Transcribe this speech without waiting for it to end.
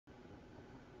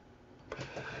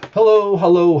Hello,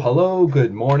 hello, hello.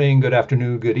 Good morning, good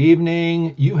afternoon, good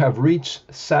evening. You have reached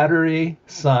Saturday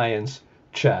Science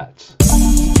Chats.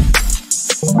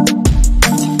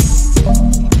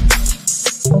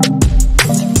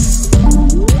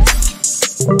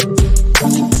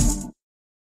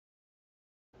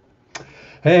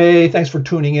 Hey, thanks for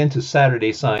tuning in to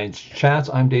Saturday Science Chats.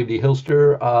 I'm David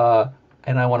Hilster,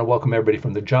 and I want to welcome everybody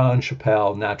from the John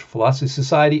Chappell Natural Philosophy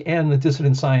Society and the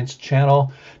Dissident Science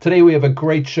channel. Today we have a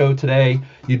great show today.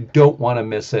 You don't want to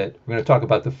miss it. We're going to talk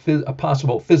about a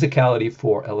possible physicality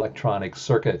for electronic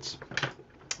circuits.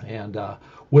 And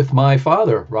with my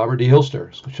father, Robert D. Hilster.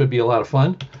 It should be a lot of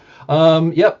fun.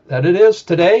 Yep, that it is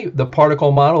today. The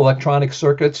particle model electronic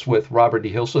circuits with Robert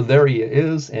D. Hilster. There he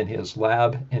is in his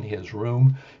lab, in his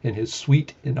room, in his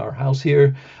suite in our house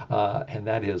here. And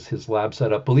that is his lab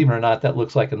setup. Believe it or not, that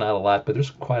looks like not a lot, but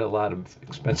there's quite a lot of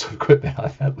expensive equipment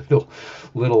on that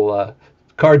little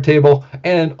card table.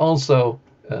 And also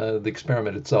the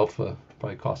experiment itself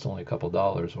probably costs only a couple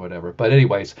dollars or whatever. But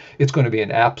anyways, it's going to be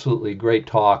an absolutely great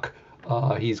talk.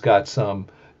 He's got some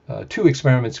two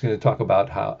experiments going to talk about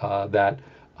how that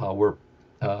we're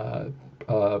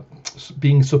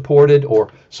being supported or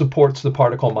supports the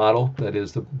particle model. That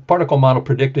is, the particle model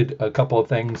predicted a couple of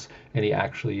things, and he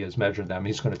actually has measured them.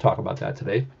 He's going to talk about that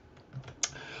today.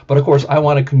 But of course, I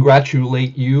want to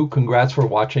congratulate you. Congrats for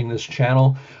watching this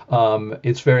channel.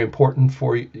 It's very important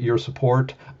for your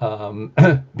support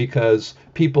because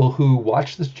people who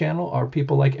watch this channel are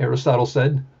people like Aristotle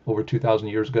said over 2,000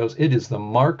 years ago. It is the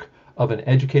mark of an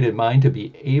educated mind to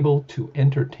be able to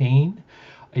entertain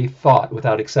a thought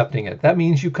without accepting it. That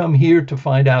means you come here to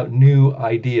find out new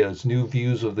ideas, new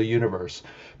views of the universe,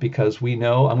 because we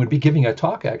know I'm going to be giving a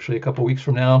talk actually a couple weeks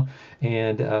from now,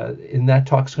 and in that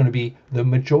talk is going to be the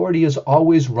majority is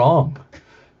always wrong,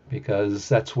 because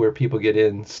that's where people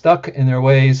get stuck in their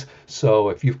ways. So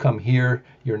if you've come here,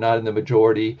 you're not in the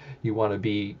majority. You want to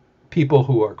be people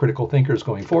who are critical thinkers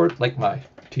going forward, like my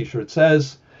t-shirt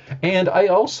says. And I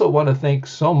also want to thank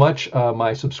so much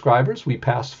my subscribers. We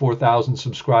passed 4,000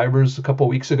 subscribers a couple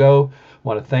weeks ago. I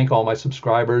want to thank all my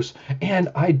subscribers. And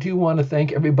I do want to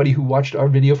thank everybody who watched our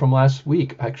video from last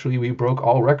week. Actually, we broke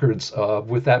all records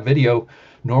with that video.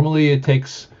 Normally it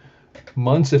takes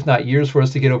months, if not years, for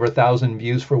us to get over 1,000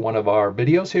 views for one of our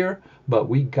videos here. But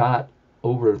we got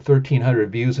over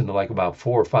 1,300 views in like about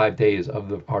 4 or 5 days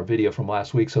of our video from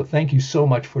last week. So thank you so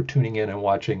much for tuning in and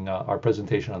watching our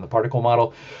presentation on the particle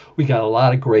model. We got a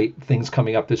lot of great things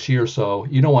coming up this year, so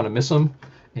you don't want to miss them.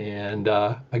 And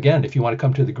again, if you want to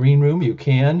come to the green room, you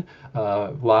can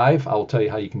live. I'll tell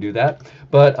you how you can do that.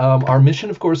 But our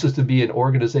mission, of course, is to be an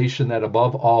organization that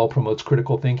above all promotes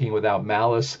critical thinking without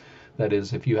malice. That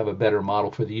is, if you have a better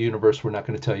model for the universe, we're not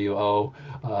going to tell you, oh,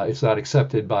 it's not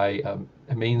accepted by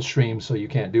a mainstream, so you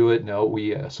can't do it. No,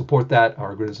 we support that.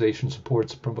 Our organization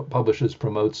supports, publishes,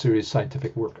 promotes serious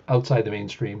scientific work outside the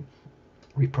mainstream.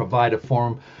 We provide a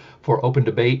forum for open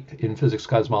debate in physics,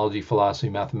 cosmology, philosophy,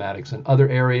 mathematics, and other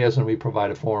areas, and we provide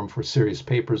a forum for serious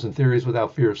papers and theories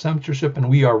without fear of censorship, and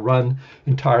we are run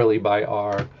entirely by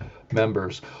our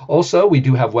members. Also, we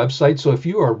do have websites, so if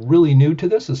you are really new to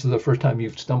this is the first time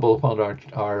you've stumbled upon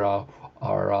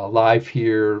our live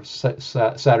here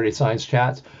Saturday Science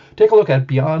Chats, take a look at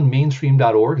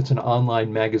beyondmainstream.org. It's an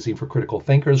online magazine for critical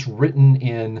thinkers, written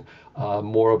in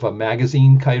more of a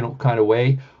magazine kind of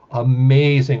way.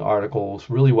 Amazing articles,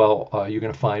 really well. You're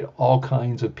going to find all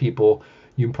kinds of people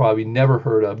you probably never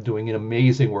heard of doing an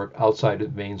amazing work outside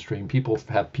of the mainstream. People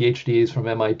have PhDs from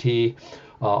MIT,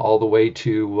 all the way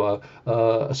to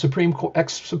a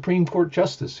ex-Supreme Court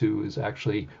justice who is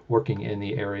actually working in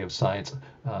the area of science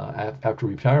after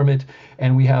retirement.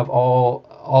 And we have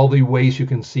all the ways you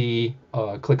can see,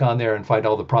 click on there and find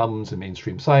all the problems in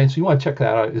mainstream science. So you want to check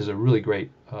that out. It is a really great,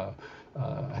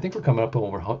 I think we're coming up on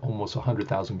over almost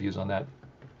 100,000 views on that.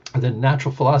 And then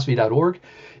naturalphilosophy.org,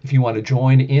 if you want to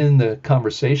join in the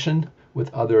conversation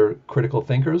with other critical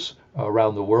thinkers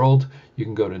around the world, you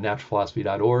can go to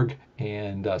naturalphilosophy.org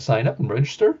and sign up and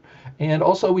register. And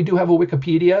also, we do have a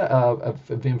Wikipedia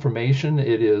of information.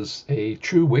 It is a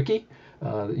true wiki.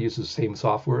 It uses the same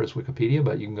software as Wikipedia,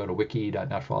 but you can go to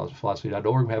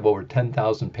wiki.naturalphilosophy.org. We have over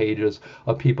 10,000 pages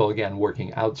of people, again,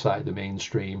 working outside the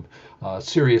mainstream,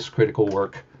 serious critical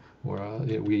work. Where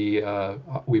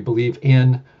we believe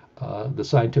in the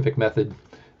scientific method.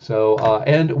 So,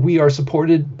 and we are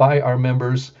supported by our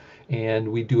members, and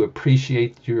we do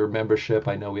appreciate your membership.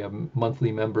 I know we have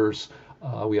monthly members.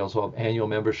 We also have annual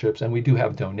memberships, and we do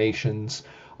have donations.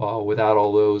 Without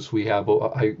all those,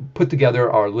 I put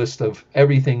together our list of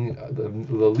everything,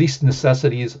 the least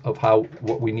necessities of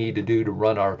what we need to do to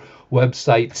run our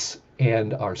websites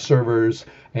and our servers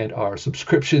and our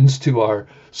subscriptions to our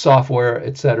software,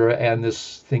 etc., and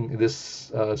this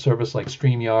service like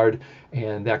StreamYard,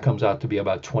 and that comes out to be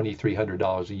about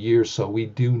 $2,300 a year. So we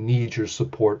do need your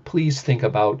support. Please think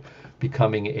about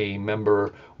becoming a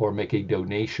member or make a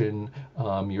donation.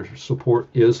 Your support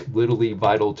is literally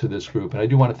vital to this group. And I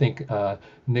do want to thank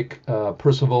Nick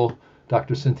Percival,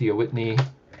 Dr. Cynthia Whitney,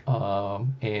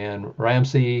 and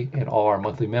Ramsey, and all our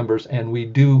monthly members. And we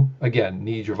do, again,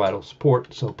 need your vital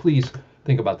support. So please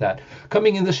think about that.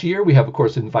 Coming in this year, we have, of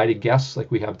course, invited guests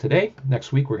like we have today.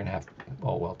 Next week, we're going to have,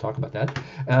 oh, well, talk about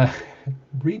that.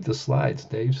 Read the slides,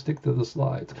 Dave. Stick to the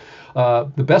slides.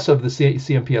 The best of the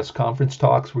CMPS conference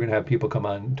talks, we're going to have people come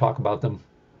on and talk about them.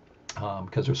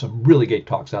 Because there's some really great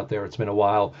talks out there. It's been a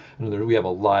while, and we have a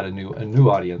lot of a new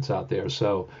audience out there.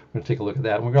 So we're going to take a look at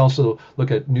that. And we're going to also look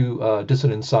at new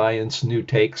dissident science, new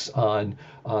takes on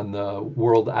the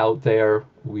world out there.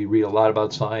 We read a lot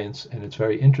about science, and it's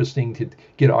very interesting to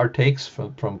get our takes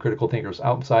from critical thinkers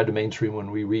outside the mainstream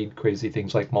when we read crazy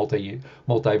things like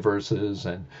multiverses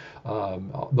and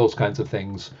those kinds of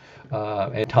things.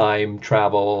 And time,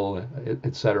 travel,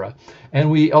 etc. And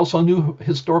we also new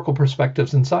historical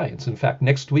perspectives in science. In fact,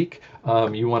 next week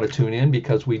you want to tune in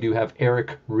because we do have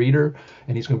Eric Reeder,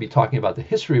 and he's going to be talking about the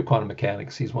history of quantum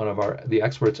mechanics. He's one of the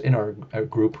experts in our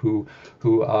group who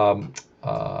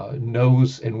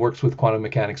knows and works with quantum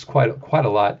mechanics quite a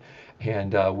lot.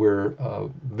 And we're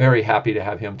very happy to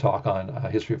have him talk on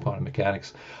history of quantum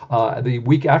mechanics. The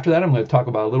week after that, I'm going to talk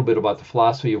about a little bit about the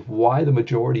philosophy of why the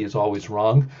majority is always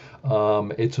wrong.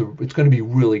 It's going to be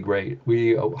really great.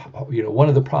 One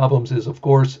of the problems is, of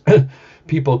course,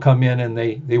 people come in and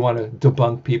they want to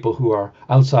debunk people who are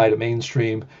outside of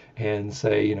mainstream and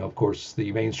say, of course,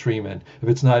 the mainstream, and if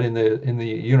it's not in the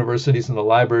universities and the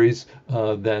libraries,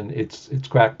 then it's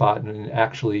crackpot, and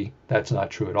actually that's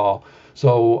not true at all.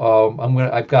 So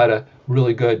I've got a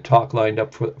really good talk lined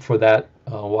up for that.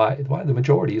 Why the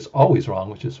majority is always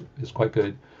wrong, which is quite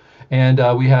good. And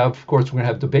we have, of course, we're going to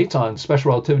have debates on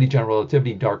special relativity, general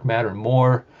relativity, dark matter, and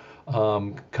more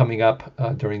coming up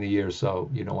during the year, so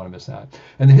you don't want to miss that.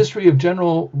 And the history of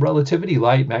general relativity,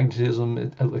 light,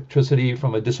 magnetism, electricity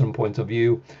from a distant point of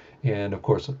view. And of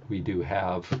course, we do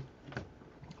have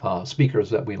speakers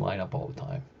that we line up all the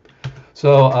time.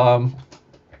 So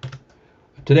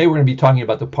today we're going to be talking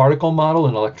about the particle model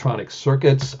in electronic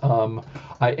circuits.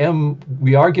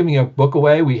 We are giving a book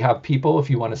away. We have people, if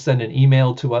you want to send an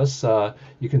email to us,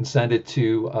 you can send it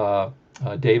to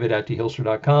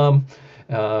david@dhilster.com.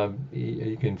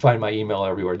 You can find my email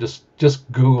everywhere.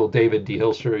 Just Google David D.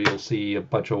 Hilster. You'll see a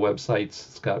bunch of websites.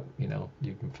 It's got, you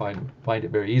can find it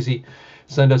very easy.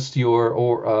 Send us your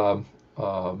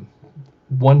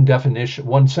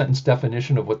one sentence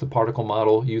definition of what the particle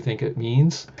model you think it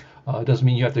means. It doesn't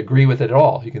mean you have to agree with it at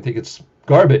all. You can think it's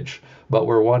garbage, but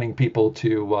we're wanting people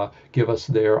to give us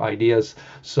their ideas.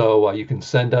 So you can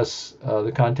send us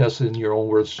the contest in your own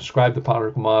words. Describe the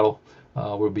particle model.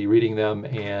 We'll be reading them,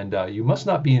 and you must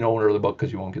not be an owner of the book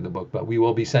because you won't get the book, but we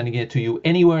will be sending it to you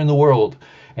anywhere in the world.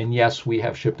 And yes, we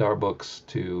have shipped our books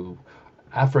to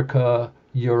Africa,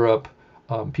 Europe.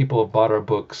 People have bought our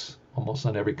books almost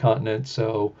on every continent.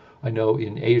 So I know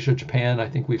in Asia, Japan, I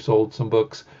think we've sold some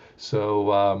books.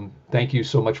 So thank you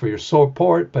so much for your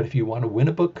support. But if you want to win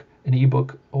a book, an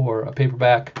ebook, or a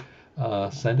paperback,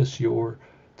 send us your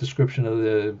description of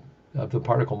the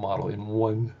particle model in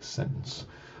one sentence.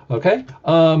 Okay,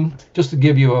 just to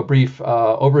give you a brief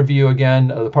overview again,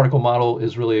 the particle model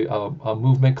is really a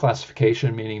movement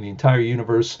classification, meaning the entire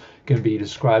universe can be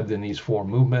described in these four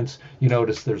movements. You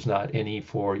notice there's not any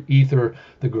for ether.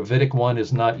 The gravitic one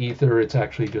is not ether. It's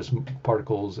actually just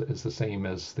particles. It's the same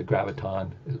as the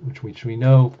graviton, which we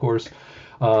know, of course.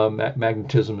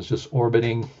 Magnetism is just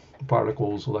orbiting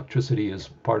particles. Electricity is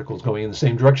particles going in the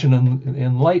same direction.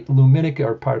 In light, luminic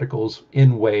are particles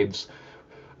in waves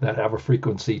that have a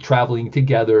frequency traveling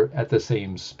together at the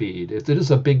same speed. It is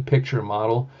a big picture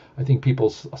model. I think people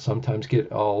sometimes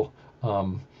get all,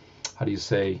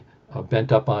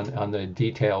 bent up on the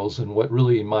details, and what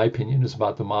really, in my opinion, is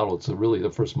about the model. It's really the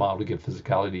first model to give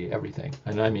physicality everything,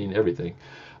 and I mean everything.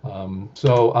 One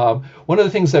of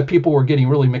the things that people were getting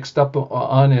really mixed up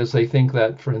on is they think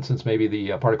that, for instance, maybe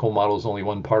the particle model is only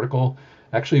one particle.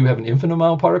 Actually, we have an infinite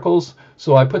amount of particles.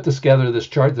 So I put together this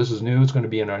chart. This is new. It's going to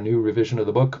be in our new revision of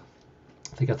the book.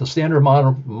 They got the standard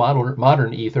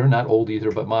modern ether, not old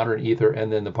ether, but modern ether,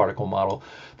 and then the particle model.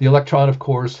 The electron, of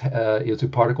course, is a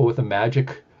particle with a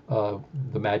magic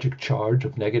the magic charge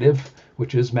of negative,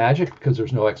 which is magic because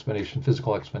there's no explanation,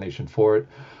 physical explanation for it.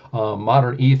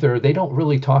 Modern ether, they don't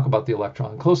really talk about the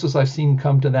electron. Closest I've seen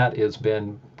come to that has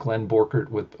been Glenn Borkert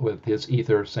with his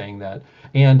ether saying that,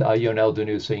 and Yonel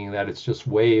Denou saying that it's just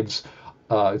waves.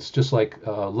 It's just like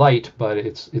light, but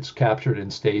it's captured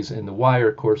and stays in the wire.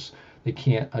 Of course, they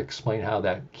can't explain how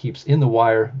that keeps in the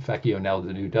wire. In fact, Yonel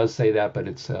Denou does say that, but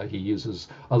it's he uses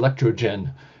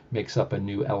electrogen, makes up a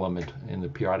new element in the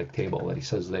periodic table that he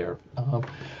says there.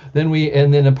 Then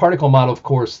the particle model, of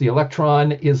course, the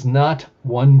electron is not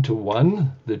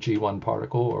one-to-one. The G1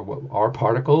 particle, or what our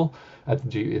particle at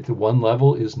the one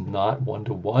level, is not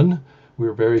one-to-one.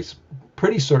 We're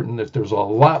pretty certain that there's a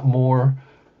lot more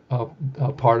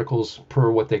particles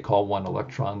per what they call one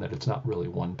electron, that it's not really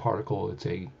one particle, it's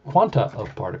a quanta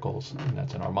of particles, and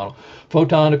that's in our model.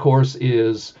 Photon, of course,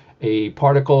 is a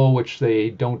particle which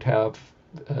they don't have.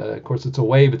 Of course, it's a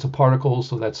wave, it's a particle,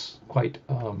 so that's quite,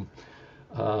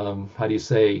 how do you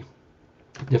say,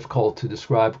 difficult to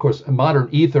describe. Of course, a modern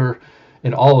ether,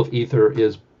 and all of ether,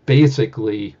 is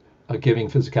basically giving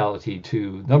physicality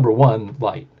to, number one,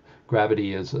 light.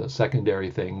 Gravity is a secondary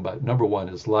thing, but number one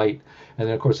is light. And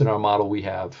then, of course, in our model, we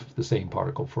have the same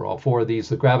particle for all four of these.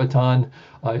 The graviton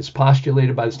is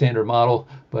postulated by the standard model,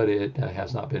 but it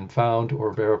has not been found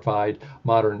or verified.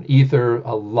 Modern ether,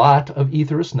 a lot of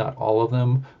etherists, not all of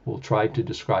them, will try to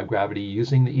describe gravity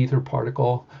using the ether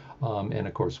particle. And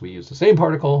of course, we use the same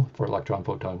particle for electron,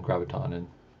 photon, graviton, and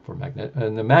for magnet.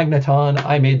 And the magneton,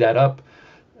 I made that up.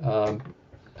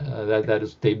 That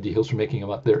is Dave D. Hilster making them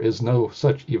up. There is no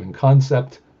such even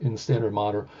concept in standard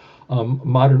model.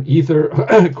 Modern ether,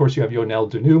 of course, you have Yonel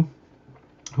Denou,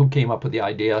 who came up with the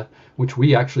idea, which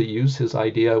we actually use his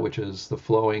idea, which is the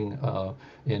flowing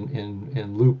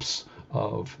in loops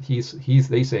of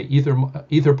they say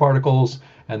ether particles,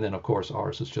 and then of course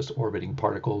ours is just orbiting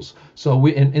particles. So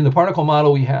we in the particle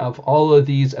model, we have all of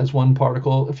these as one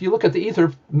particle. If you look at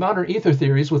the modern ether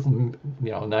theories, with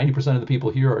 90% of the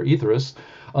people here are etherists,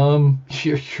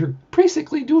 you're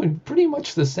basically doing pretty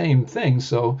much the same thing.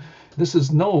 So this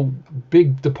is no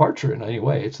big departure in any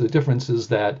way. It's the difference is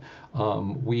that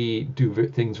we do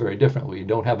things very differently. We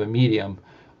don't have a medium.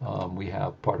 We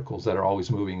have particles that are always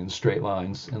moving in straight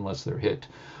lines unless they're hit.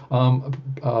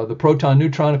 The proton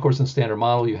neutron, of course, in standard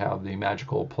model, you have the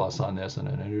magical plus on this, and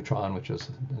then a neutron, which is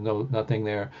nothing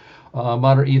there.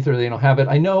 Modern ether, they don't have it.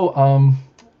 I know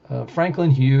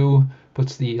Franklin Hugh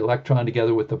puts the electron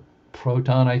together with the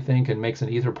proton, I think, and makes an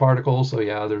ether particle. So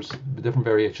yeah, there's different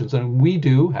variations, and we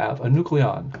do have a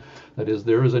nucleon. That is,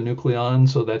 there is a nucleon,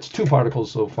 so that's two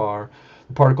particles so far.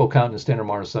 The particle count in standard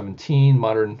model is 17.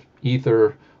 Modern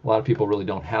ether, a lot of people really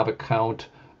don't have a count,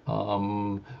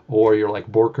 or you're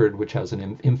like Borkert, which has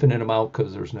an infinite amount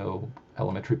because there's no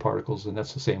elementary particles, and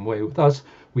that's the same way with us.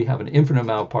 We have an infinite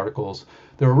amount of particles.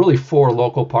 There are really four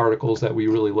local particles that we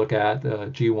really look at,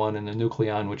 G1 and the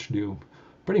nucleon, which do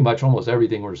pretty much almost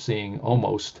everything we're seeing,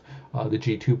 almost. The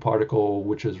G2 particle,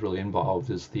 which is really involved,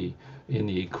 is in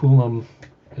the Coulomb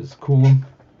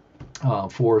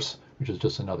force, which is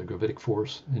just another gravitic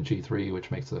force, in G3,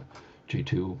 which makes the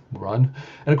G2 run.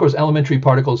 And of course, elementary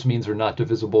particles means they're not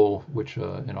divisible, which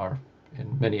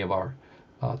in many of our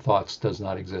thoughts does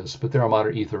not exist. But there are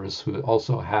modern etherists who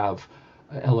also have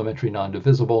elementary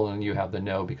non-divisible, and you have the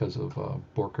no because of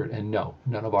Borkert. And no,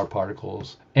 none of our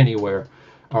particles anywhere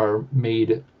are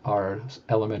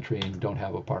elementary and don't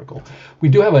have a particle. We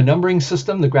do have a numbering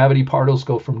system. The gravity particles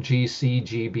go from GC,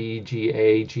 GB,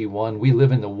 GA, G1. We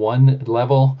live in the one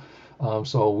level.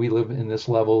 So we live in this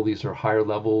level. These are higher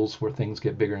levels where things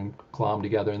get bigger and glom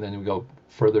together, and then we go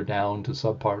further down to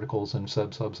subparticles and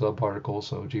subparticles.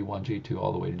 So G1, G2,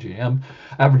 all the way to GM.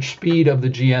 Average speed of the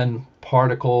GN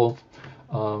particle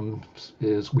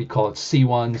is, we call it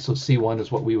C1. So C1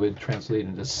 is what we would translate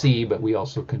into C, but we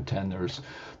also contend there's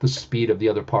the speed of the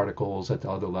other particles at the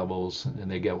other levels, and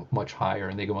they get much higher,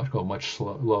 and they go much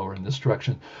lower in this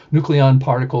direction. Nucleon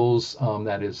particles,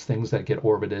 that is things that get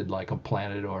orbited like a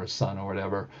planet or a sun or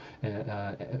whatever,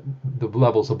 the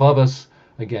levels above us.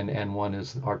 Again, N1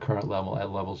 is our current level,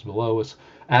 at levels below us.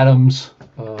 Atoms,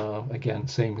 again,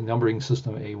 same numbering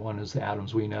system. A1 is the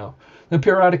atoms we know. The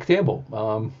periodic table,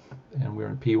 and we're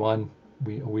in P1.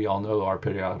 We all know our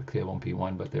periodic table in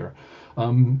P1, but there,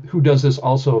 who does this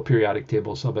also a periodic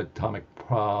table subatomic,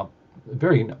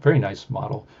 very, very nice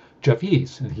model, Jeff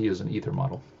Yees, and he is an ether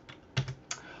model.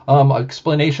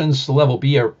 Explanations to level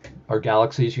B are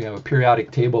galaxies. You have a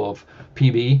periodic table of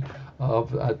PB,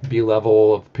 at B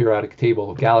level of periodic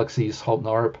table of galaxies, Halt and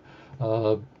Arp.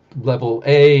 level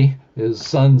A is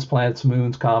suns, planets,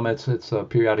 moons, comets. It's a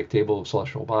periodic table of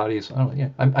celestial bodies. I don't, yeah,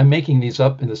 I'm making these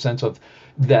up in the sense of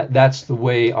that's the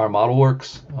way our model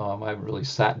works. I haven't really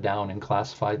sat down and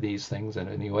classified these things in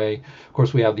any way. Of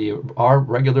course, we have our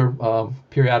regular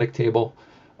periodic table,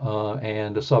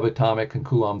 and a subatomic and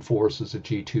Coulomb force is a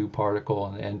G2 particle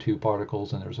and N2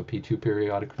 particles, and there's a P2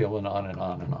 periodic field, and on and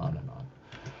on and on and on.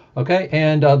 Okay,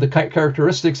 and the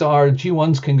characteristics are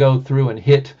G1s can go through and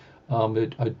hit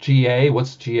a GA.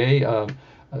 What's GA?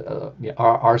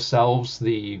 Ourselves,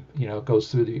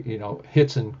 goes through the,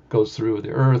 hits and goes through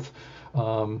the Earth.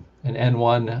 An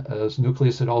N1 as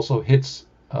nucleus, it also hits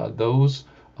those.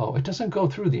 Oh, it doesn't go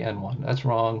through the N1. That's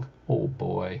wrong. Oh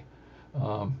boy.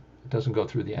 It doesn't go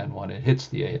through the N1. It hits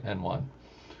the N1.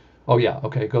 Oh yeah,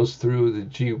 okay, it goes through the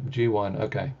G1.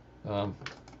 Okay.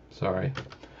 Sorry.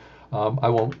 I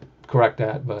won't correct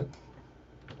that, but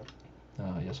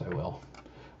yes, I will.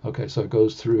 Okay, so it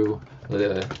goes through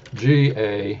the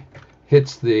GA,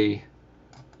 hits the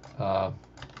N1.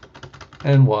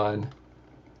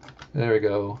 There we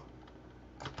go.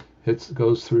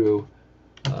 Goes through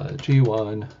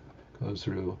G1, goes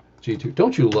through G2.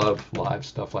 Don't you love live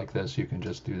stuff like this? You can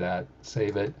just do that,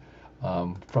 save it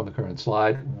from the current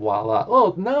slide. Voila.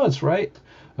 Oh, no, it's right.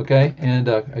 Okay, and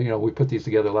we put these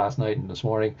together last night and this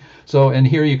morning. So, and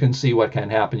here you can see what can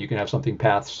happen. You can have something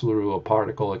pass through a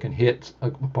particle. It can hit a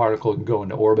particle and go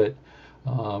into orbit,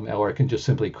 or it can just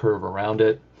simply curve around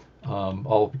it,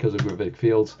 all because of gravitic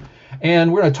fields.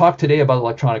 And we're going to talk today about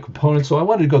electronic components. So I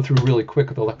wanted to go through really quick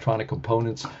with electronic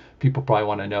components. People probably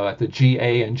want to know at the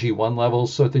GA and G1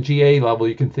 levels. So at the GA level,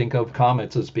 you can think of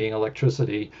comets as being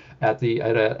electricity at the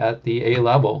A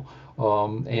level.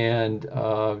 And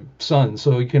suns.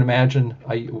 So you can imagine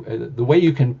the way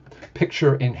you can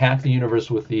picture and hack the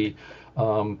universe with the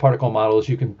particle models.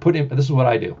 You can put in. This is what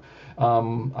I do.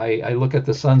 I look at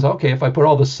the suns. Okay, if I put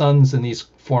all the suns in these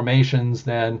formations,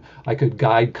 then I could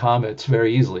guide comets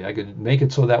very easily. I could make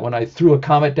it so that when I threw a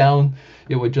comet down,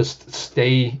 it would just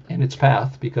stay in its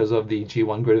path because of the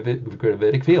G1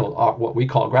 gravitic field, what we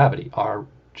call gravity, our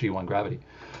G1 gravity.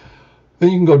 Then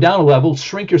you can go down a level,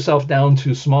 shrink yourself down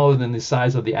to smaller than the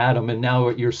size of the atom, and now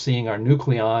what you're seeing are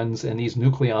nucleons, and these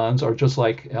nucleons are just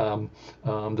like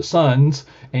the suns,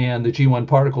 and the G1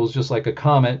 particles just like a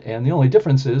comet, and the only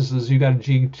difference is you got a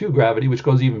G2 gravity, which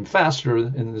goes even faster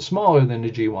and is smaller than the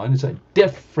G1. It's a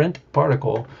different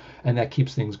particle, and that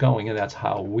keeps things going, and that's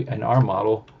how in our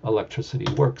model,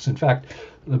 electricity works. In fact,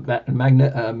 the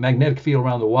magnetic field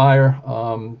around the wire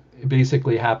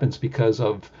basically happens because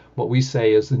of what we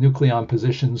say is the nucleon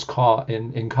positions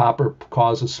in copper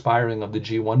cause a spiraling of the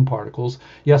G1 particles.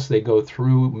 Yes, they go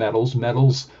through metals.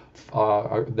 Metals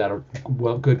that are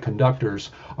good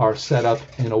conductors are set up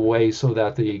in a way so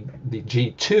that the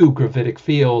G2 gravitic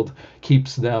field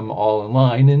keeps them all in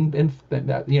line, and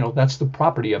that, that's the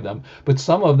property of them. But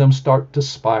some of them start to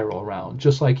spiral around,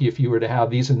 just like if you were to have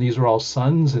these, and these are all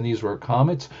suns and these were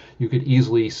comets, you could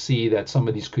easily see that some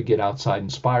of these could get outside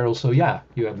and spiral. So yeah,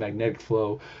 you have magnetic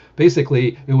flow.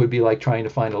 Basically, it would be like trying to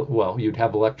find, you'd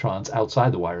have electrons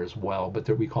outside the wire as well, but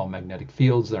we call magnetic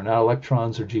fields. They're not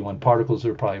electrons, they're G1 particles.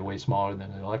 They're probably way smaller than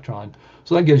an electron.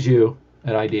 So that gives you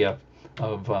an idea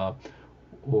of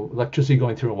electricity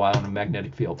going through a wire in a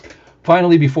magnetic field.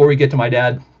 Finally, before we get to my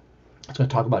dad, I'm going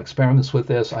to talk about experiments with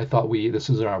this. I thought this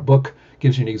is in our book,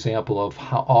 gives you an example of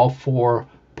how all 4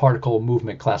 particle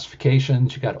movement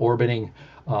classifications. You got orbiting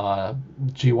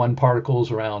G1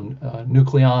 particles around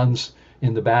nucleons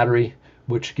in the battery,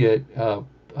 which get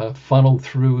funneled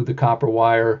through the copper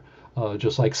wire,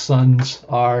 just like suns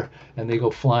are, and they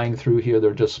go flying through here.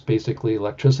 They're just basically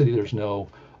electricity. There's no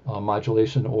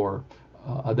modulation or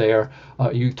there.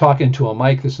 You talk into a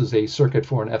mic. This is a circuit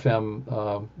for an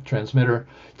FM transmitter.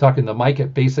 Talking the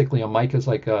mic, basically a mic is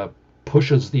like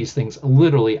pushes these things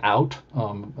literally out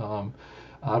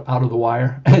of the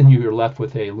wire, and you're left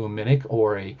with a luminic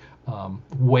or a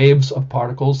waves of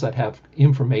particles that have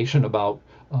information about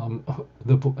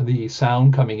the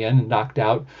sound coming in and knocked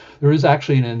out. There is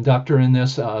actually an inductor in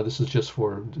this. This is just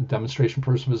for demonstration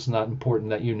purposes. It's not important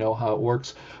that you know how it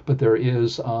works, but there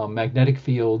is magnetic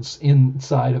fields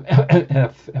inside of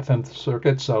FM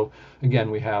circuits. So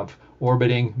again, we have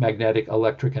orbiting, magnetic,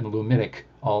 electric, and luminic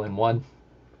all in one.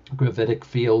 Gravitic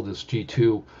field is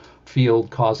G2 field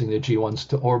causing the G1s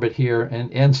to orbit here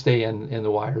and stay in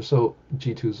the wire. So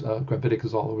G2's gravitic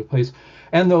is all over the place.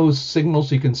 And those signals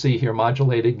you can see here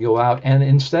modulated go out. And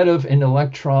instead of an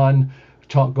electron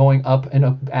going up in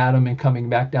an atom and coming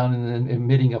back down and then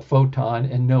emitting a photon,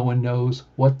 and no one knows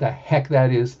what the heck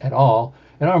that is at all,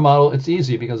 in our model, it's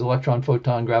easy because electron,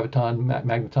 photon, graviton,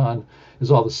 magneton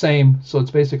is all the same. So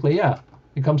it's basically, yeah,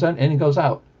 It comes in and it goes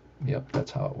out. Yep,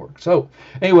 that's how it works. So,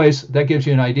 anyways, that gives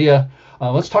you an idea.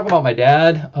 Let's talk about my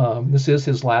dad. This is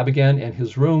his lab again and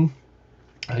his room.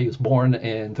 He was born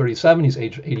in 37. He's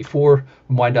age 84.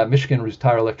 From Wyandotte, Michigan,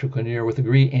 retired electrical engineer with a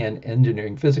degree in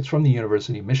engineering physics from the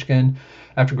University of Michigan.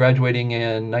 After graduating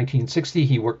in 1960,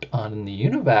 he worked on the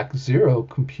UNIVAC Zero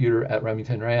computer at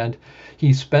Remington Rand.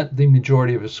 He spent the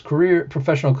majority of his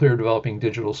professional career, developing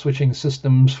digital switching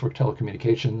systems for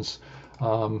telecommunications.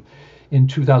 In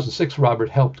 2006, Robert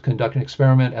helped conduct an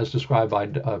experiment as described by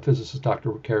physicist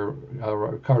Dr.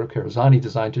 Riccardo Carosani,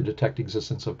 designed to detect the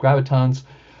existence of gravitons.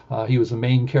 He was the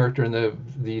main character in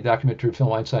the documentary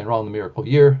film Einstein Wrong, the Miracle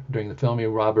Year. During the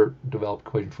filming, Robert developed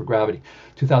equation for gravity.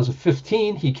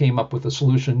 2015, he came up with a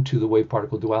solution to the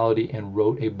wave-particle duality and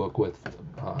wrote a book with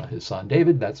his son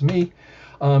David. That's me.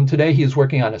 Today, he is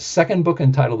working on a second book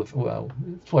entitled,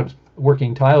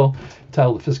 working title, The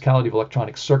Physicality of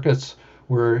Electronic Circuits,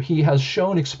 where he has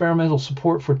shown experimental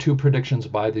support for two predictions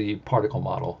by the particle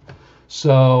model.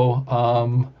 So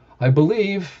I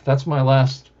believe that's my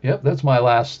last, that's my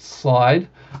last slide.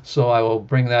 So I will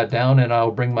bring that down and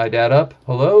I'll bring my dad up.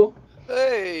 Hello?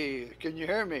 Hey, can you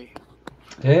hear me?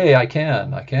 Hey, I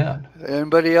can.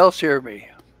 Anybody else hear me?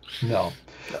 No.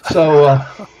 So,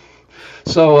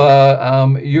 why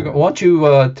don't you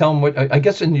tell them what, I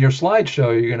guess in your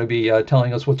slideshow, you're going to be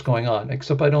telling us what's going on,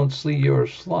 except I don't see your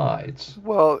slides.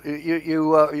 Well,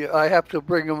 I have to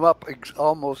bring them up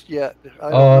almost yet. I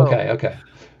don't Oh, know. okay.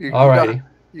 All You got righty.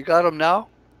 you got them now?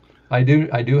 I do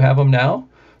have them now.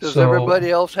 Does So, everybody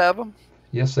else have them?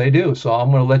 yes, they do. So I'm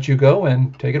going to let you go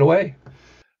and take it away.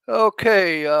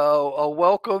 Okay.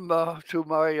 Welcome to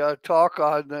my talk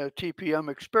on TPM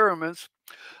experiments.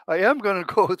 I am going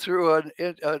to go through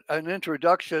an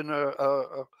introduction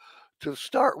to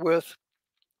start with,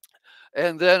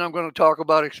 and then I'm going to talk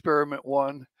about experiment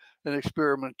 1 and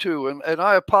experiment 2. And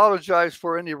I apologize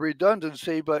for any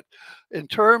redundancy, but in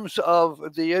terms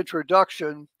of the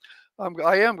introduction,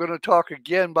 I am going to talk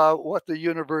again about what the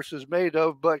universe is made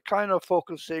of, but kind of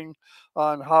focusing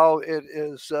on how it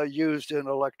is used in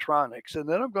electronics. And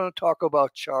then I'm going to talk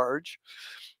about charge.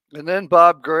 And then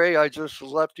Bob Gray, I just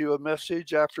left you a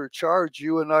message. After charge,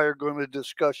 you and I are going to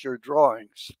discuss your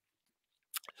drawings.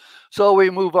 So we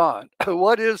move on.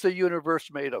 What is the universe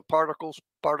made of? Particles,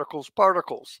 particles,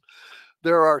 particles.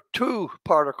 There are two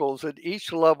particles at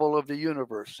each level of the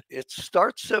universe. It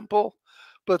starts simple,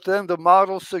 but then the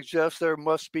model suggests there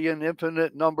must be an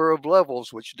infinite number of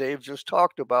levels, which Dave just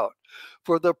talked about.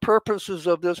 For the purposes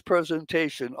of this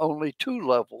presentation, only two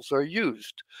levels are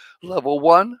used. Level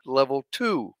 1, level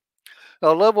 2.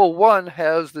 Now, level 1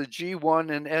 has the G1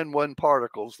 and N1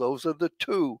 particles. Those are the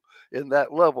two in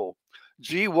that level.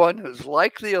 G1 is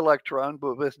like the electron,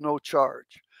 but with no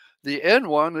charge. The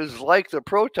N1 is like the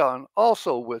proton,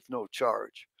 also with no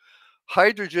charge.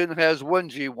 Hydrogen has one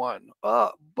G1,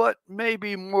 but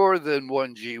maybe more than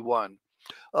one G1.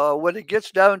 When it gets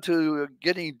down to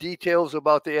getting details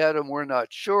about the atom, we're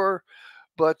not sure,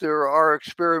 but there are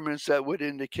experiments that would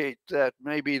indicate that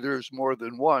maybe there's more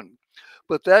than one.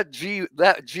 But that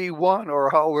G1, or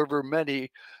however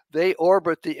many, they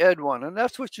orbit the N1, and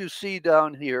that's what you see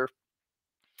down here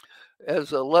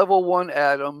as a level 1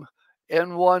 atom,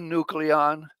 N1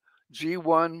 nucleon,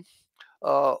 G1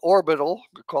 orbital,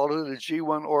 we call it a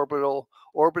G1 orbital,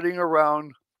 orbiting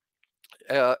around,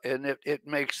 and it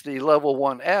makes the level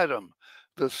 1 atom.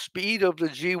 The speed of the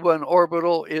G1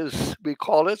 orbital is, we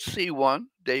call it C1,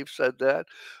 Dave said that,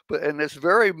 and it's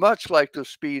very much like the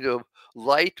speed of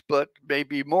light, but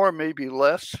maybe more, maybe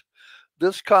less.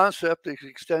 This concept is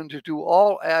extended to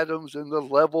all atoms in the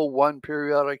level 1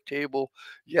 periodic table.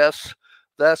 Yes,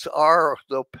 that's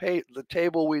the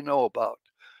table we know about.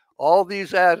 All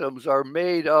these atoms are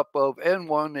made up of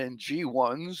N1 and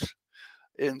G1s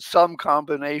in some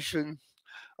combination,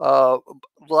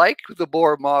 like the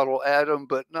Bohr model atom,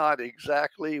 but not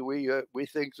exactly. We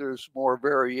think there's more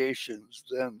variations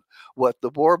than what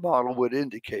the Bohr model would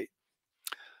indicate.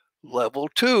 Level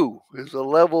 2 is a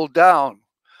level down.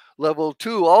 Level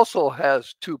 2 also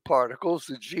has two particles,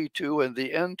 the G2 and the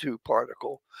N2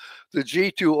 particle. The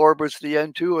G2 orbits the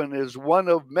N2 and is one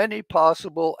of many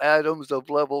possible atoms of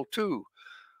level 2.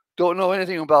 Don't know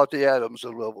anything about the atoms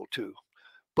of level 2,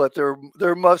 but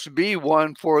there must be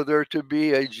one for there to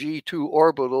be a G2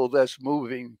 orbital that's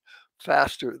moving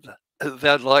faster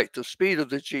than light. The speed of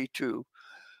the G2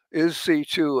 is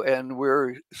C2, and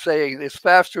we're saying it's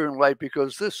faster than light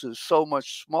because this is so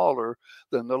much smaller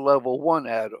than the level 1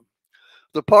 atom.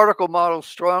 The particle model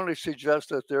strongly suggests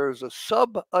that there is a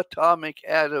subatomic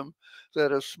atom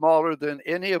that is smaller than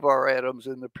any of our atoms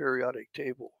in the periodic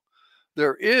table.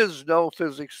 There is no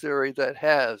physics theory that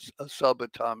has a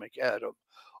subatomic atom.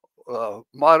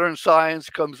 Modern science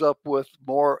comes up with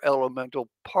more elemental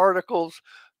particles,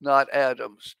 not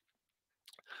atoms.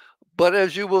 But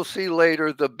as you will see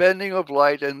later, the bending of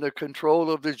light and the control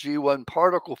of the G1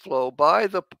 particle flow by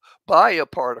a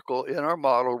particle in our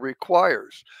model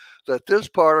requires that this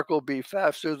particle be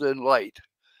faster than light.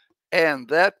 And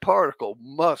that particle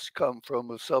must come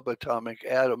from a subatomic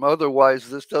atom. Otherwise,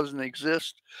 this doesn't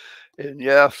exist. And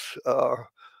yes,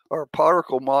 our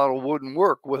particle model wouldn't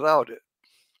work without it.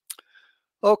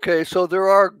 Okay, so there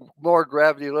are more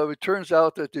gravity levels. It turns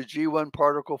out that the G1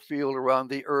 particle field around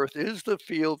the Earth is the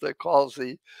field that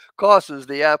causes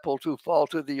the apple to fall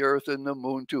to the Earth and the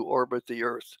moon to orbit the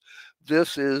Earth.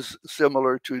 This is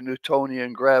similar to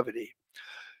Newtonian gravity.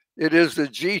 It is the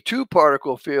G2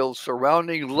 particle field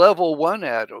surrounding level 1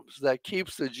 atoms that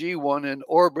keeps the G1 in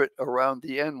orbit around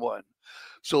the N1.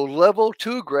 So level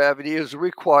 2 gravity is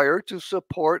required to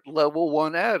support level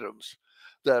 1 atoms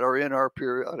that are in our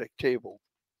periodic table.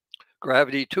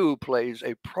 Gravity 2 plays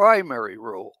a primary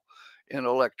role in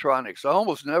electronics. I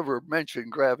almost never mention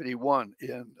gravity 1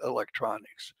 in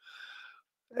electronics.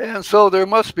 And so there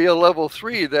must be a level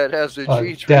 3 that has a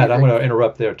G3. Dad, I'm going to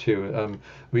interrupt there too.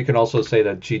 We can also say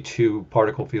that G2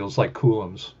 particle fields like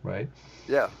coulombs, right?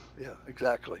 Yeah,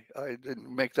 exactly. I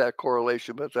didn't make that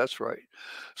correlation, but that's right.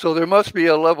 So there must be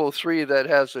a level 3 that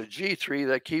has a G3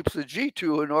 that keeps the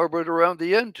G2 in orbit around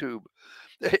the N2,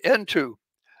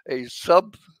 a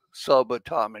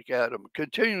subatomic atom.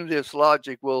 Continuing this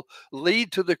logic will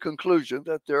lead to the conclusion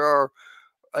that there are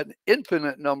an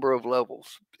infinite number of levels,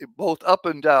 both up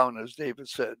and down, as David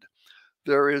said.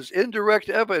 There is indirect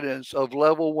evidence of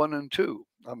level 1 and 2.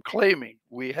 I'm claiming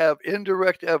we have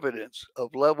indirect evidence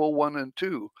of level 1 and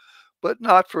 2, but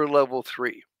not for level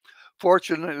 3.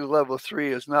 Fortunately, level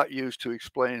 3 is not used to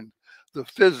explain the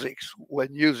physics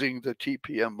when using the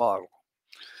TPM model.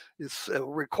 It's a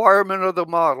requirement of the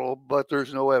model, but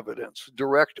there's no evidence,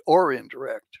 direct or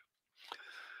indirect.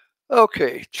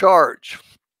 Okay, charge.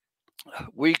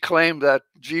 We claim that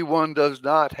G1 does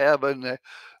not have a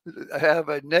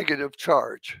negative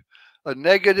charge. A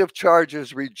negative charge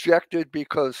is rejected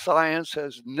because science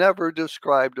has never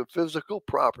described a physical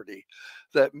property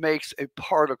that makes a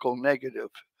particle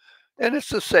negative. And it's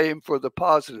the same for the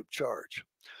positive charge.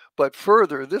 But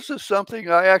further, this is something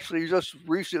I actually just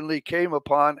recently came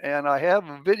upon, and I have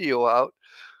a video out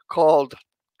called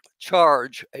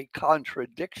Charge, a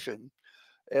Contradiction.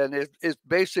 And it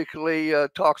basically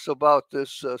talks about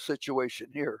this situation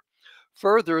here.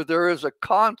 Further, there is a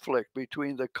conflict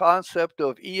between the concept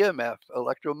of EMF,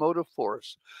 electromotive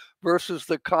force, versus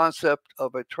the concept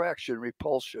of attraction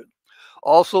repulsion.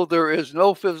 Also, there is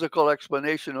no physical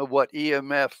explanation of what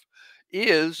EMF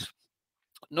is,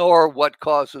 nor what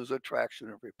causes attraction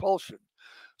and repulsion.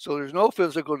 So there's no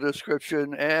physical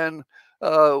description, and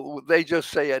they just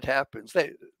say it happens.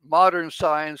 Modern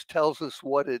science tells us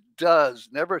what it does,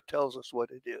 never tells us what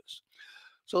it is.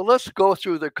 So let's go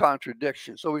through the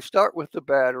contradiction. So we start with the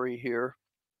battery here.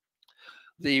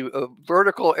 The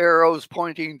vertical arrows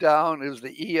pointing down is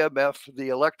the EMF, the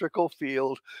electrical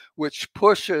field, which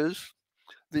pushes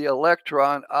the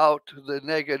electron out to the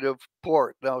negative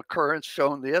port. Now, current's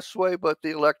shown this way, but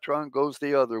the electron goes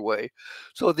the other way.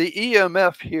 So the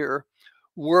EMF here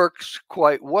works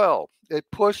quite well. It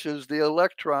pushes the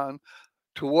electron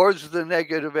towards the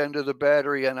negative end of the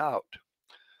battery and out.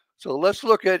 So let's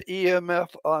look at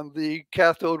EMF on the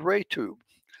cathode ray tube.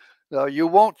 Now, you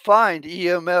won't find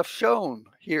EMF shown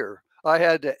here. I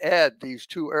had to add these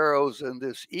two arrows and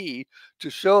this E to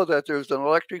show that there's an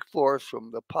electric force from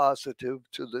the positive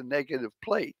to the negative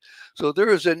plate. So there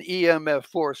is an EMF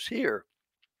force here.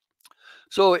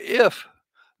 So if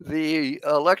the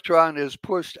electron is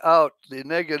pushed out the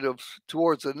negative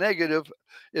towards the negative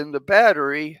in the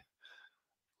battery,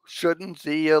 shouldn't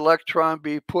the electron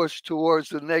be pushed towards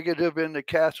the negative in the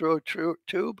cathode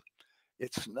tube?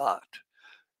 It's not.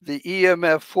 The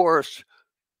EMF force,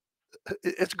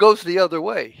 it goes the other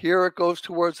way. Here it goes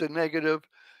towards the negative.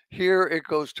 Here it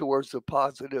goes towards the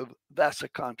positive. That's a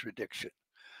contradiction.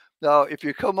 Now, if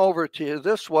you come over to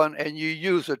this one and you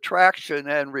use attraction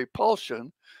and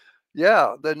repulsion,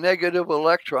 yeah, the negative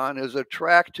electron is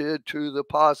attracted to the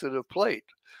positive plate.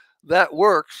 That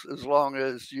works as long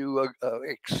as you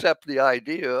accept the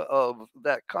idea of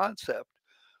that concept.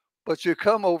 But you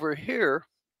come over here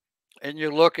and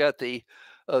you look at the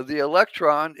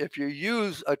electron. If you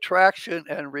use attraction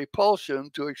and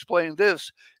repulsion to explain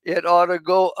this, it ought to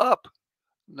go up,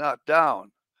 not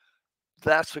down.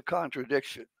 That's a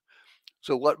contradiction.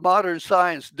 So what modern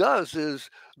science does is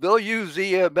they'll use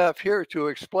EMF here to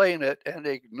explain it and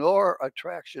ignore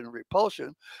attraction and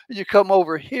repulsion. And you come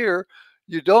over here,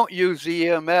 you don't use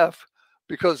EMF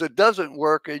because it doesn't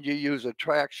work, and you use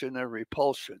attraction and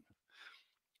repulsion.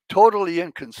 Totally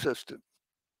inconsistent.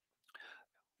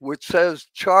 Which says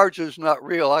charge is not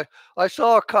real. I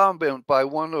saw a comment by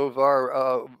one of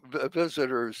our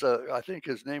visitors. I think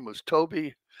his name was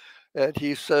Toby, and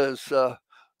he says,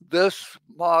 this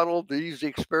model, these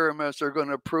experiments are going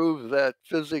to prove that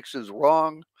physics is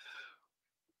wrong.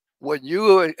 When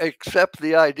you accept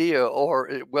the idea,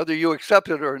 or whether you accept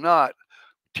it or not,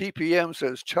 TPM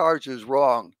says charge is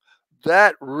wrong.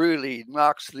 That really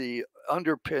knocks the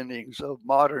underpinnings of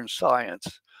modern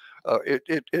science.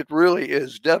 It really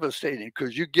is devastating,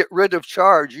 because you get rid of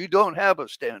charge, you don't have a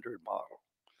standard model.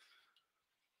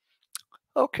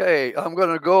 Okay, I'm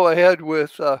going to go ahead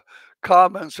with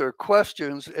comments or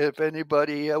questions if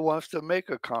anybody wants to make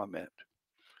a comment.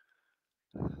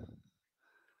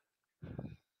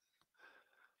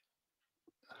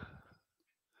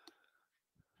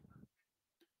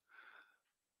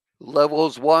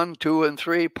 Levels 1, 2, and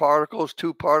 3, particles,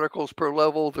 2 particles per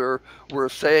level. We're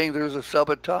saying there's a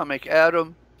subatomic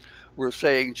atom. We're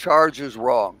saying charge is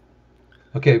wrong.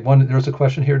 Okay, there's a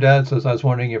question here, Dad. It says, I was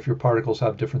wondering if your particles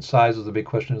have different sizes. The big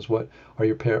question is, what are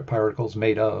your particles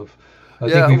made of? I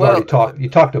think we've already talked. You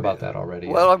talked about that already.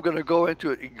 Well, I'm going to go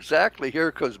into it exactly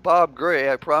here, because Bob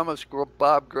Gray, I promised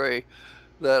Bob Gray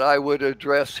that I would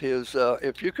address his.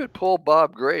 If you could pull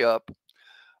Bob Gray up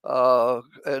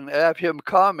and have him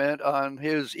comment on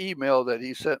his email that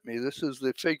he sent me. This is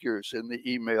the figures in the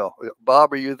email.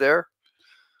 Bob, are you there?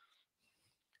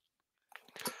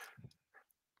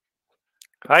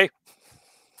 Hi.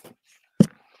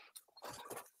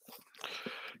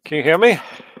 Can you hear me?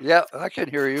 Yeah, I can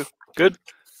hear you. Good.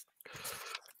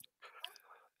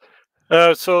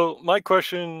 So my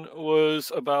question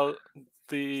was about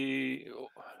the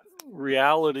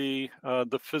reality,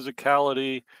 the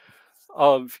physicality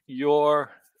of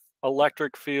your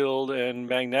electric field and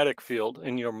magnetic field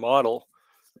in your model,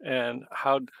 and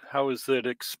how is it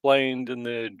explained in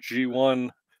the G1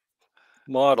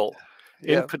 model?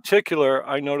 Yeah. In particular,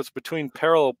 I noticed between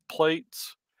parallel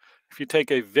plates, if you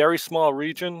take a very small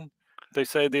region, they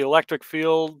say the electric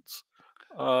fields,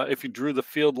 if you drew the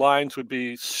field lines, would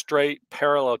be straight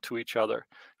parallel to each other.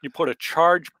 You put a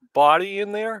charged body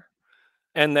in there,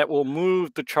 and that will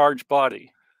move the charged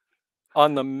body.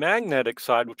 On the magnetic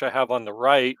side, which I have on the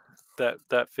right,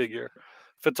 that figure,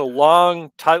 if it's a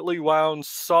long, tightly wound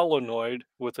solenoid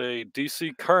with a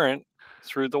DC current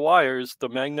through the wires, the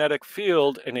magnetic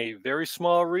field in a very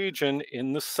small region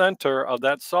in the center of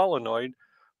that solenoid,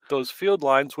 those field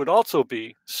lines would also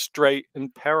be straight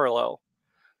and parallel.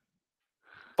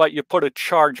 But you put a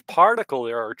charged particle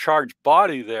there, or a charged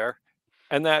body there,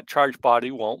 and that charged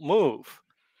body won't move.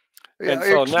 Yeah, and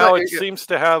so now it seems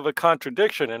to have a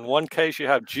contradiction. In one case, you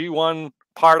have G1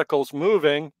 particles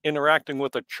moving, interacting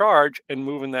with a charge and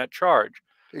moving that charge.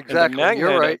 Exactly,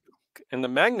 you're right. In the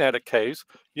magnetic case,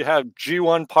 you have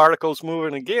G1 particles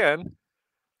moving again,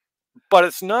 but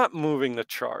it's not moving the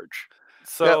charge.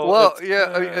 So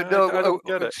yeah, well, I don't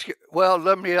get it. Well,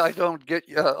 I don't get.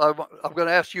 I'm going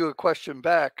to ask you a question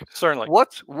back. Certainly.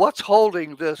 What's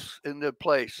holding this into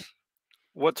place?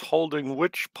 What's holding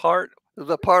which part?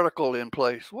 The particle in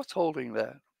place. What's holding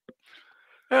that?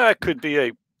 It could be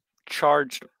a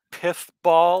charged pith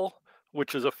ball,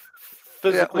 which is a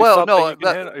physically something you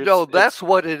can hit. No, that's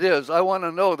what it is. I want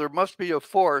to know. There must be a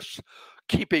force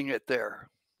keeping it there.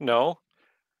 No.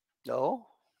 No.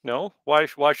 No.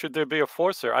 Why should there be a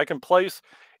force there? I can place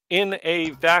in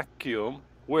a vacuum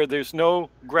where there's no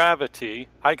gravity.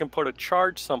 I can put a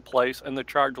charge someplace, and the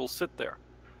charge will sit there.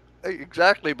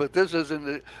 Exactly, but this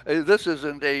isn't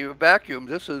a vacuum.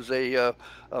 This is a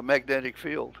magnetic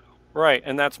field. Right,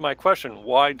 and that's my question.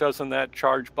 Why doesn't that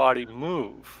charged body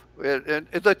move? And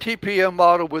the TPM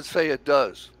model would say it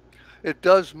does. It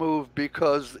does move,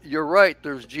 because you're right.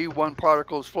 There's G1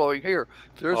 particles flowing here.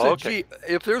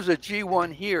 If there's a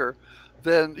G1 here,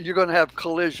 then you're going to have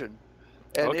collision,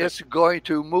 and it's going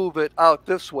to move it out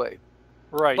this way.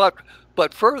 Right.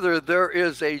 But further, there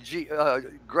is a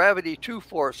gravity 2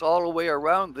 force all the way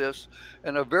around this,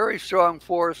 and a very strong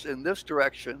force in this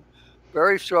direction,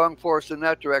 very strong force in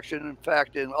that direction. In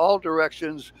fact, in all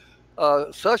directions,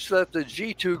 such that the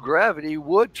G2 gravity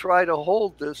would try to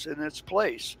hold this in its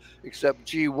place, except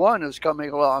G1 is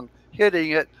coming along,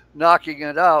 hitting it, knocking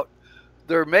it out.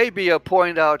 There may be a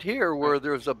point out here where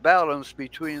there's a balance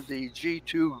between the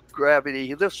G2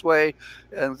 gravity this way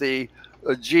and the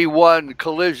G1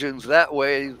 collisions that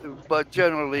way, but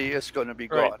generally it's going to be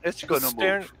Right. gone. It's going to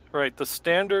move. Right. The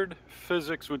standard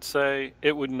physics would say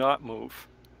it would not move.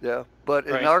 Yeah, but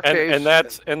in Right. our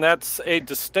case, And that's a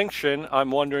distinction.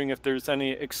 I'm wondering if there's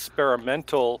any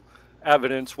experimental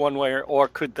evidence one way, or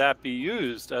could that be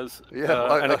used as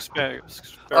an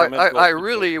experimental? I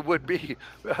really would be.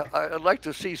 I'd like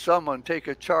to see someone take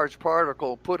a charged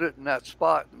particle, put it in that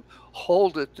spot, and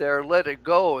hold it there, let it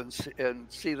go, and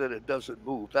see that it doesn't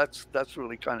move. That's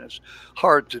really kind of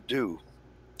hard to do.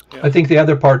 I think the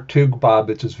other part too, Bob,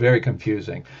 that's just very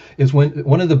confusing, is when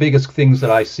one of the biggest things that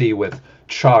I see with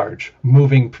charge,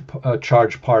 moving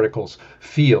charged particles,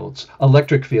 fields,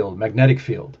 electric field, magnetic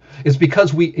field, is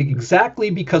because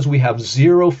because we have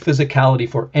zero physicality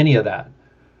for any of that.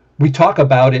 We talk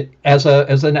about it as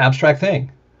an abstract thing.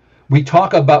 We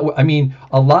talk about, I mean,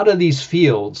 a lot of these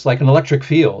fields, like an electric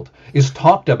field, is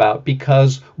talked about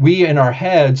because we in our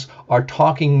heads are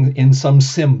talking in some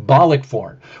symbolic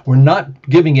form. We're not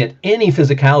giving it any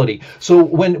physicality. So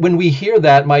when we hear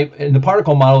that, in the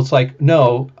particle model, it's like,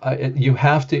 no, you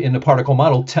have to, in the particle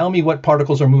model, tell me what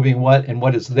particles are moving what and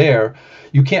what is there.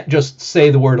 You can't just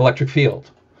say the word electric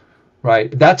field.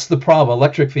 Right, that's the problem.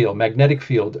 Electric field, magnetic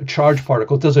field, charged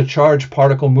particle. Does a charged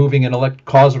particle moving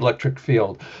cause an electric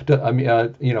field?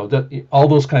 All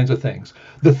those kinds of things.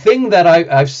 The thing that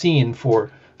I've seen for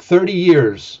 30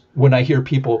 years when I hear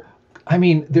people, I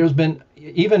mean, there's been,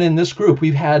 even in this group,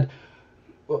 we've had,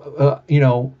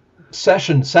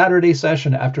 Saturday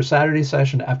session after Saturday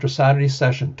session after Saturday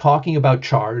session, talking about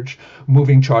charge,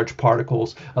 moving charged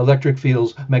particles, electric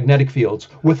fields, magnetic fields,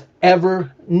 with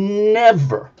never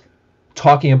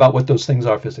talking about what those things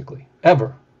are physically,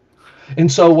 ever.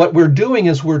 And so what we're doing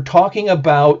is we're talking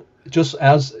about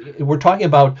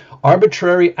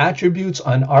arbitrary attributes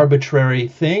on arbitrary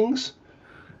things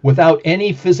without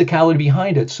any physicality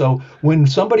behind it. So when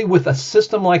somebody with a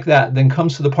system like that then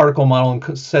comes to the particle model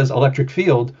and says electric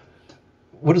field,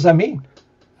 what does that mean?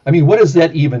 I mean, what does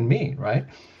that even mean, right?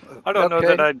 I don't know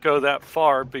that I'd go that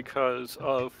far because,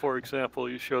 for example,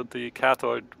 you showed the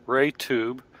cathode ray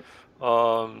tube.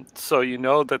 So you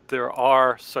know that there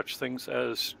are such things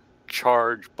as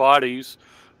charged bodies.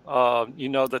 You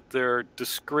know that they're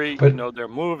discrete. You know they're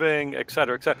moving, et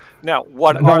cetera, et cetera. Now,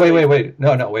 what? No, wait.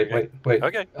 Wait.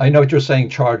 Okay. I know what you're saying.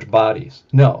 Charged bodies.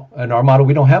 No, in our model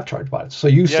we don't have charged bodies. So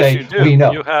you say you do. We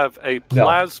know. You have a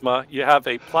plasma. No. You have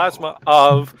a plasma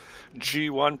of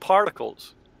G1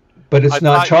 particles. But it's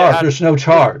not charged. There's no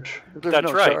charge.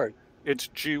 That's right. Charge. It's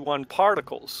G1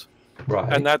 particles.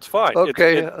 Right. And that's fine.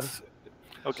 Okay.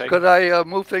 Okay. Could I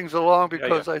move things along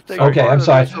because I think. Okay, I'm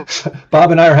sorry.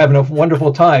 Bob and I are having a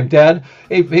wonderful time. Dad,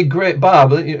 hey, great,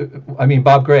 Bob. I mean,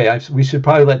 Bob Gray. We should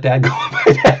probably let Dad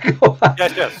go.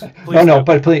 Yes. No,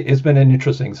 but please, it's been an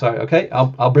interesting. Sorry. Okay,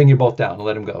 I'll bring you both down and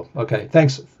let him go. Okay,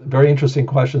 thanks. Very interesting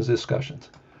questions,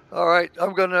 discussions. All right,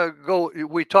 I'm gonna go.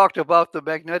 We talked about the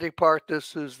magnetic part.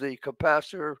 This is the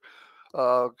capacitor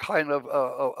kind of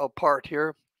a part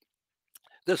here.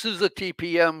 This is the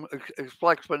TPM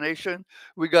explanation.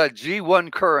 We got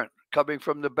G1 current coming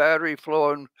from the battery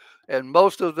flowing, and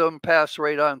most of them pass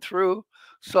right on through.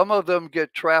 Some of them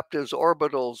get trapped as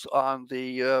orbitals on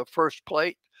the first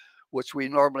plate, which we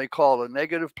normally call a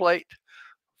negative plate.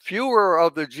 Fewer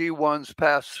of the G1s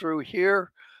pass through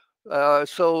here,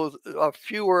 so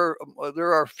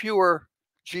there are fewer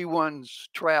G1s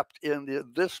trapped in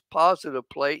this positive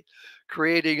plate,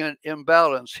 creating an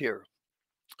imbalance here.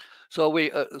 So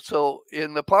so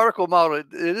in the particle model, it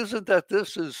isn't that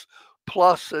this is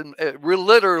plus and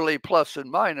literally plus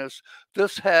and minus.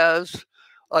 This has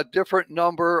a different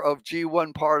number of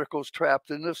G1 particles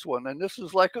trapped in this one, and this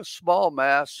is like a small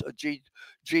mass, a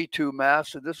G2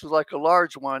 mass, and this is like a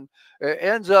large one. It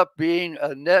ends up being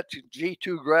a net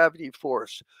G2 gravity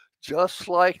force, just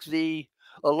like the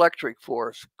electric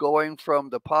force going from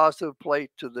the positive plate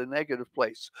to the negative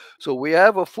place. So we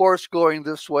have a force going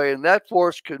this way, and that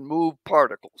force can move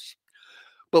particles.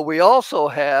 But we also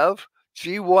have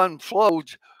G1 flow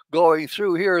going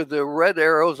through here. The red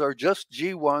arrows are just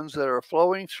G1s that are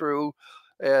flowing through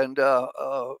and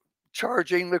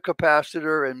charging the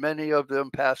capacitor, and many of them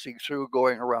passing through,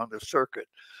 going around the circuit.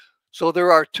 So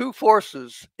there are two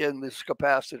forces in this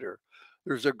capacitor.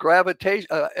 There's a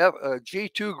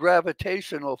G2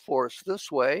 gravitational force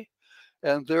this way,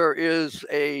 and there is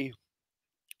a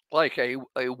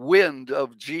wind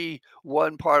of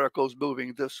G1 particles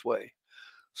moving this way.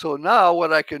 So now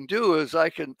what I can do is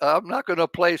I'm not going to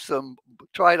place them,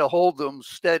 try to hold them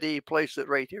steady, place it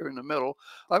right here in the middle.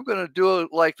 I'm going to do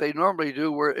it like they normally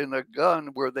do, where in a gun,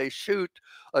 where they shoot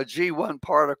a G1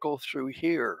 particle through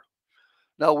here.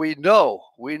 Now we know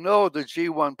the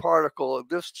G1 particle,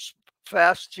 this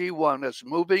fast G1 that's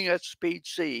moving at speed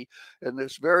c in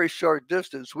this very short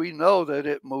distance, we know that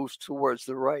it moves towards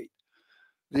the right.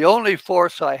 The only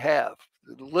force I have,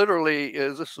 literally,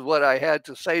 this is what I had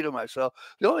to say to myself.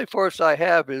 The only force I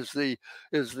have is the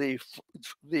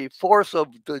force of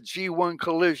the G1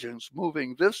 collisions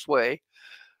moving this way,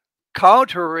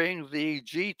 countering the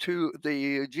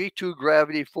G2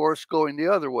 gravity force going the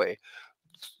other way.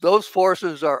 Those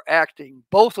forces are acting.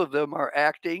 Both of them are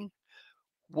acting.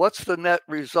 What's the net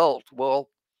result? Well,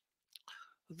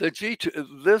 the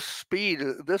G2, this speed,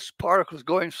 this particle is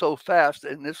going so fast,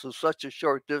 and this is such a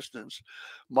short distance.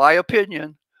 My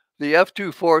opinion, the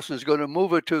F2 force is going to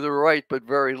move it to the right, but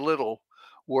very little.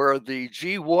 Where the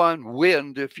G1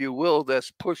 wind, if you will,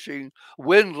 that's pushing,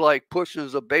 wind like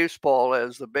pushes a baseball.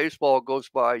 As the baseball goes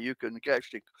by, you can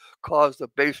actually cause the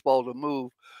baseball to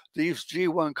move. These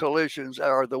G1 collisions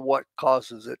are what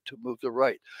causes it to move to the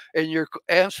right. And your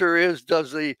answer is,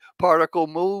 does the particle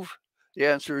move? The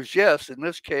answer is yes. In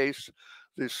this case,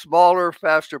 the smaller,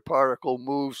 faster particle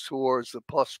moves towards the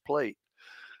plus plate.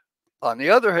 On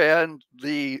the other hand,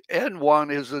 the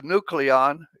N1 is a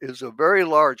nucleon, is a very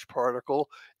large particle.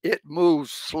 It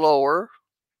moves slower,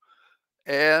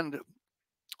 and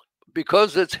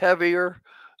because it's heavier,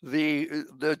 the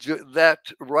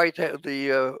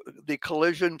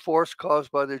collision force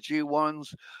caused by the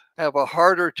G1s have a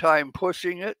harder time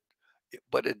pushing it,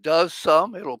 but it does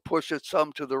some. It'll push it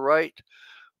some to the right.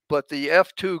 But the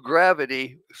F2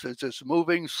 gravity, since it's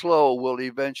moving slow, will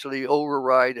eventually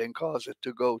override and cause it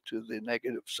to go to the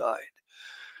negative side.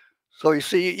 So you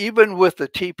see, even with the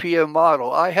TPM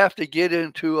model, I have to get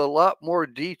into a lot more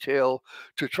detail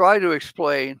to try to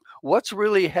explain what's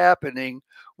really happening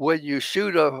when you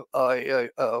shoot an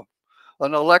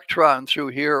electron through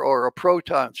here or a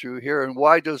proton through here, and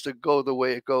why does it go the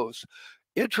way it goes.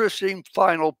 Interesting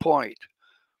final point.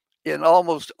 In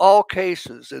almost all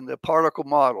cases in the particle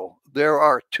model, there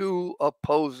are two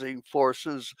opposing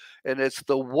forces, and it's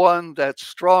the one that's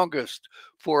strongest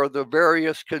for the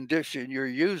various condition you're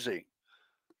using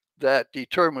that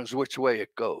determines which way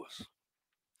it goes.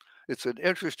 It's an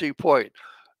interesting point.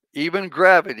 Even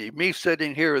gravity, me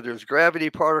sitting here, there's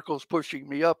gravity particles pushing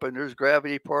me up and there's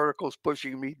gravity particles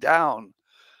pushing me down.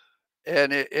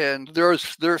 And they're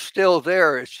still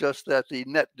there. It's just that the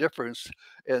net difference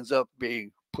ends up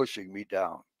being pushing me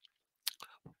down.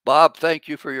 Bob, thank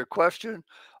you for your question.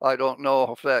 I don't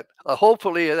know if that,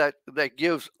 hopefully that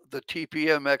gives the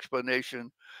TPM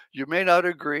explanation. You may not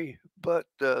agree, but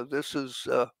this is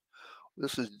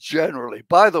generally,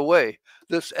 by the way,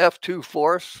 this F2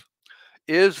 force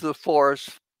is the force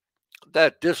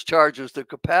that discharges the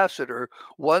capacitor.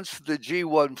 Once the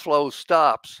G1 flow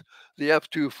stops, the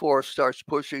F2 force starts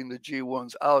pushing the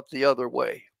G1s out the other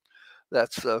way.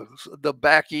 That's the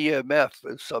back EMF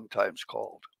is sometimes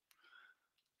called.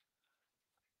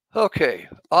 Okay,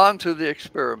 on to the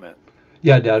experiment.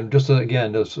 Yeah, Dad, just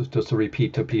to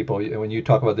repeat to people, when you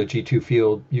talk about the G2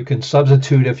 field, you can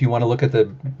substitute, if you want to look at the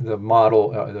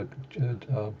model,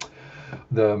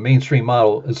 the mainstream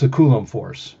model, it's a Coulomb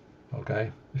force, okay?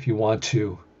 If you want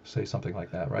to say something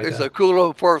like that, right? It's a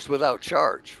Coulomb force without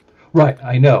charge. Right,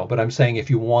 I know, but I'm saying if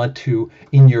you want to,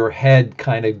 in your head,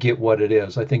 kind of get what it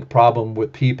is. I think problem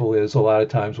with people is a lot of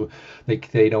times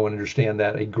they don't understand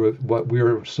that what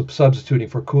we're substituting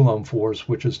for Coulomb force,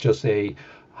 which is just a,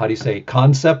 how do you say,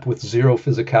 concept with zero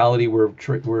physicality.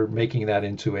 We're making that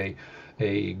into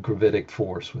a gravitic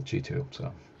force with G2.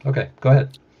 So, okay, go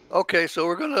ahead. Okay, so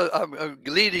I'm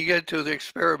leading into the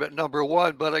experiment number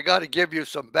one, but I got to give you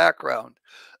some background.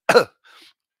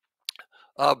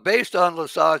 Based on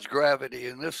Lesage gravity,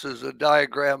 and this is a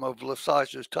diagram of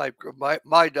Lesage's type,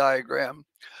 my diagram,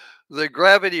 the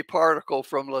gravity particle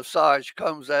from Lesage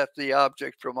comes at the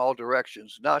object from all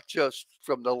directions, not just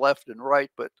from the left and right,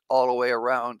 but all the way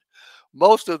around.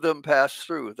 Most of them pass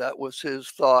through. That was his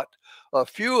thought. A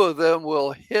few of them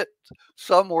will hit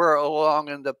somewhere along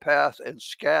in the path and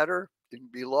scatter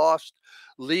and be lost,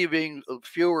 leaving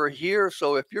fewer here.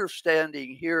 So if you're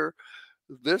standing here,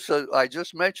 this I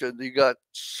just mentioned, you got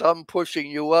some pushing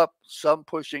you up, some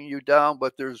pushing you down,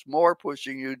 but there's more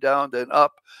pushing you down than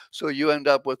up, so you end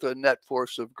up with a net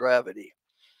force of gravity.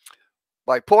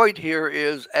 My point here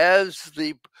is, as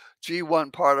the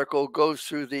G1 particle goes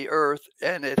through the Earth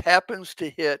and it happens to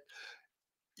hit,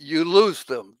 you lose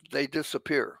them. They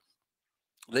disappear.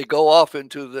 They go off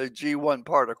into the G1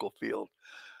 particle field.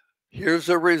 Here's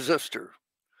a resistor.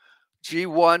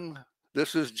 G1,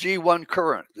 this is G1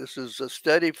 current. This is a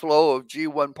steady flow of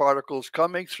G1 particles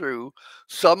coming through.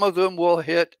 Some of them will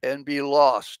hit and be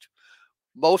lost.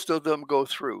 Most of them go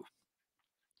through.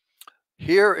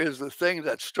 here is the thing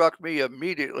that struck me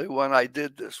immediately when I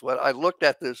did this. When I looked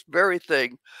at this very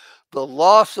thing, the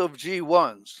loss of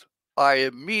G1s, I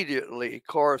immediately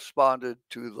corresponded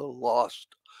to the loss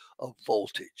of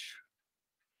voltage.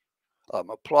 I'm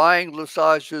applying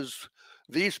Lesage's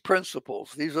these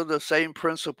principles. These are the same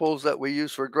principles that we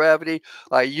use for gravity.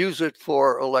 I use it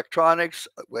for electronics.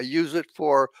 I use it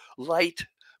for light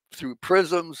through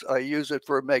prisms. I use it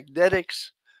for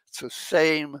magnetics. It's the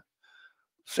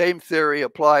same theory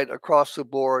applied across the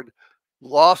board.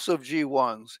 Loss of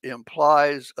G1s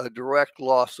implies a direct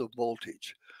loss of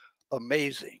voltage.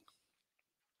 Amazing.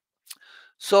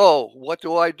 So what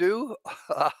do?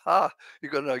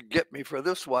 You're going to get me for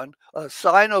this one.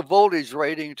 Assign a voltage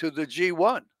rating to the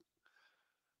G1.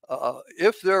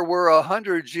 If there were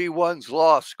 100 G1s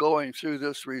lost going through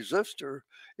this resistor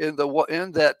in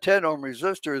that 10 ohm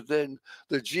resistor, then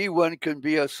the G1 can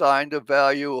be assigned a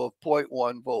value of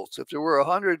 0.1 volts. If there were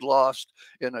 100 lost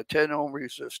in a 10 ohm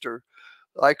resistor,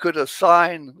 I could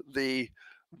assign the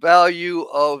value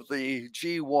of the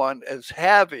G1 as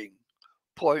having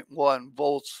 0.1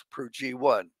 volts per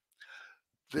G1.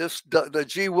 The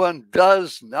G1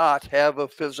 does not have a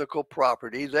physical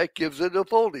property that gives it a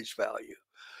voltage value.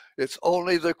 It's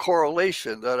only the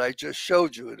correlation that I just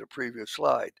showed you in the previous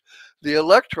slide. The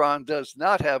electron does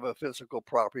not have a physical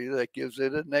property that gives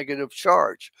it a negative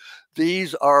charge.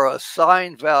 These are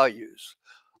assigned values.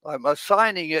 I'm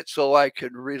assigning it so I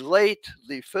can relate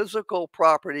the physical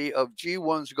property of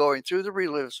G1s going through the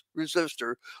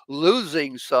resistor,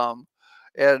 losing some,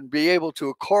 and be able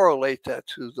to correlate that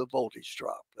to the voltage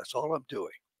drop. That's all I'm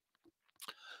doing.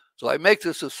 So I make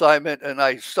this assignment, and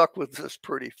I stuck with this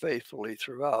pretty faithfully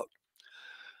throughout.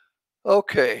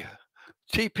 Okay,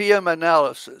 TPM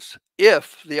analysis.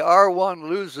 If the R1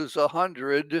 loses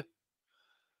 100,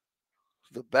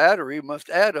 the battery must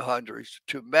add 100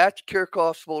 to match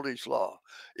Kirchhoff's voltage law.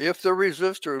 If the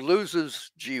resistor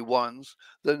loses G1s,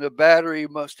 then the battery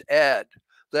must add.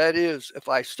 That is, if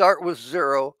I start with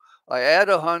 0, I add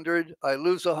 100, I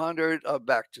lose 100, I'm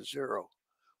back to 0.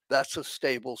 That's a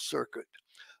stable circuit.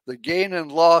 The gain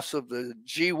and loss of the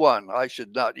G1, I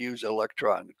should not use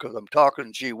electron because I'm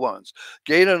talking G1s.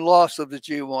 Gain and loss of the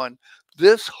G1,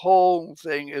 this whole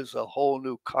thing is a whole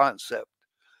new concept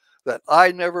that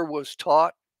I never was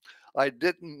taught. I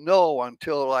didn't know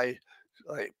until I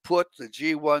put the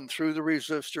G1 through the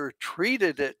resistor,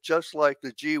 treated it just like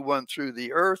the G1 through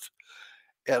the earth,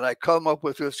 and I come up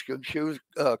with this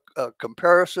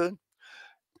comparison,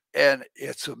 and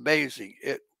it's amazing.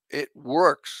 It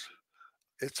works.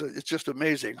 It's just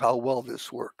amazing how well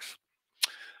this works.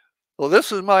 Well,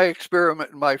 this is my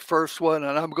experiment, my first one,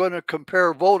 and I'm going to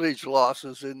compare voltage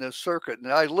losses in this circuit.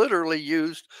 And I literally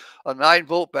used a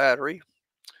 9-volt battery,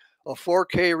 a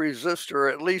 4K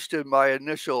resistor, at least in my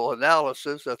initial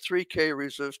analysis, a 3K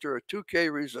resistor, a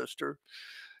 2K resistor.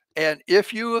 And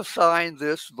if you assign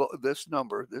this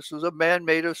number, this is a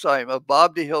man-made assignment, a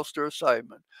Bob D. Hilster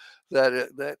assignment,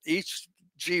 that each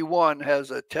G1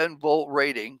 has a 10-volt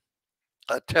rating,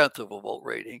 a tenth of a volt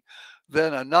rating,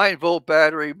 then a 9-volt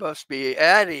battery must be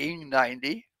adding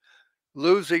 90,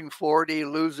 losing 40,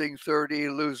 losing 30,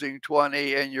 losing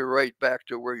 20, and you're right back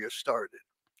to where you started.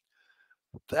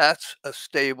 That's a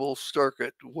stable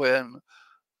circuit when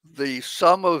the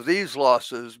sum of these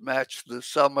losses match the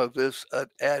sum of this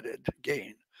added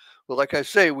gain. Well, like I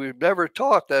say, we've never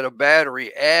taught that a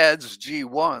battery adds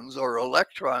G1s or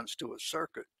electrons to a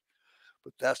circuit,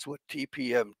 but that's what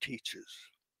TPM teaches.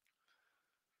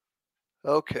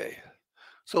 Okay,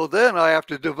 so then I have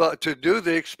to do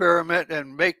the experiment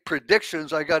and make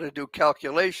predictions. I got to do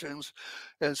calculations,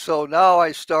 and so now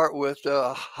I start with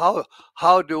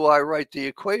how do I write the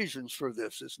equations for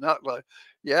this? It's not like,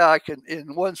 yeah, I can,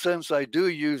 in one sense I do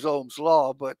use Ohm's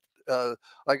law, but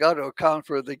I got to account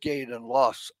for the gain and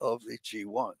loss of the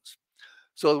G1s.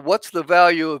 So what's the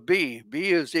value of B?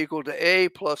 B is equal to A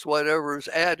plus whatever is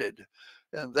added.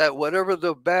 And that whatever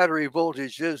the battery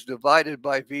voltage is divided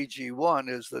by VG1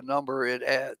 is the number it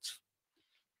adds.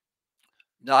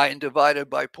 9 divided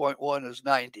by 0.1 is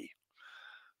 90.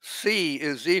 C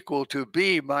is equal to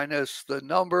B minus the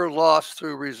number lost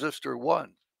through resistor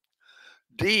 1.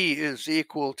 D is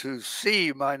equal to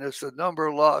C minus the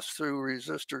number lost through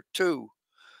resistor 2,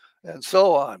 and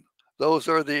so on. Those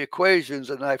are the equations,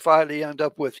 and I finally end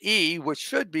up with E, which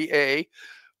should be A,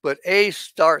 but A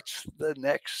starts the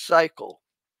next cycle.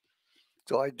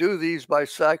 So I do these by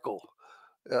cycle,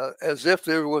 as if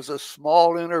there was a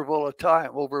small interval of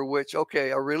time over which,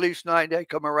 okay, I release 90, I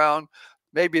come around,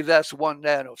 maybe that's 1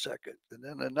 nanosecond, and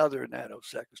then another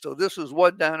nanosecond. So this is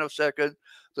 1 nanosecond,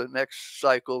 the next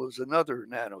cycle is another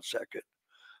nanosecond.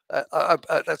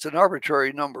 That's an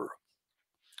arbitrary number.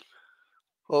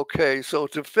 Okay, so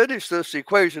to finish this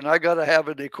equation, I got to have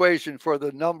an equation for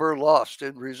the number lost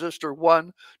in resistor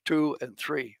 1, 2, and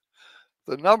 3.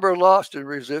 The number lost in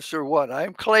resistor 1,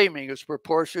 I'm claiming, is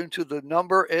proportional to the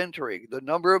number entering, the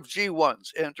number of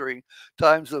G1s entering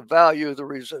times the value of the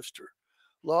resistor.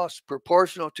 Lost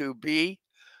proportional to B.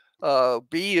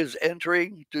 B is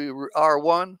entering to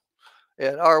R1,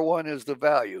 and R1 is the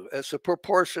value. It's a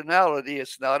proportionality.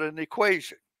 It's not an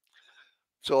equation.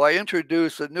 So I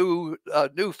introduce a new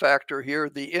factor here.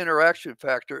 The interaction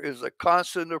factor is a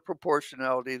constant of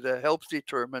proportionality that helps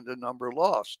determine the number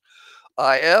lost.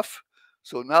 IF.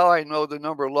 So now I know the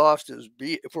number lost is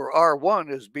B for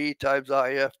R1 is B times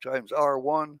IF times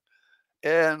R1.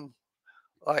 And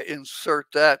I insert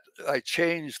that. I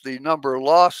change the number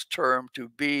lost term to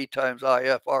B times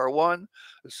IF R1.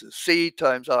 This is C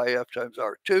times IF times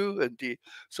R2 and D.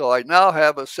 So I now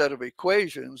have a set of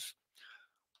equations.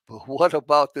 But what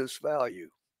about this value?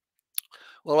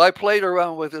 Well, I played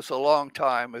around with this a long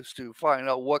time as to find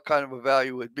out what kind of a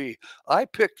value would be. I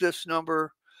picked this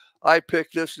number. I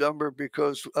picked this number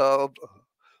because of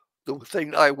the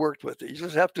thing I worked with. You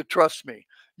just have to trust me.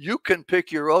 You can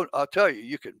pick your own. I'll tell you,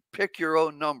 you can pick your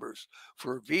own numbers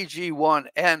for VG1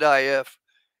 and IF,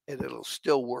 and it'll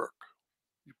still work.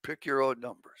 You pick your own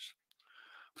numbers.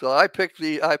 So I picked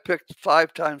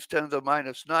 5 times 10 to the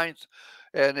minus 9th,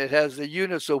 and it has the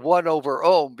units of 1 over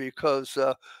ohm because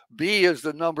B is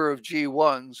the number of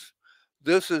G1s.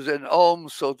 This is in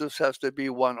ohms, so this has to be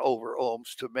 1 over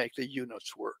ohms to make the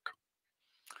units work.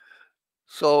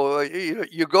 So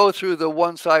you go through the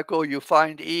one cycle, you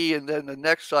find E, and then the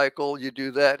next cycle you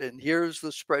do that, and here's the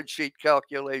spreadsheet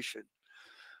calculation.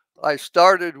 I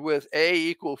started with A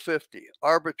equal 50,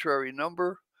 arbitrary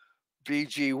number,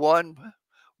 VG1.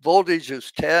 Voltage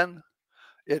is 10.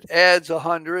 It adds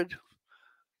 100.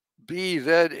 B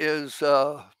then is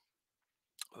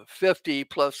 50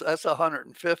 plus, that's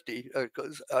 150.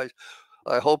 Because I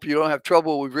hope you don't have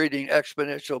trouble with reading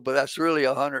exponential, but that's really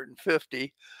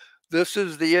 150. This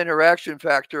is the interaction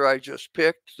factor I just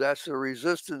picked. That's the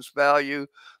resistance value.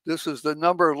 This is the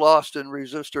number lost in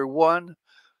resistor 1.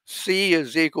 C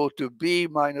is equal to B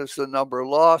minus the number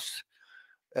lost.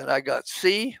 And I got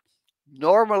C.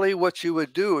 Normally what you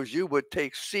would do is you would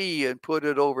take C and put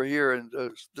it over here in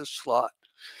this slot.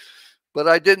 But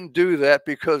I didn't do that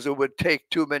because it would take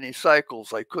too many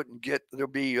cycles. I couldn't get,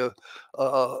 there'd be,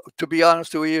 to be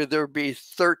honest with you, there'd be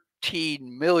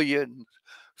 13 million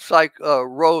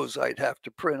rows I'd have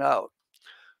to print out.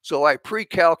 So I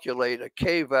pre-calculate a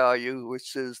K value,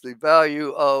 which is the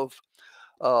value of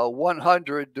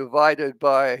 100 divided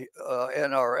by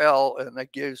NRL, and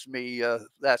that gives me,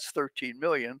 that's 13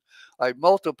 million. I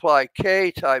multiply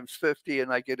K times 50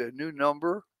 and I get a new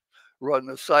number, run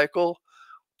the cycle,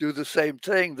 do the same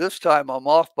thing. This time I'm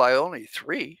off by only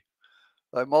 3.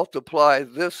 I multiply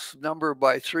this number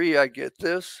by 3, I get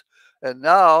this. And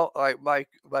now my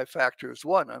factor is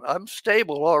 1. And I'm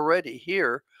stable already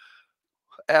here.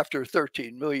 After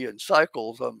 13 million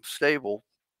cycles, I'm stable.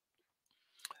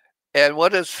 And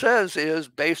what it says is,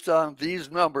 based on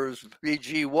these numbers,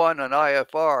 VG1 and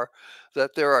IFR,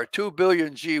 that there are 2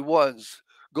 billion G1s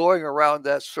going around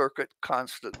that circuit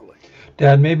constantly.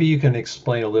 Dad, maybe you can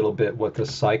explain a little bit what the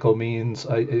cycle means.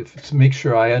 To make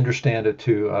sure I understand it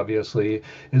too, obviously,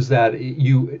 is that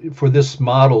for this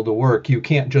model to work, you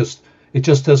can't just, it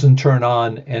just doesn't turn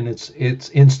on and it's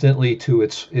instantly to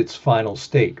its final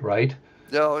state, right?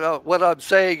 No. What I'm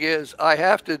saying is I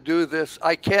have to do this.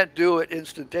 I can't do it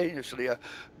instantaneously.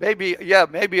 Maybe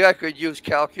I could use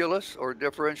calculus or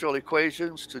differential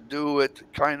equations to do it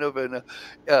kind of in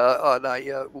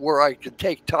where I could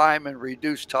take time and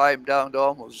reduce time down to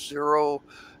almost 0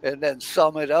 and then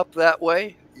sum it up that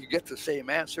way. You get the same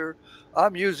answer.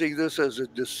 I'm using this as a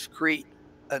discrete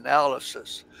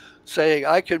analysis, saying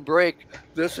I can break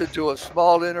this into a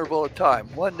small interval of time,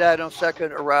 1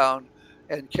 nanosecond around,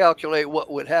 and calculate what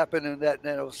would happen in that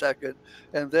nanosecond.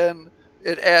 And then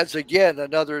it adds again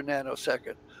another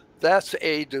nanosecond. That's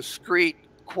a discrete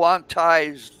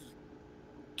quantized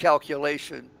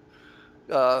calculation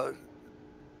to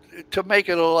make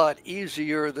it a lot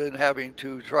easier than having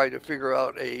to try to figure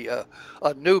out a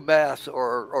new math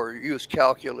or use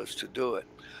calculus to do it.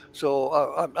 So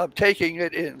I'm taking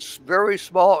it in very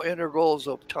small intervals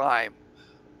of time,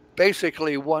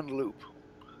 basically one loop.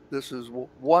 This is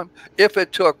one. If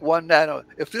it took 1 nano,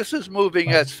 if this is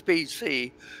moving at speed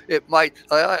c, it might.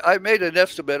 I made an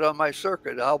estimate on my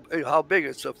circuit. How big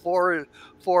it's a 4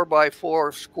 by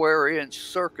 4 square inch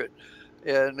circuit,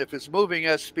 and if it's moving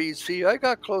at speed c, I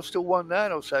got close to 1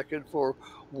 nanosecond for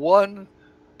one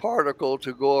particle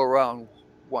to go around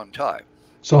one time.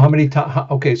 So how many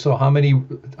okay, so how many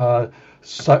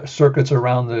circuits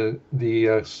around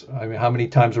I mean, how many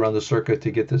times around the circuit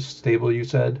to get this stable, you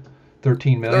said?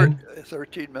 13 million?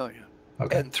 13 million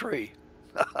Okay. and three.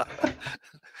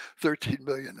 13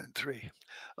 million and three.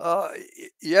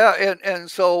 Yeah, and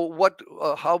so what?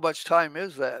 How much time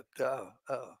is that?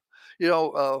 You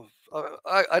know,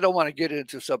 I don't want to get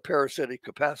into some parasitic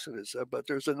capacitors, but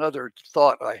there's another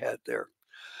thought I had there.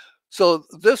 So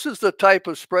this is the type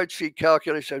of spreadsheet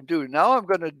calculation I'm doing. Now I'm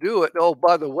going to do it. Oh,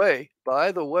 by the way,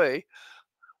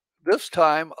 this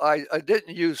time I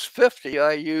didn't use 50.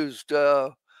 I used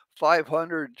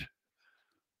 500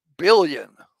 billion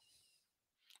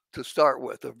to start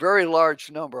with, a very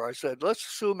large number. I said, let's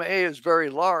assume A is very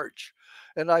large.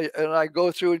 And I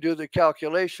go through and do the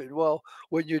calculation. Well,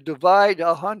 when you divide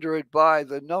 100 by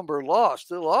the number lost,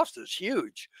 the loss is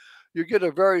huge. You get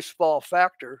a very small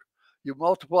factor. You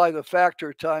multiply the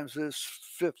factor times this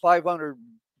 500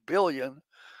 billion,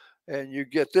 and you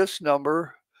get this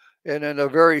number. And in a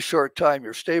very short time,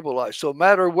 you're stabilized. So no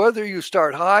matter whether you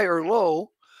start high or low,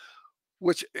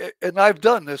 and I've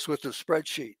done this with the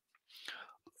spreadsheet.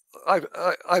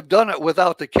 I've done it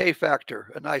without the K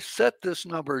factor, and I set this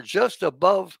number just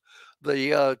above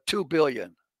the 2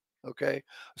 billion. Okay,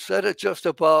 set it just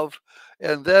above,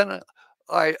 and then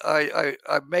I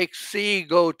make C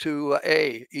go to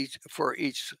A for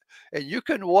each, and you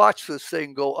can watch this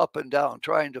thing go up and down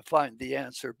trying to find the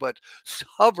answer, but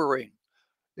hovering,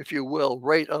 if you will,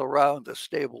 right around the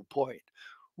stable point,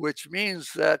 which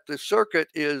means that the circuit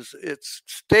it's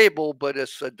stable, but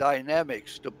it's a dynamic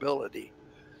stability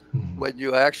when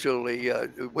you actually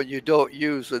when you don't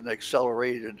use an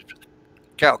accelerated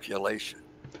calculation.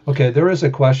 Okay, there is a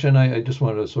question I just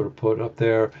wanted to sort of put up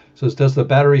there. It says, does the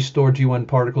battery store G1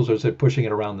 particles, or is it pushing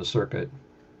it around the circuit?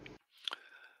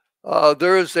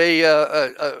 There is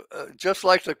just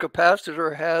like the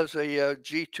capacitor has a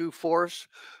G2 force,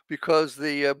 because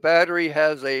the battery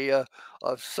has a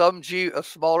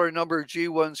smaller number of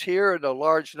G1s here and a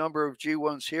large number of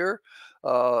G1s here.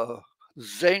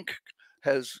 Zinc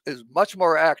is much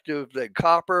more active than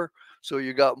copper, so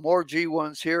you got more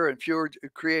G1s here and fewer.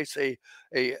 It creates a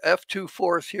F2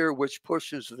 force here, which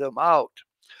pushes them out.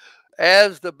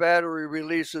 As the battery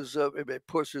releases them, it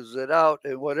pushes it out,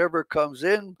 and whatever comes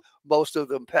in, most of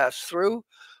them pass through.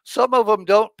 Some of them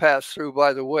don't pass through,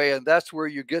 by the way, and that's where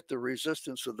you get the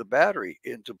resistance of the battery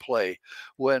into play.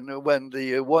 When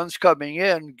the ones coming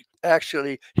in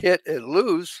actually hit and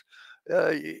lose,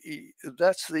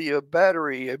 that's the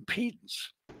battery impedance.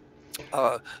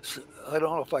 I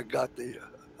don't know if I got the.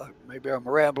 Maybe I'm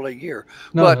rambling here,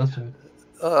 No, but that's right.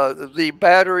 the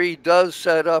battery does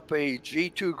set up a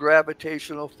G2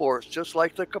 gravitational force, just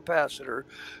like the capacitor,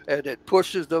 and it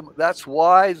pushes them. That's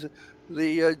why the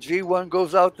G1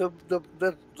 goes out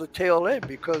the tail end,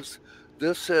 because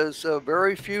this has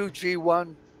very few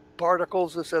G1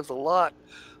 particles. This has a lot.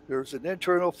 There's an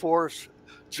internal force,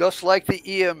 just like the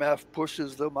EMF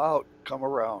pushes them out, come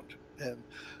around. And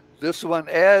this one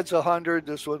adds 100,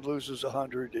 this one loses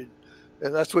 100.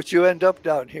 And that's what you end up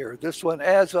down here. This one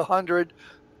adds 100,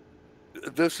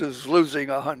 this is losing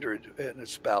 100, and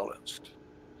it's balanced.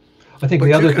 I think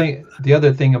the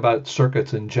other thing about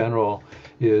circuits in general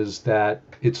is that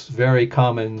it's very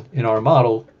common in our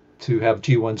model to have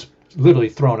G1s literally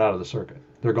thrown out of the circuit.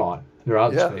 They're gone. They're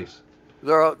out in space.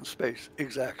 They're out in space,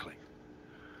 exactly.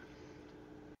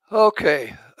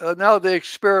 Okay, now the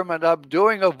experiment. I'm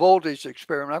doing a voltage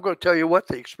experiment. I'm going to tell you what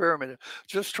the experiment is.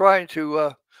 Just trying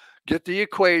to get the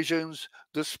equations,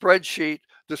 the spreadsheet.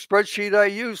 The spreadsheet I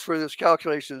use for this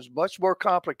calculation is much more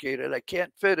complicated. I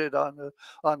can't fit it on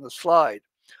the slide.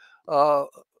 The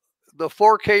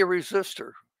 4K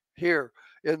resistor here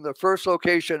in the first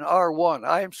location, R1.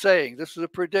 I am saying, this is a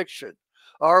prediction,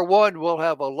 R1 will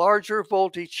have a larger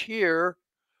voltage here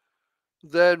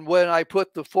than when I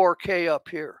put the 4K up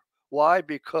here. Why?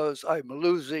 Because I'm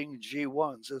losing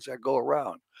G1s as I go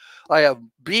around. I have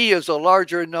B is a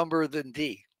larger number than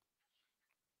D.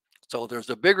 So there's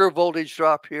a bigger voltage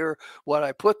drop here. When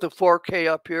I put the 4K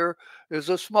up here, is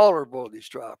a smaller voltage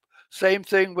drop. Same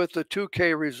thing with the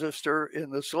 2K resistor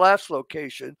in this last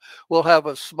location. Will have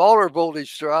a smaller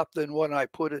voltage drop than when I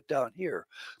put it down here.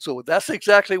 So that's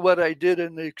exactly what I did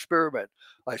in the experiment.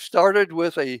 I started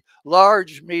with a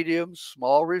large, medium,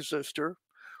 small resistor,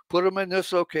 put them in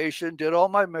this location, did all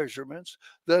my measurements.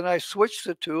 Then I switched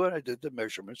the two and I did the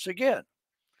measurements again.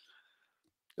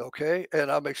 Okay,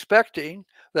 and I'm expecting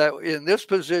that in this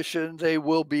position, they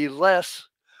will be less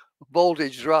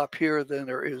voltage drop here than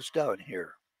there is down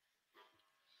here.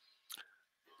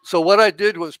 So what I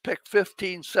did was pick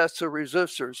 15 sets of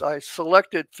resistors. I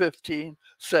selected 15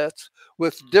 sets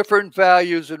with different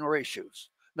values and ratios,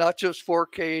 not just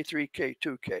 4K, 3K,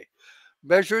 2K.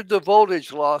 Measured the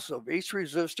voltage loss of each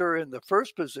resistor in the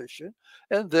first position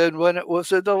and then when it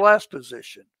was in the last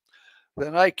position.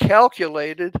 Then I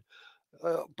calculated,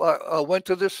 went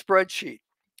to this spreadsheet.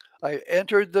 I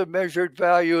entered the measured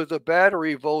value of the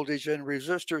battery voltage and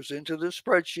resistors into the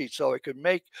spreadsheet so I could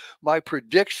make my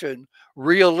prediction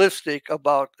realistic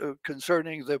about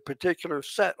concerning the particular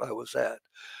set I was at.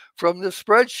 From the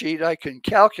spreadsheet, I can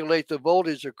calculate the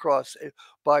voltage across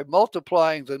by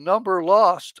multiplying the number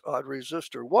lost on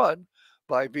resistor 1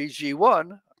 by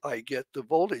VG1, I get the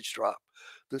voltage drop.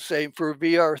 The same for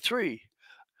VR3.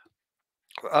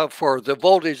 For the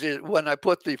voltage, when I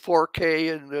put the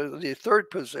 4K in the third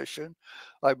position,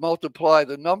 I multiply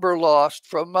the number lost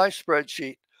from my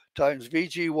spreadsheet times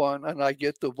VG1 and I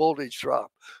get the voltage drop.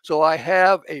 So I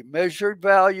have a measured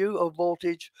value of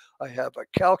voltage, I have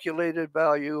a calculated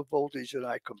value of voltage, and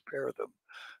I compare them.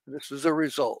 This is the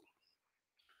result.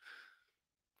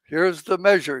 Here's the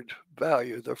measured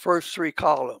value, the first three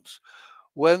columns.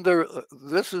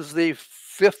 This is the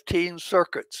 15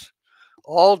 circuits,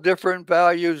 all different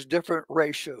values, different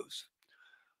ratios.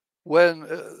 When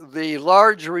the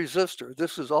large resistor,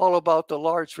 this is all about the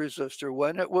large resistor,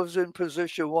 when it was in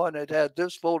position 1, it had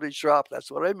this voltage drop.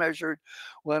 That's what I measured.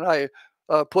 When I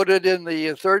put it in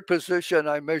the third position,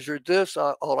 I measured this.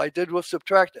 All I did was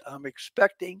subtract it. I'm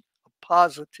expecting a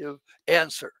positive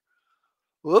answer.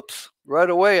 Whoops, right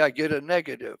away I get a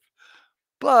negative.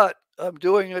 But I'm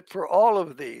doing it for all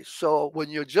of these. So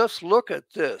when you just look at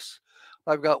this,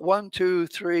 I've got 1, 2,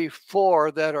 3,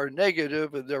 4 that are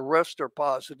negative and the rest are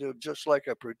positive, just like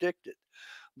I predicted.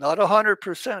 Not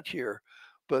 100% here,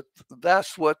 but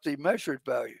that's what the measured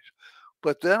values.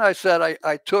 But then I said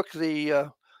I took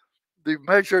the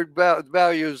measured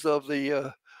values of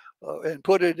the and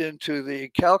put it into the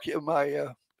my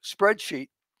spreadsheet,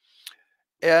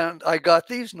 and I got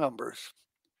these numbers.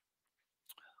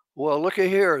 Well, look at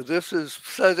here. This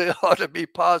says it ought to be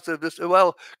positive.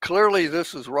 Well, clearly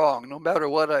this is wrong. No matter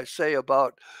what I say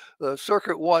about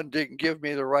circuit 1 didn't give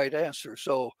me the right answer.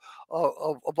 So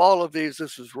of all of these,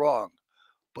 this is wrong.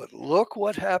 But look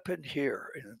what happened here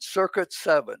in circuit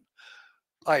 7.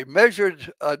 I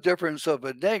measured a difference of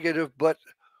a negative, but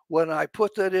when I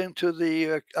put that into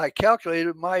the, I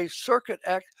calculated my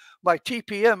my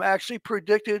TPM actually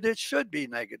predicted it should be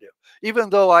negative, even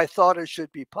though I thought it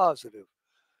should be positive.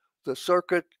 The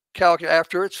circuit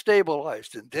after it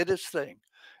stabilized and did its thing,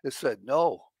 it said,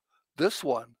 no, this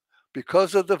one,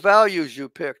 because of the values you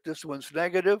picked, this one's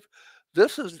negative,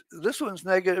 this one's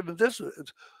negative, and this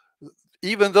is,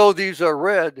 even though these are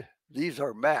red, these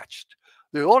are matched.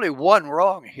 There's only one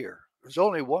wrong here. There's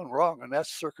only one wrong, and that's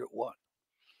circuit 1.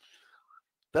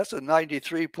 That's a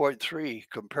 93.3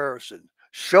 comparison,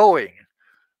 showing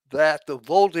that the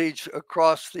voltage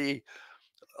across the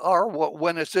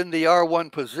when it's in the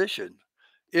R1 position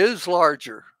is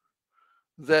larger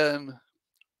than,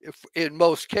 if in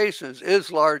most cases,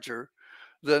 is larger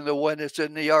than when it's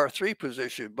in the R3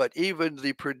 position. But even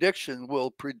the prediction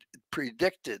will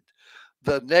predicted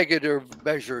the negative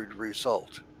measured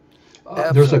result.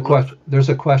 There's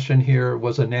a question here.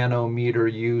 Was a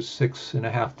nanometer use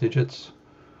 6.5 digits?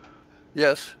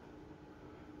 Yes.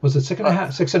 Was it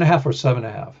 6.5 or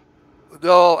 7.5?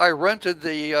 No, I rented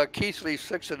the Keithley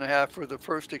 6.5 for the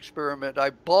first experiment. I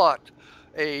bought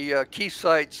a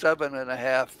Keysight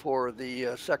 7.5 for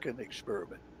the second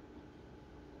experiment.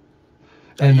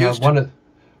 And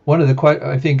one of the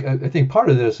I think part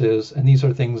of this is, and these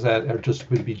are things that are just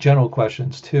would be general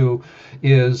questions too,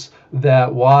 is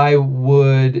that why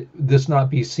would this not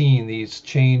be seen, these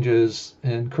changes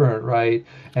in current, right?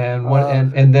 And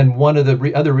and then one of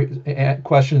the other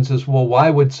questions is, well, why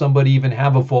would somebody even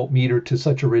have a voltmeter to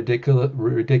such a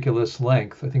ridiculous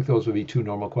length? I think those would be two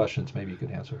normal questions. Maybe you could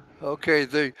answer. Okay,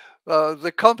 the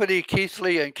company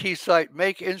Keithley and Keysight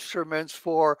make instruments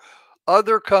for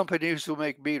other companies who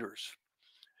make meters.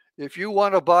 If you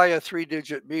want to buy a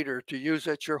 3-digit meter to use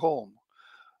at your home,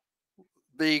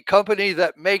 the company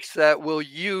that makes that will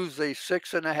use a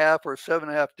 6.5 or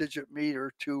 7.5 digit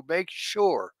meter to make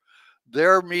sure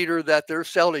their meter that they're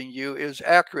selling you is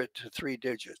accurate to 3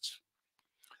 digits.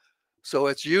 So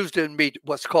it's used in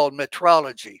what's called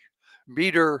metrology,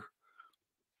 meter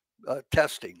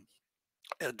testing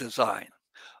and design.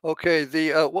 Okay,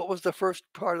 what was the first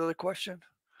part of the question?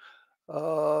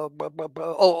 Why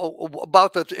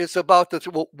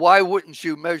wouldn't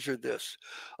you measure this?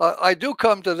 I do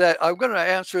come to that. I'm going to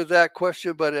answer that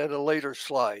question, but at a later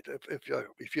slide,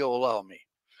 if you'll allow me,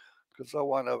 because I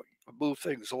want to move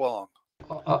things along.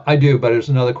 I do, but there's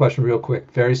another question real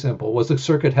quick. Very simple. Was the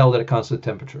circuit held at a constant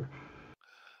temperature?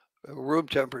 Room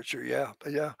temperature, yeah.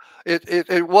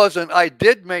 It wasn't. I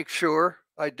did make sure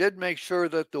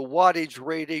that the wattage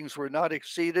ratings were not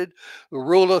exceeded. The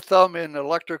rule of thumb in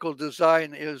electrical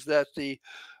design is that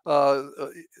uh,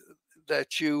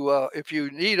 if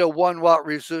you need a 1 watt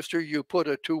resistor, you put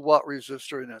a 2 watt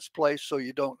resistor in its place so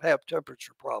you don't have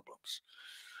temperature problems.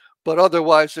 But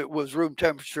otherwise, it was room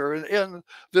temperature. And in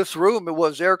this room, it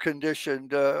was air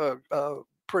conditioned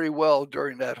pretty well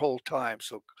during that whole time.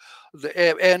 So,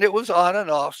 and it was on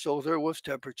and off, so there was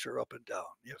temperature up and down.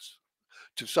 Yes,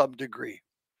 to some degree.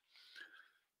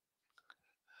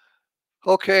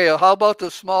 Okay, how about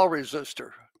the small resistor?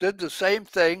 Did the same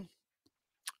thing.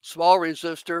 Small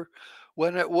resistor.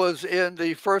 When it was in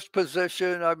the first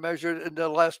position, I measured in the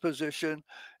last position,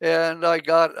 and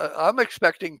I'm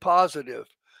expecting positive.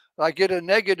 I get a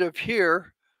negative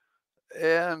here,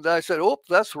 and I said, "Oh,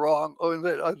 that's wrong." Oh, and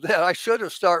then I should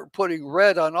have started putting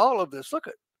red on all of this. Look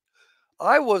at,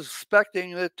 I was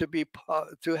expecting it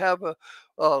to have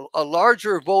a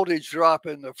larger voltage drop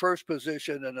in the first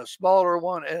position and a smaller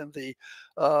one in the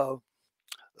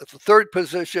third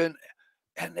position,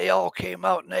 and they all came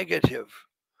out negative.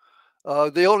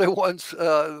 The only ones,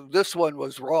 this one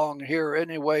was wrong here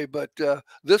anyway, but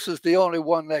this is the only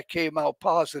one that came out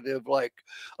positive like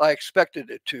I expected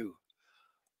it to.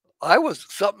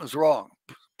 Something's wrong,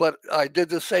 but I did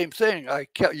the same thing. I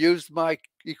used my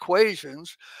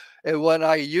equations, and when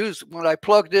I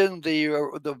plugged in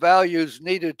the values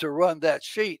needed to run that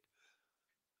sheet,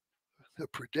 the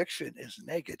prediction is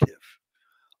negative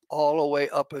all the way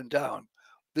up and down.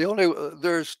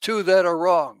 There's two that are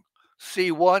wrong.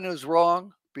 C1 is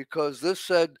wrong because this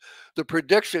said the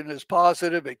prediction is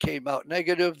positive, it came out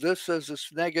negative. This says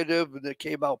it's negative and it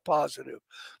came out positive.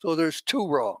 So there's two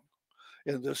wrong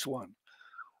in this one.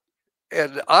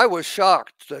 And I was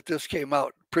shocked that this came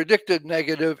out predicted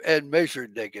negative and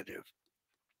measured negative.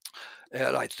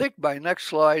 And I think my next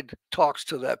slide talks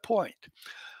to that point.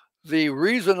 The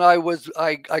reason I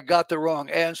got the wrong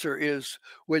answer is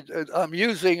when I'm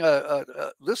using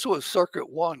this was circuit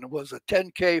one, was a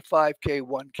 10K, 5K,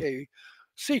 1K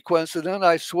sequence, and then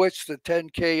I switched the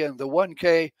 10K and the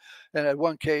 1K, and at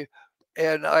 1K,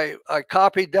 and I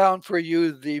copied down for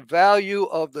you the value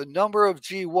of the number of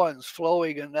G1s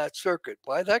flowing in that circuit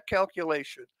by that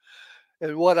calculation.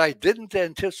 And what I didn't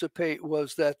anticipate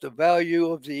was that the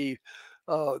value of the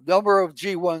number of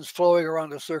G1s flowing around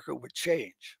the circuit would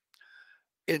change.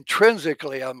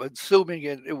 Intrinsically, I'm assuming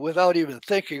it without even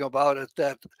thinking about it,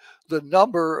 that the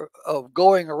number of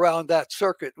going around that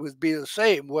circuit would be the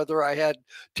same, whether I had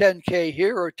 10K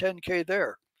here or 10K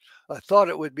there. I thought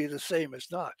it would be the same.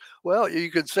 It's not. Well, you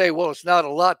can say, well, it's not a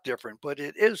lot different, but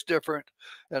it is different,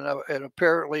 and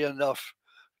apparently enough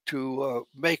to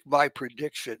make my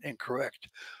prediction incorrect.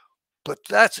 But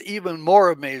that's even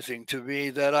more amazing to me,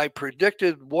 that I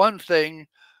predicted one thing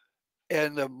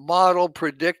and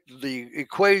the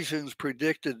equations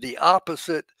predicted the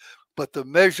opposite, but the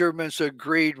measurements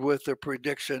agreed with the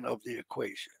prediction of the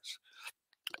equations.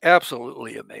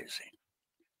 Absolutely amazing.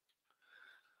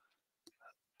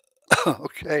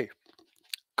 Okay.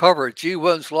 Cover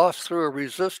G1s lost through a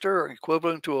resistor are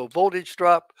equivalent to a voltage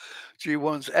drop.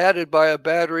 G1s added by a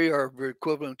battery are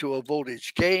equivalent to a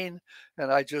voltage gain. And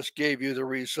I just gave you the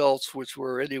results, which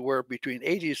were anywhere between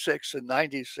 86 and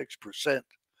 96%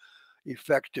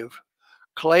 effective.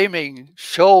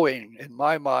 Showing, in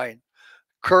my mind,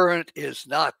 current is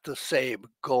not the same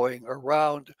going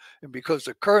around. And because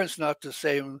the current's not the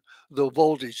same, the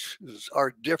voltages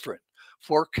are different.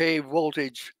 4K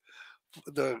voltage,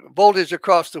 the voltage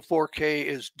across the 4K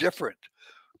is different.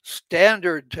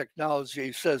 Standard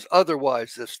technology says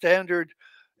otherwise. The standard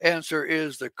answer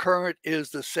is the current is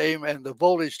the same, and the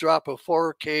voltage drop of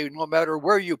 4K, no matter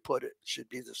where you put it, should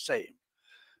be the same.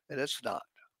 And it's not.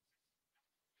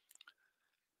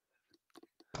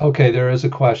 Okay, there is a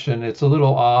question. It's a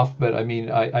little off, but I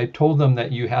mean, I told them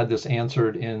that you had this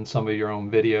answered in some of your own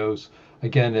videos.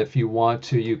 Again, if you want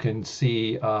to, you can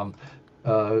see Bob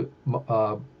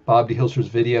D. Hilster's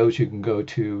videos. You can go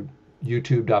to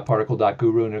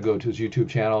youtube.particle.guru and go to his YouTube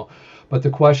channel. But the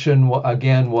question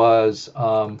again was,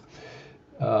 in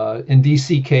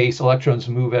DC case, electrons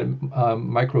move at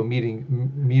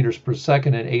micrometers per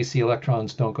second, and AC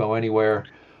electrons don't go anywhere.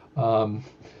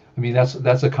 I mean,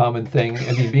 that's a common thing.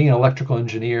 I mean, being an electrical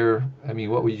engineer, I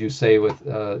mean, what would you say with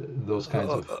those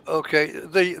kinds of? Okay,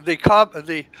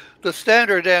 the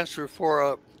standard answer for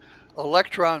a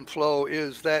electron flow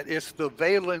is that it's the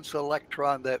valence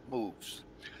electron that moves,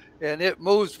 and it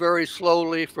moves very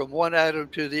slowly from one atom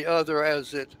to the other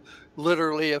as it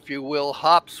literally, if you will,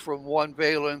 hops from one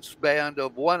valence band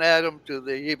of one atom to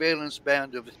the valence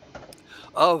band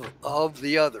of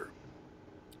the other.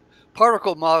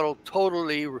 Particle model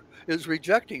totally is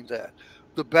rejecting that.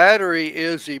 The battery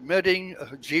is emitting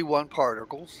G1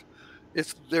 particles.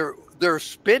 They're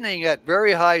spinning at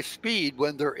very high speed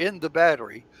when they're in the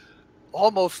battery,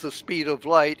 almost the speed of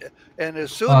light. And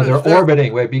as soon as they're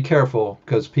orbiting. Wait, be careful,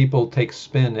 because people take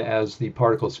spin as the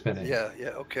particle's spinning. Yeah,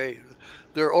 okay.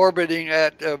 They're orbiting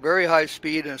at a very high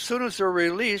speed, and as soon as they're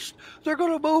released, they're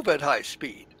going to move at high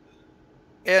speed.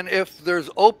 And if there's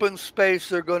open space,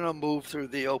 they're going to move through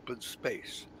the open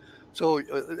space. So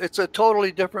it's a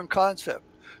totally different concept.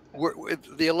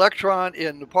 The electron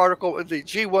in the particle, the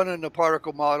G1 in the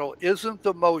particle model isn't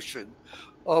the motion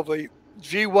of a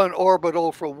G1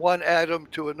 orbital from one atom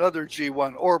to another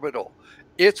G1 orbital.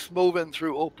 It's moving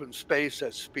through open space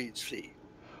at speed c.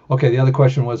 Okay, the other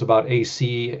question was about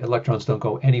AC. Electrons don't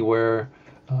go anywhere.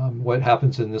 What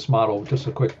happens in this model? Just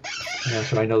a quick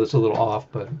answer. I know that's a little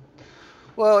off, but...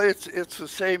 Well, it's the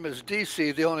same as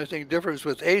DC. The only thing difference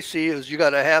with AC is you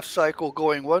got a half cycle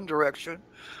going one direction,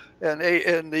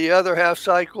 and the other half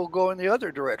cycle going the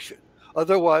other direction.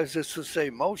 Otherwise, it's the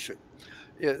same motion.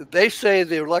 They say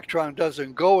the electron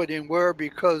doesn't go anywhere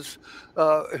because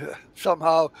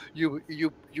somehow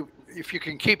if you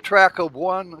can keep track of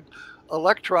one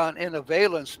electron in a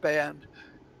valence band,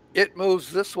 it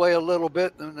moves this way a little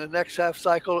bit, and the next half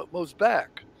cycle it moves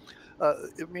back. I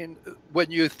mean, when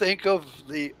you think of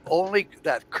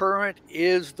that current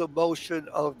is the motion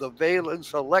of the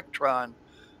valence electron,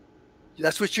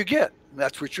 that's what you get.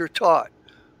 That's what you're taught.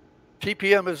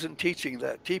 TPM isn't teaching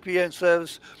that. TPM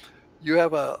says you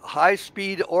have a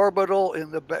high-speed orbital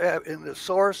in the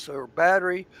source or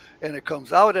battery, and it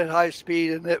comes out at high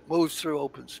speed, and it moves through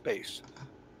open space.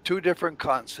 Two different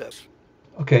concepts.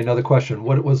 Okay, another question.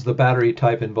 What was the battery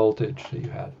type and voltage that you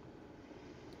had?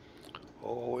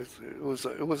 Oh, it was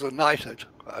a night.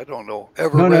 I don't know.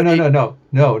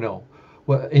 No.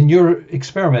 Well, in your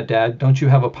experiment, Dad, don't you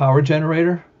have a power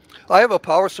generator? I have a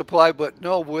power supply, but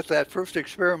no, with that first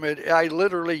experiment, I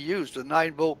literally used a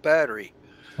 9-volt battery.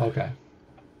 Okay.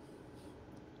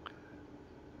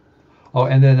 Oh,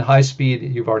 and then high speed,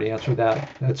 you've already answered that.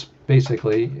 That's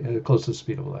basically close to the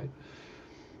speed of light.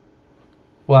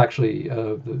 Well, actually,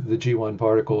 the G1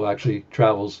 particle actually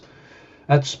travels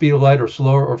at the speed of light or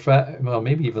slower or well,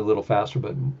 maybe even a little faster,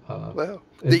 but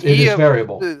it is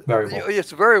variable.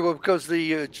 It's variable because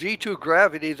the G2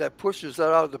 gravity that pushes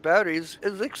that out of the battery is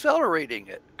accelerating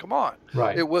it. Come on.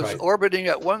 Right. It was orbiting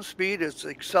at one speed. It's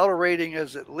accelerating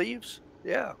as it leaves.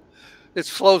 Yeah. It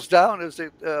slows down as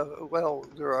it, well,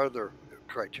 there are other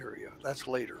criteria. That's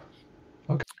later.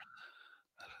 Okay.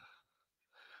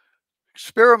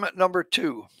 Experiment number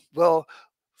 2. Well,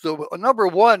 so number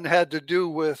 1 had to do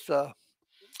with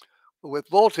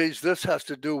voltage. This has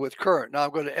to do with current. Now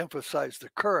I'm going to emphasize the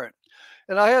current.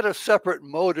 And I had a separate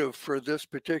motive for this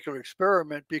particular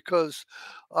experiment because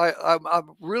I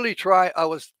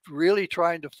was really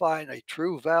trying to find a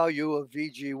true value of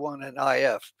VG1 and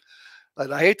IF.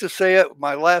 And I hate to say it,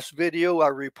 my last video I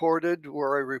reported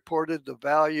the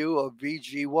value of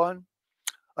VG1,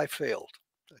 I failed.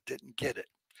 I didn't get it.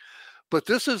 But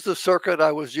this is the circuit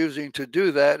I was using to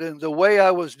do that. And the way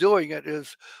I was doing it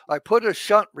is I put a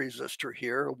shunt resistor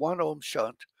here, a 1 ohm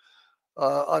shunt,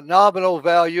 a nominal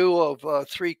value of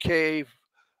 3K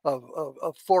of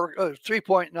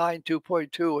 3.9,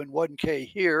 2.2, and 1K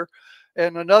here,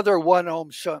 and another 1 ohm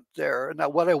shunt there. And now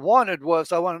what I wanted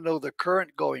was I want to know the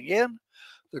current going in,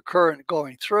 the current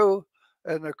going through,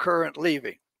 and the current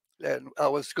leaving. And I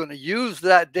was going to use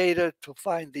that data to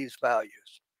find these values.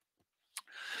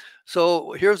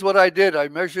 So here's what I did. I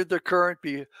measured the current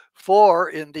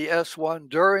before in the S1,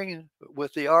 during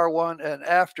with the R1, and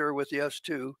after with the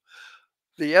S2.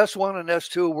 The S1 and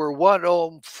S2 were 1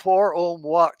 ohm, 4 ohm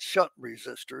watt shunt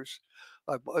resistors.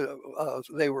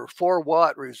 They were 4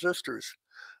 watt resistors.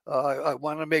 I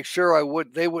wanted to make sure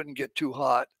they wouldn't get too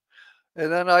hot.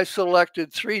 And then I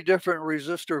selected 3 different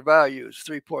resistor values,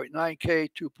 3.9K,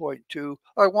 2.2.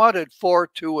 I wanted 4,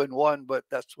 2, and 1, but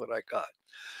that's what I got.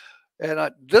 And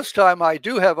this time I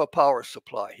do have a power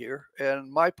supply here.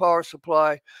 And my power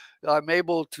supply, I'm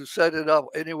able to set it up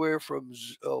anywhere from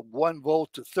 1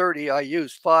 volt to 30. I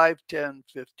use 5, 10,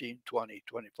 15, 20,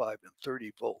 25, and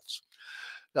 30 volts.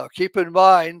 Now keep in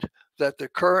mind that the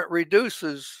current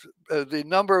reduces, the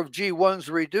number of G1s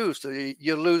reduced.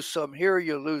 You lose some here,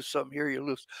 you lose some here, you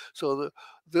lose. So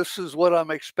this is what I'm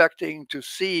expecting to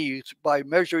see by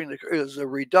measuring is a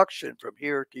reduction from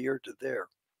here to there.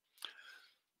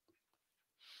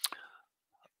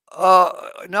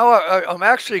 Now I'm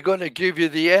actually going to give you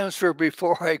the answer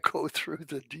before I go through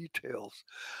the details.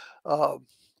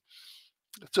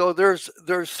 So there's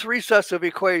three sets of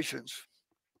equations.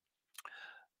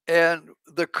 And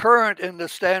the current in the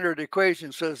standard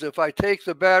equation says if I take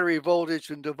the battery voltage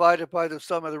and divide it by the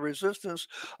sum of the resistance,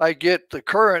 I get the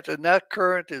current, and that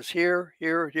current is here,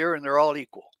 here, here, and they're all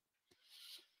equal.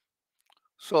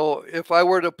 So if I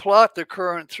were to plot the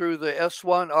current through the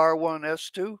S1, R1,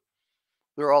 S2,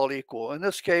 they're all equal. In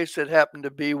this case, it happened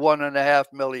to be 1.5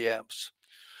 milliamps.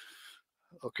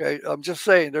 Okay, I'm just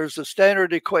saying there's the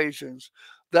standard equations.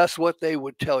 That's what they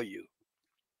would tell you.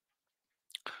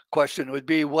 Question would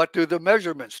be, what do the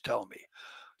measurements tell me?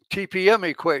 TPM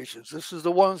equations. This is the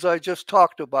ones I just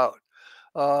talked about.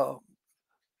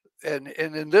 And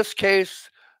in this case,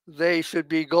 they should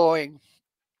be going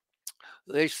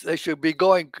they should be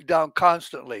going down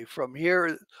constantly. From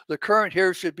here, the current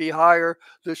here should be higher,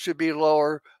 this should be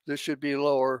lower, this should be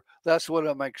lower. That's what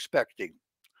I'm expecting.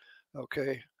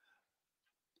 Okay.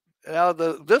 Now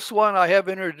this one I have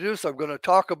introduced, I'm going to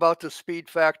talk about the speed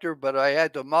factor, but I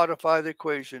had to modify the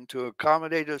equation to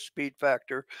accommodate a speed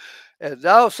factor. And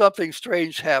now something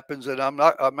strange happens, and I'm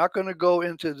not going to go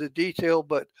into the detail,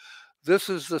 but this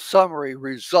is the summary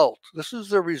result. This is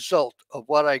the result of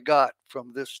what I got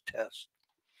from this test.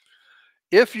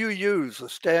 If you use a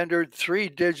standard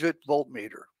 3-digit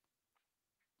voltmeter,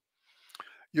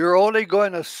 you're only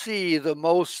going to see the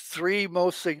three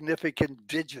most significant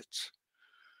digits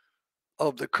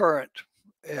of the current,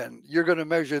 and you're going to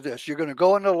measure this. You're going to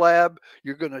go in the lab,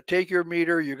 you're going to take your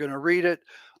meter, you're going to read it.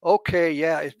 Okay,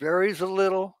 yeah, it varies a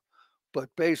little, but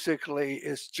basically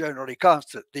it's generally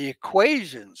constant. The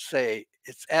equations say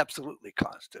it's absolutely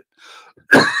constant.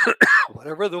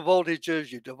 Whatever the voltage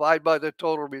is, you divide by the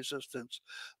total resistance.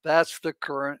 That's the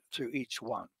current to each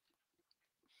one.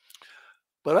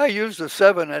 But I used a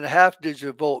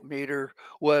 7.5-digit voltmeter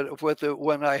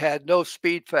when I had no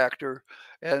speed factor,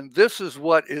 and this is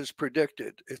what is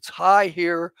predicted. It's high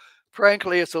here.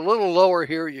 Frankly, it's a little lower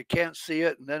here. You can't see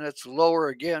it, and then it's lower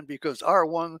again because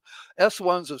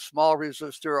S1's a small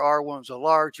resistor, R1's a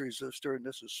large resistor, and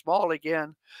this is small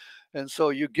again, and so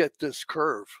you get this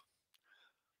curve.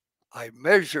 I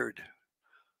measured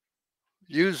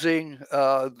using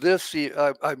this.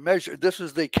 I measured. This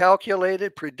is the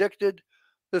calculated, predicted.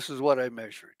 This is what I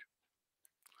measured.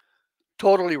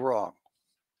 Totally wrong.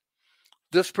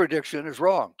 This prediction is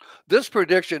wrong. This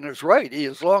prediction is right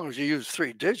as long as you use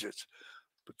 3 digits,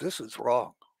 but this is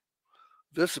wrong.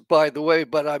 This, by the way,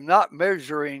 but I'm not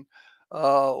measuring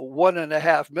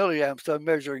 1.5 milliamps. I'm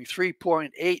measuring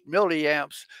 3.8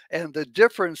 milliamps, and the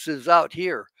difference is out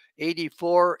here,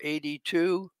 84,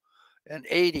 82, and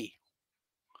 80.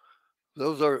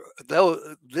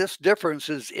 This difference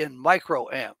is in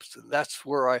microamps, and that's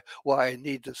why I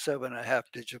need the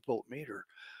 7.5-digit voltmeter.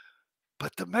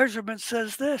 But the measurement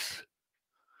says this.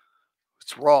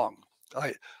 It's wrong.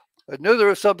 I knew there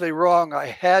was something wrong. I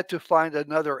had to find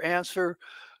another answer.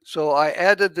 So I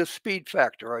added the speed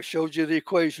factor. I showed you the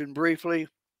equation briefly.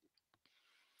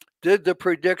 Did the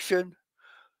prediction.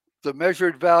 The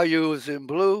measured value is in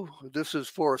blue. This is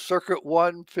for circuit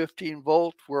 1, 15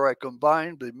 volt, where I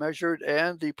combined the measured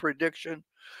and the prediction,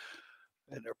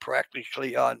 and they're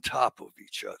practically on top of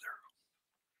each other.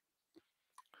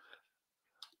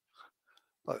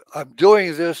 I'm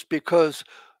doing this because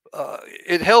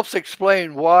it helps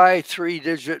explain why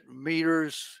 3-digit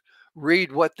meters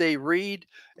read what they read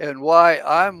and why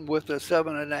I'm with a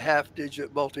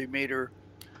 7.5-digit multimeter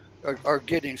are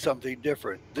getting something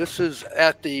different. This is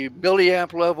at the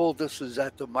milliamp level. This is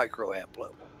at the microamp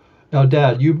level. Now,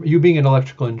 Dad, you being an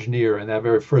electrical engineer and that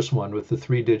very first one with the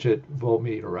 3-digit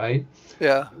voltmeter, right?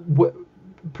 Yeah.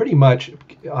 Pretty much,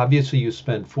 obviously, you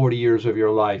spent 40 years of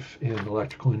your life in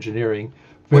electrical engineering,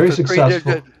 very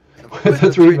successful. With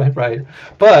the 3, right?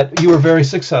 But you were very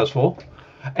successful,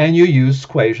 and you used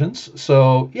equations.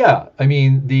 So, yeah, I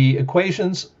mean, the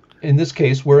equations in this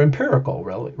case were empirical,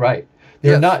 really, right?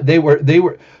 They're not. They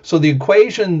were. So the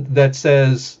equation that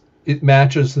says it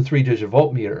matches the 3-digit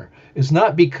voltmeter is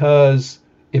not because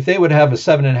if they would have a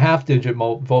 7.5-digit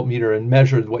voltmeter and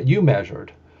measured what you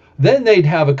measured, then they'd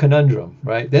have a conundrum,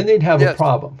 right? Then they'd have a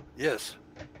problem. Yes.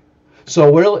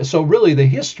 So really, the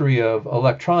history of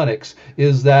electronics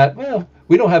is that, well,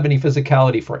 we don't have any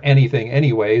physicality for anything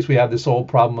anyways. We have this old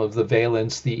problem of the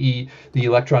valence, the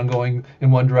electron going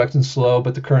in one direction slow,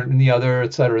 but the current in the other,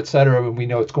 et cetera, and we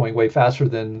know it's going way faster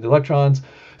than the electrons.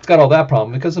 It's got all that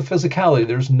problem because of physicality.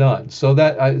 There's none. So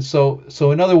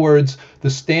in other words, the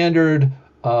standard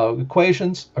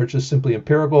equations are just simply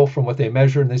empirical from what they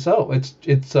measure, and they say,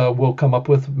 oh, we'll come up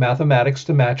with mathematics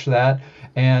to match that,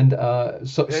 and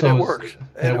it works,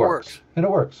 and it it works, works. and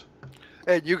it works.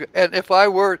 And if I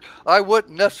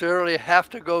wouldn't necessarily have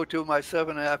to go to my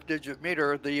 7.5 digit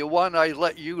meter. The one I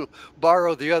let you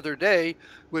borrow the other day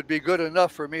would be good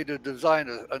enough for me to design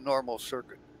a normal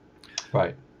circuit.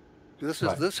 Right.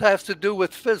 This has to do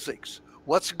with physics.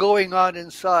 What's going on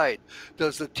inside?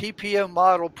 Does the TPM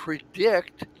model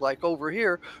predict, like over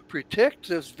here, predict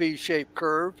this V-shaped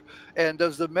curve? And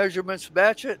does the measurements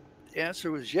match it? The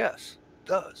answer was yes, it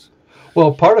does.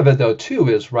 Well, part of it though too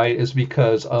is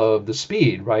because of the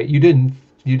speed, right? You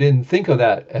didn't think of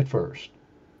that at first.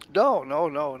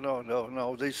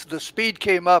 No. The speed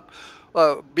came up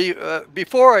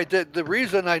before I did. The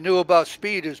reason I knew about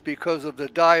speed is because of the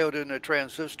diode and the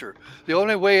transistor. The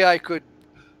only way I could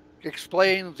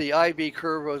explain the IV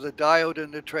curve of the diode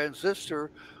and the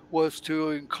transistor was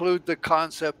to include the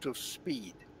concept of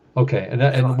speed. Okay,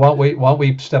 and why don't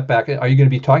we step back? Are you going to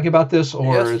be talking about this,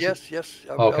 or yes. Okay,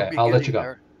 I'll be I'll let you getting go.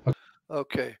 there.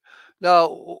 Okay. Now,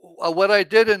 what I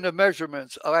did in the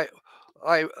measurements, I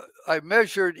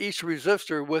measured each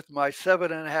resistor with my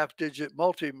 7.5 digit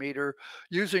multimeter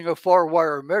using a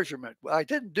 4-wire measurement. I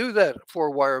didn't do that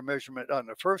 4-wire measurement on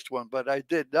the first one, but I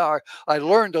did now. I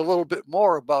learned a little bit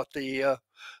more about the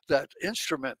that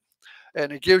instrument,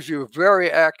 and it gives you a very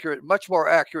accurate, much more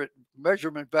accurate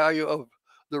measurement value of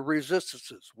the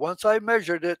resistances. Once I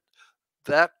measured it,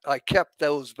 that I kept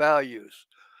those values.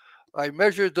 I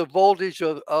measured the voltage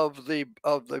of the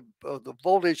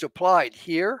voltage applied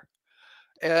here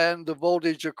and the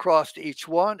voltage across each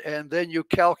one, and then you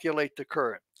calculate the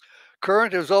current.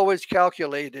 Current is always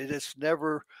calculated.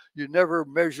 You never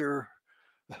measure,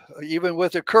 even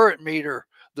with a current meter.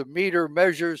 The meter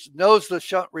knows the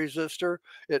shunt resistor,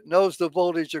 it knows the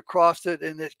voltage across it,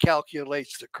 and it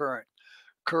calculates the current.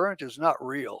 Current is not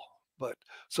real. But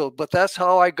that's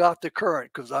how I got the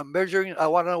current, because I'm measuring. I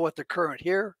want to know what the current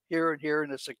here, and here,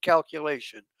 and it's a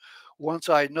calculation. Once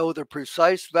I know the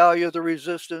precise value of the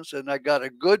resistance and I got a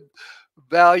good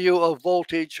value of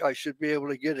voltage, I should be able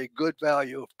to get a good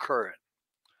value of current.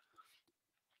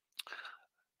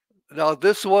 Now,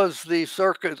 this was the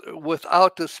circuit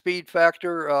without the speed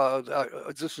factor.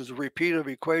 This is a repeat of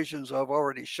equations I've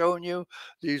already shown you.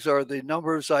 These are the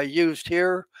numbers I used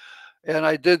here, and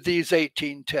I did these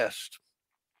 18 tests.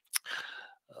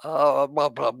 Blah blah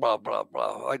blah blah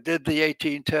blah. I did the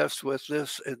 18 tests with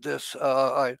this and this.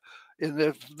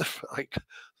 Like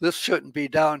this shouldn't be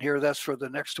down here. That's for the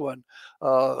next one.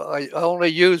 I only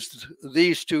used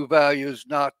these two values,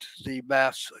 not the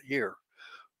mass here,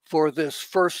 for this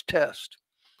first test.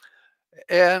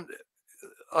 And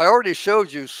I already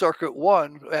showed you circuit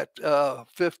 1 at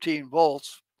 15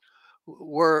 volts,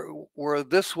 where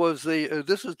this was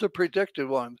this is the predicted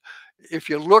one. If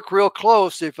you look real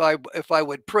close, if I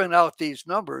would print out these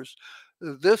numbers,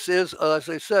 this is, as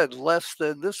I said, less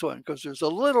than this one, because there's a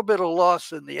little bit of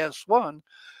loss in the S1,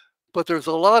 but there's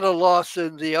a lot of loss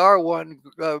in the R1,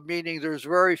 meaning there's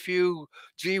very few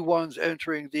G1s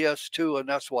entering the S2, and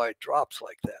that's why it drops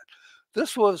like that.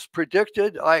 This was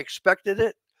predicted. I expected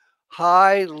it.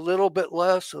 High, a little bit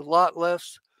less, a lot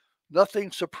less.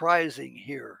 Nothing surprising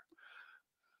here.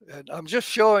 And I'm just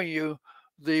showing you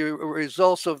the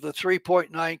results of the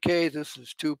 3.9K. This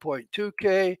is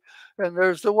 2.2K, and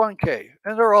there's the 1K,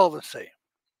 and they're all the same.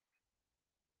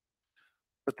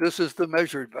 But this is the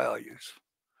measured values.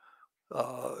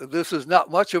 This is not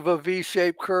much of a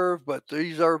V-shaped curve, but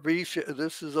these are V-shaped.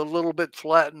 This is a little bit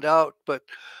flattened out, but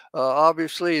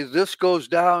obviously this goes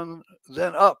down,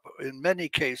 then up in many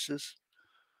cases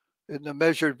in the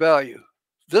measured value.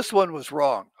 This one was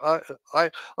wrong. I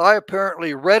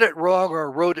apparently read it wrong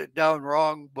or wrote it down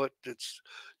wrong, but it's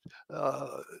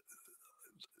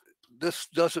this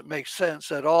doesn't make sense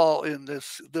at all in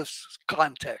this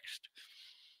context.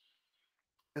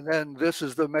 And then this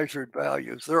is the measured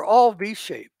values. They're all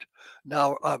V-shaped.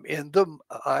 Now I'm in the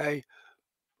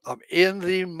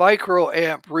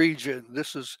microamp region.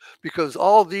 This is because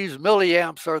all these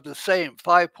milliamps are the same: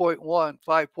 5.1,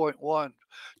 5.1,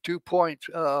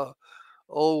 2.05,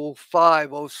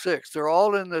 06. They're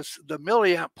all in this. The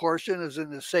milliamp portion is in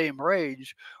the same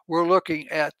range. We're looking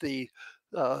at the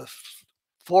 4th,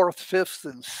 5th,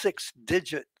 and 6th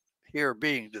digit here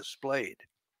being displayed.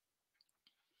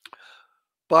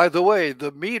 By the way,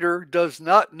 the meter does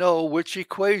not know which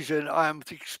equation I'm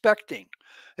expecting.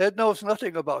 It knows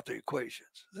nothing about the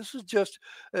equations. This is just,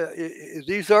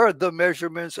 these are the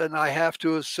measurements, and I have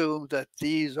to assume that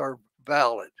these are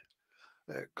valid.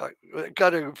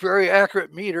 Got a very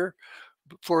accurate meter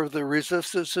for the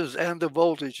resistances and the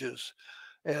voltages.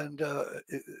 And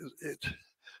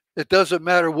it doesn't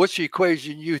matter which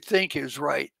equation you think is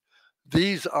right.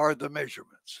 These are the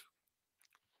measurements.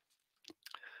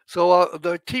 So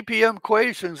the TPM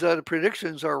equations, the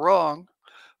predictions are wrong.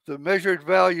 The measured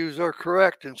values are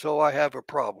correct, and so I have a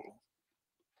problem.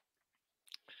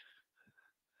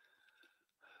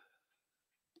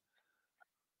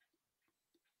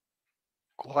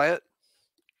 Quiet?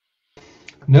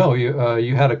 No,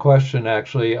 you had a question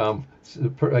actually.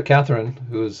 Catherine,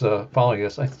 who's following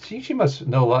us, she must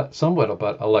know somewhat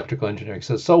about electrical engineering.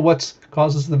 Says, so what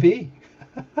causes the V?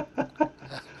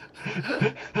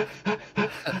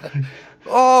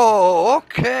 Oh,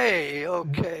 okay,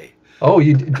 okay. Oh,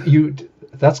 you.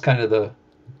 That's kind of the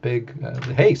big.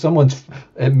 Hey,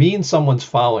 It means someone's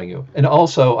following you. And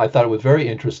also, I thought it was very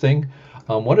interesting.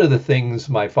 One of the things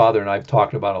my father and I've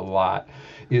talked about a lot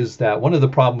is that one of the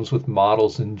problems with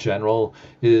models in general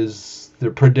is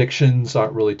their predictions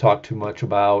aren't really talked too much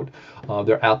about.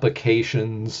 Their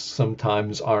applications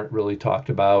sometimes aren't really talked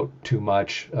about too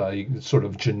much. Sort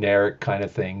of generic kind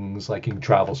of things like you can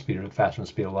travel speed or faster than the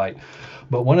speed of light.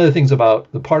 But one of the things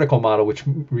about the particle model, which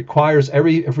requires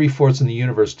every force in the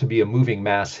universe to be a moving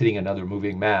mass hitting another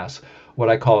moving mass, what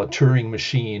I call a Turing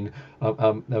machine,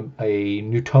 a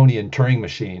Newtonian Turing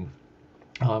machine,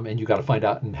 and you got to find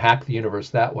out and hack the universe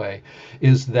that way,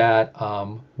 is that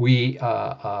we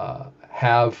have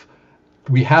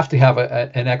to have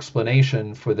an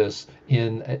explanation for this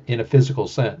in a physical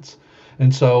sense.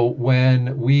 And so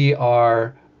when we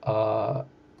are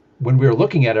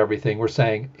looking at everything, we're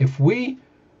saying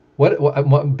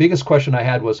what biggest question I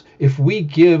had was if we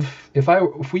use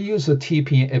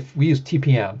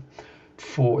TPM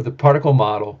for the particle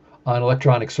model on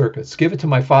electronic circuits, give it to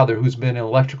my father who's been an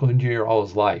electrical engineer all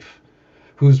his life,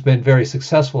 who's been very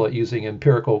successful at using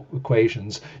empirical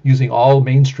equations, using all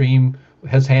mainstream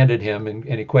has handed him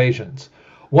in equations,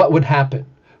 what would happen?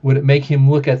 Would it make him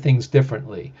look at things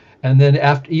differently? And then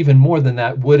after, even more than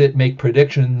that, would it make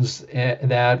predictions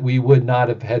that we would not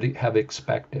have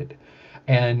expected?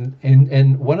 And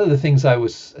one of the things I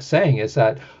was saying is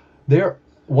that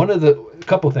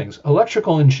couple things,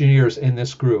 electrical engineers in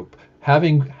this group,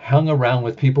 having hung around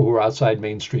with people who are outside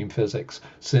mainstream physics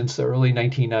since the early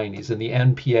 1990s in the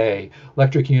NPA,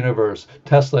 Electric Universe,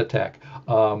 Tesla Tech,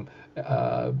 the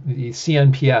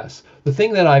CNPS, the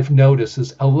thing that I've noticed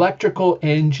is electrical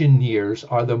engineers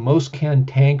are the most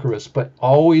cantankerous, but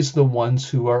always the ones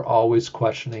who are always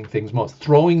questioning things most,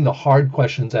 throwing the hard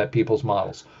questions at people's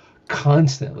models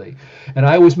constantly. And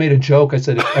I always made a joke. I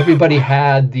said if everybody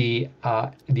had the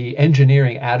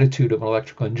engineering attitude of an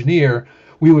electrical engineer,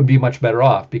 we would be much better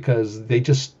off, because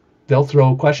they'll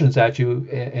throw questions at you,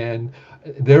 and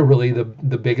they're really the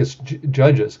biggest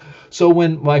judges. So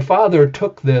when my father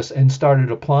took this and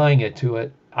started applying it to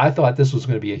it, I thought this was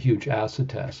going to be a huge acid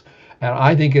test. And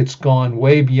I think it's gone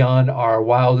way beyond our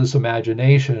wildest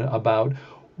imagination about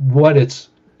what it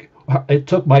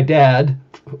took my dad,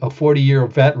 a 40-year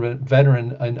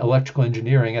veteran in electrical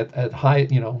engineering at high,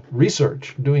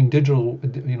 research, doing digital,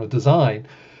 design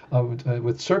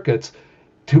with circuits,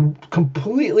 to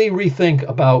completely rethink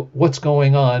about what's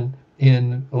going on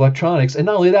in electronics, and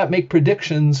not only that, make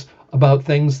predictions about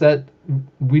things that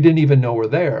we didn't even know were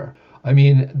there. I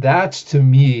mean, that's, to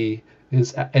me,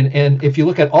 and if you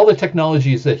look at all the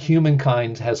technologies that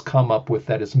humankind has come up with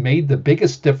that has made the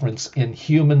biggest difference in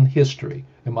human history,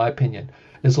 in my opinion,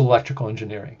 is electrical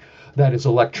engineering. That is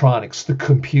electronics, the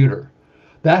computer.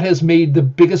 That has made the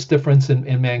biggest difference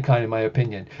in mankind, in my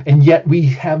opinion. And yet we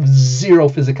have zero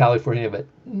physicality for any of it.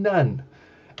 None.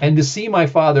 And to see my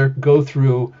father go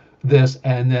through this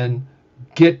and then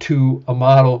get to a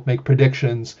model, make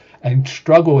predictions, and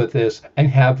struggle with this and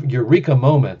have eureka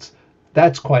moments,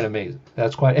 that's quite amazing.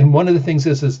 And one of the things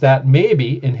is that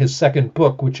maybe in his second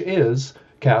book, which is,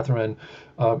 Catherine,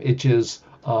 which is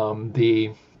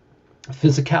the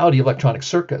Physicality electronic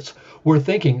circuits, we're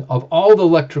thinking of all the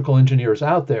electrical engineers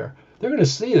out there. They're going to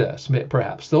see this,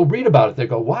 perhaps. They'll read about it. They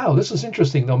go, wow, this is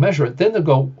interesting. They'll measure it. Then they'll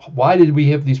go, why did we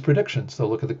have these predictions? They'll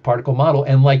look at the particle model.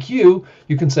 And like you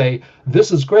can say,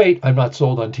 this is great. I'm not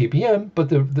sold on TPM, but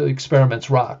the experiments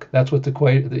rock. That's what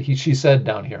she said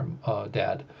down here,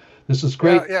 Dad. This is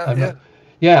great.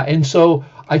 Yeah. And so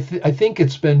I think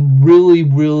it's been really,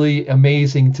 really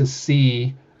amazing to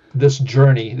see this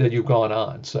journey that you've gone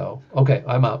on. So, okay,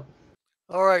 I'm out.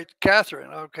 All right, Catherine.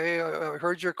 Okay, I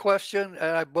heard your question,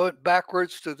 and I went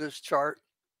backwards to this chart.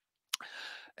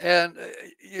 And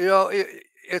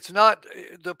it's not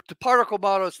the particle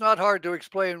model. It's not hard to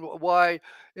explain why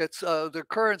it's the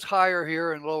current's higher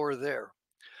here and lower there.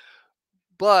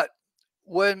 But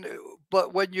when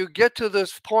you get to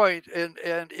this point, and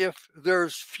if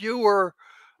there's fewer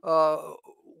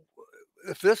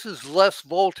if this is less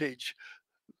voltage,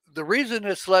 the reason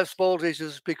it's less voltage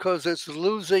is because it's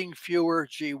losing fewer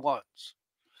G1s.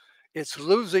 It's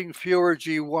losing fewer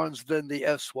G1s than the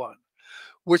S1,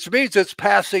 which means it's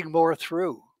passing more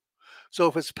through. So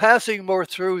if it's passing more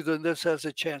through, then this has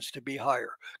a chance to be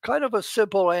higher. Kind of a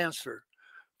simple answer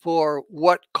for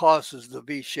what causes the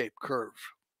V-shaped curve.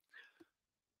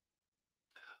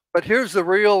 But here's the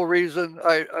real reason.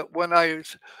 When I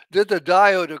did the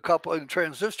diode and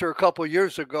transistor a couple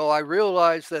years ago, I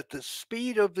realized that the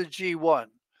speed of the G1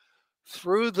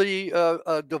 through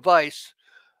the device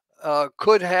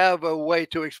could have a way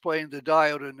to explain the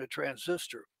diode and the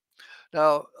transistor.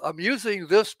 Now, I'm using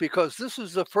this because this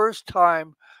is the first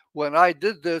time when I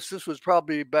did this. This was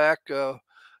probably back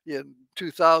in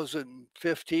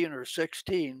 2015 or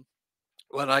 16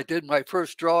 when I did my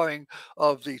first drawing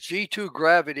of the G2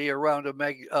 gravity around a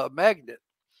magnet.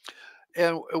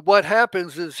 And what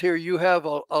happens is here you have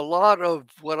a lot of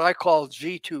what I call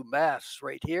G2 mass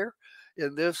right here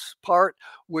in this part,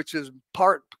 which is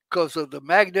part because of the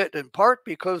magnet and part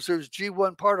because there's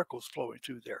G1 particles flowing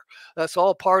through there. That's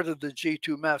all part of the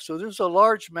G2 mass. So there's a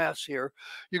large mass here.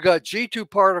 You got G2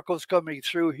 particles coming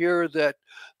through here that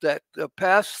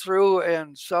pass through,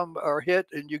 and some are hit,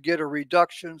 and you get a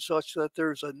reduction such that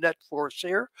there's a net force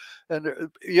here. And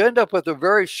you end up with a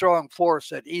very strong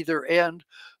force at either end.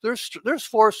 There's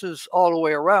forces all the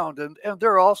way around, and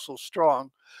they're also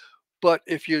strong. But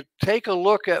if you take a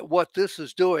look at what this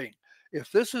is doing, if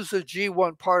this is a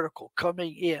G1 particle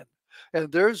coming in,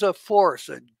 and there's a force,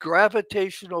 a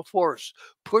gravitational force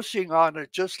pushing on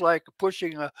it, just like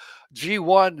pushing a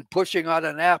G1 pushing on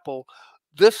an apple,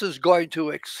 this is going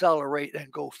to accelerate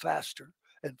and go faster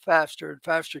and faster and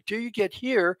faster till you get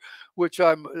here, which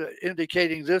I'm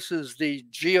indicating this is the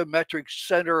geometric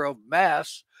center of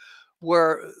mass,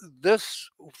 where this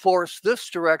force this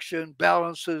direction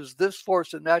balances this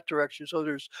force in that direction. So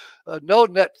there's no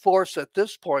net force at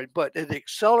this point, but it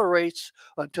accelerates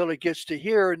until it gets to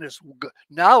here, and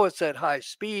now it's at high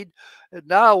speed. And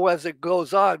now as it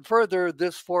goes on further,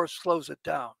 this force slows it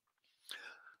down.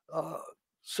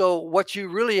 So what you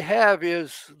really have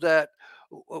is that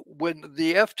when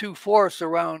the F2 force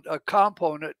around a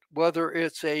component, whether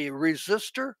it's a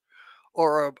resistor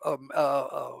or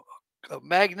a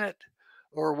magnet,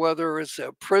 or whether it's a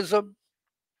prism,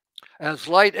 as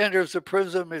light enters the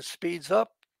prism, it speeds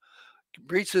up,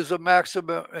 reaches a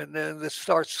maximum, and then it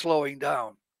starts slowing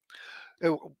down.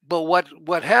 But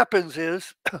what happens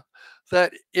is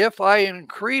that if I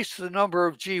increase the number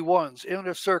of G1s in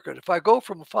a circuit, if I go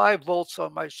from 5 volts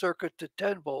on my circuit to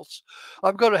 10 volts,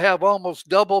 I'm going to have almost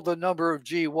double the number of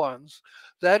G1s.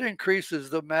 That increases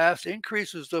the mass,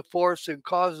 increases the force, and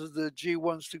causes the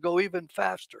G1s to go even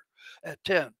faster at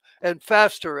 10 and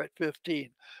faster at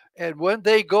 15. And when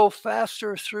they go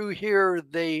faster through here,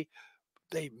 they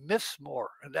miss more.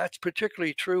 And that's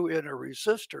particularly true in a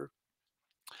resistor.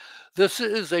 This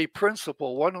is a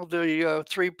principle, one of the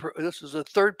this is the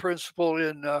third principle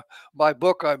in my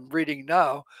book I'm reading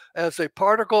now. As a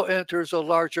particle enters a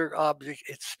larger object,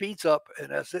 it speeds up,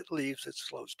 and as it leaves, it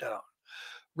slows down.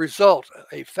 Result,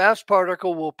 a fast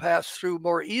particle will pass through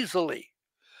more easily.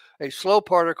 A slow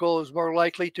particle is more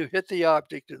likely to hit the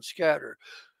object and scatter.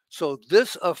 So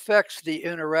this affects the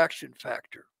interaction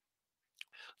factor,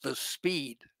 the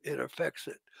speed, it affects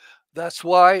it. That's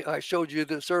why I showed you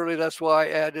this earlier. That's why I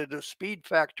added a speed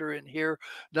factor in here.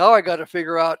 Now I got to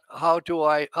figure out how do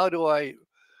I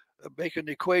make an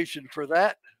equation for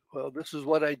that. Well, this is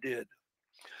what I did.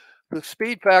 The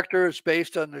speed factor is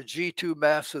based on the G2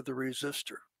 mass of the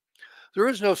resistor. There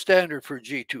is no standard for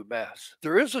G2 mass.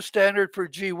 There is a standard for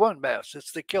G1 mass.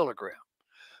 It's the kilogram.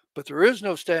 But there is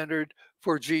no standard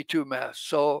for G2 mass.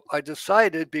 So I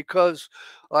decided, because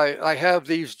I have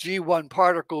these G1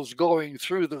 particles going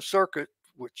through the circuit,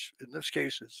 which in this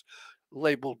case is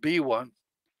labeled B1,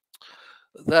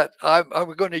 that I'm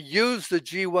going to use the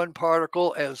G1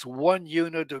 particle as 1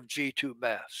 unit of G2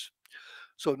 mass.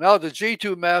 So now the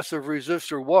G2 mass of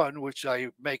resistor 1, which I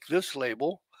make this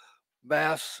label,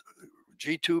 mass,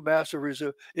 G2 mass of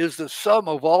resistor, is the sum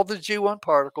of all the G1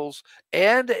 particles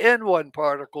and N1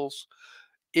 particles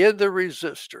in the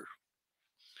resistor.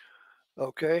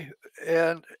 Okay,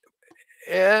 and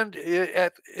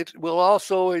it will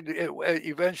also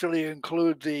eventually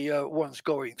include the ones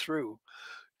going through.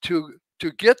 To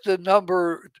get the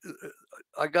number,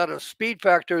 I got a speed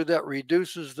factor that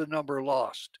reduces the number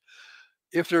lost.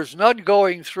 If there's none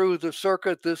going through the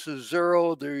circuit, this is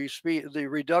 0. The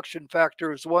reduction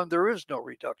factor is 1. There is no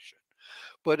reduction.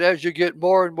 But as you get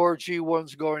more and more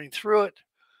G1s going through it,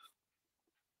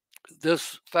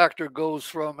 this factor goes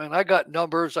from, and I got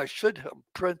numbers, I should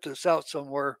print this out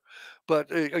somewhere,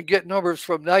 but I get numbers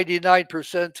from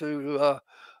 99% to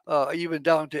even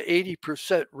down to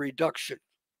 80% reduction.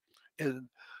 It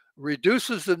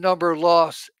reduces the number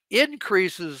lost,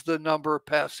 increases the number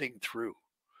passing through.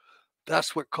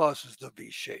 That's what causes the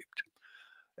V-shaped.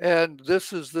 And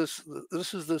this is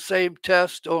the same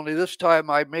test, only this time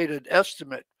I made an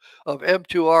estimate of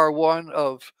M2R1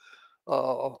 of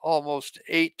almost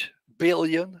 8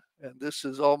 billion, and this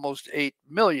is almost 8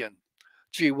 million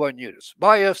G1 units.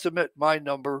 My estimate, my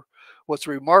number. What's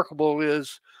remarkable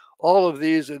is all of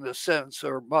these, in a sense,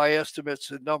 are my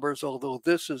estimates and numbers. Although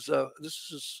this was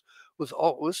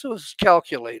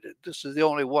calculated. This is the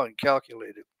only one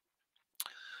calculated.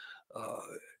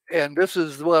 And this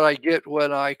is what I get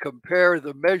when I compare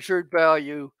the measured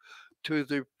value to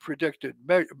the predicted.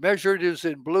 Measured is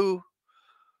in blue.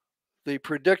 The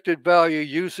predicted value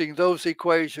using those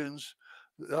equations,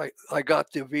 I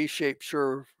got the V-shaped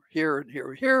curve here and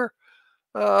here and here.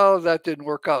 That didn't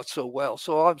work out so well.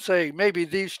 So I'm saying maybe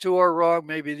these two are wrong,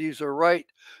 maybe these are right.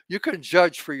 You can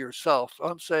judge for yourself.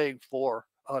 I'm saying 4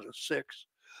 out of 6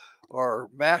 are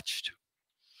matched.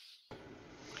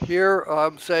 Here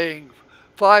I'm saying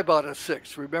 5 out of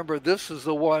 6. Remember, this is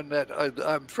the one that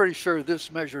I'm pretty sure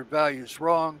this measured value is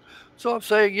wrong. So I'm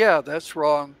saying, yeah, that's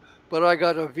wrong. But I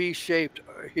got a V-shaped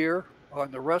here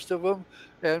on the rest of them.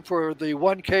 And for the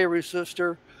 1K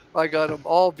resistor, I got them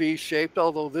all V-shaped,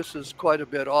 although this is quite a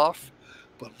bit off.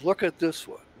 But look at this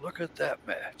one. Look at that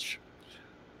match.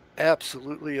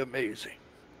 Absolutely amazing.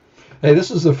 Hey, this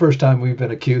is the first time we've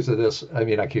been accused of this. I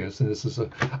mean, accused, and this is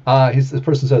this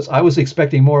person says, I was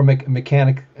expecting more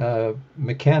mechanistic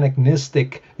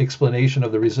explanation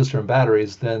of the resistor and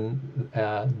batteries than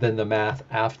the math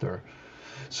after.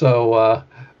 So,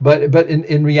 but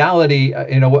in reality,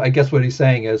 I guess what he's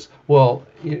saying is, well,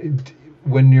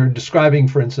 when you're describing,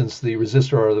 for instance, the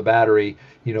resistor or the battery,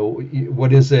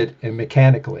 what is it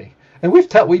mechanically? And we've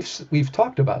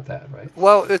talked about that, right?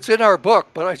 Well, it's in our book,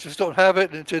 but I just don't have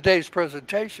it in today's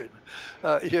presentation.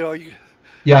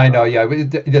 Yeah, I know. Yeah,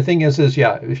 the thing is,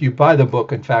 yeah, if you buy the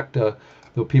book, in fact, the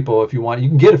people, if you want, you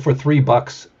can get it for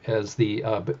 $3 as the.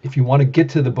 But if you want to get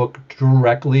to the book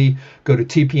directly, go to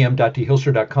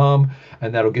tpm.dhilster.com,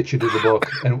 and that'll get you to the book.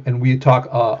 And we talk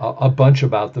a bunch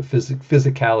about the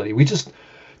physicality.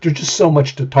 There's just so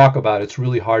much to talk about. It's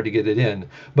really hard to get it in.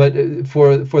 But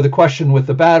for the question with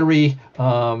the battery,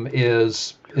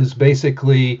 is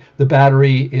basically the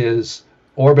battery is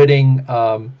orbiting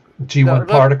G1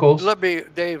 particles.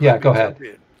 Dave. Yeah, go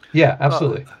ahead. Yeah,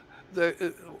 absolutely.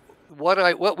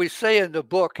 What we say in the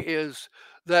book is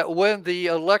that when the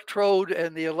electrode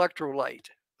and the electrolyte,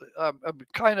 I'm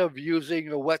kind of using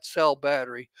a wet cell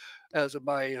battery as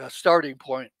my starting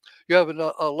point. You have an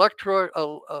electrode,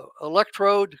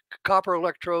 copper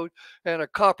electrode, and a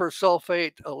copper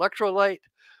sulfate electrolyte.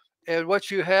 And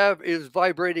what you have is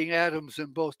vibrating atoms in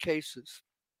both cases.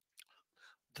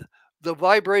 The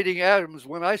vibrating atoms,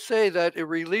 when I say that it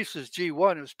releases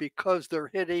G1, is because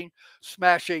they're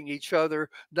smashing each other,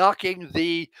 knocking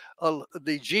the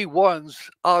G1s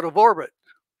out of orbit.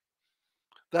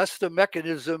 That's the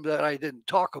mechanism that I didn't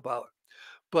talk about.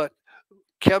 But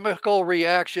chemical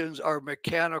reactions are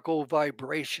mechanical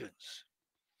vibrations,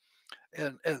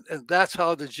 and that's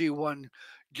how the G1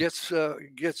 gets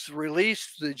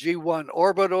released. The G1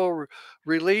 orbital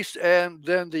released, and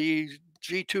then the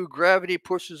G2 gravity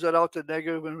pushes it out to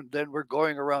negative, and then we're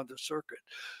going around the circuit.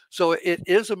 So it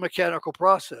is a mechanical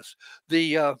process.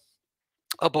 A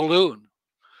balloon.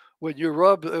 When you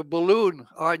rub a balloon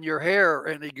on your hair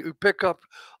and you pick up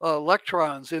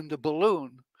electrons in the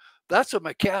balloon, that's a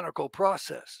mechanical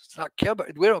process. It's not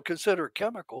chemical. We don't consider it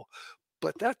chemical,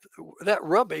 but that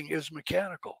rubbing is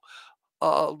mechanical.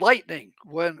 Lightning,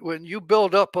 when you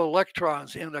build up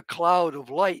electrons in a cloud of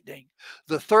lightning,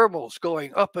 the thermals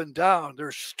going up and down,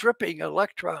 they're stripping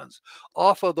electrons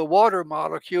off of the water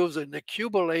molecules and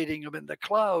accumulating them in the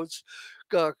clouds,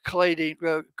 creating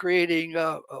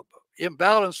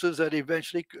imbalances that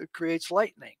eventually creates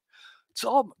lightning.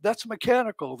 That's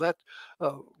mechanical. That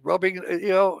rubbing,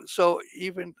 so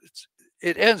even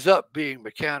it ends up being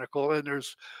mechanical, and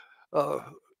there's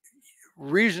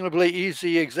reasonably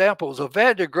easy examples. A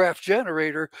Van de Graaff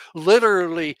generator,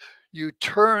 literally you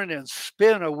turn and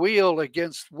spin a wheel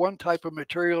against one type of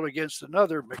material against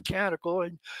another, mechanical,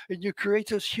 and you create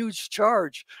this huge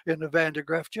charge in the Van de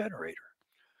Graaff generator.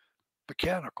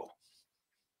 Mechanical.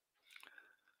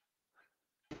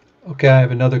 Okay, I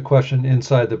have another question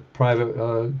inside the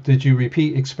private. Did you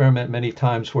repeat experiment many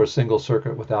times for a single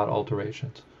circuit without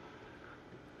alterations?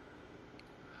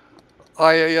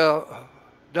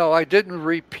 No, I didn't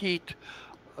repeat.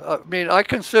 I mean, I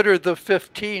consider the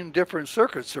 15 different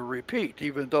circuits a repeat,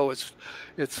 even though it's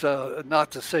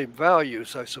not the same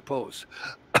values, I suppose.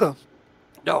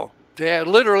 No, to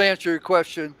literally answer your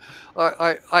question,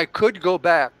 I could go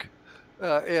back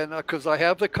and because I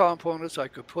have the components, I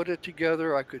could put it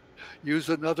together. I could use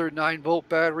another 9-volt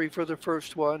battery for the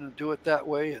first one and do it that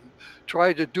way and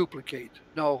try to duplicate.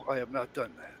 No, I have not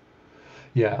done that.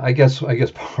 Yeah, I guess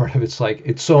part of it's like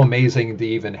it's so amazing to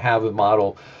even have a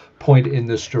model point in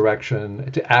this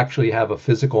direction, to actually have a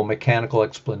physical mechanical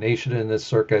explanation in the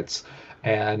circuits,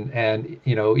 and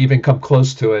even come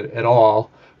close to it at all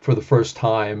for the first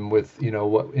time with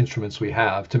what instruments we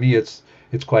have. To me, it's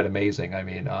quite amazing. I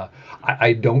mean,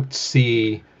 I don't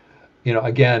see,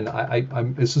 again,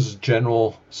 I'm this is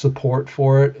general support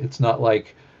for it. It's not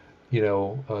like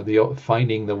the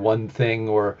finding the one thing,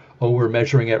 or we're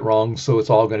measuring it wrong, so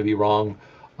it's all going to be wrong.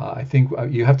 I think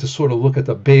you have to sort of look at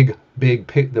the big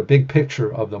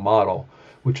picture of the model,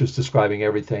 which is describing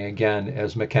everything again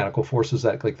as mechanical forces.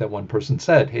 That, like that one person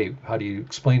said, hey, how do you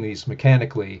explain these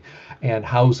mechanically, and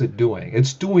how's it doing?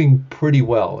 It's doing pretty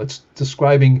well. It's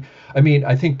describing. I mean,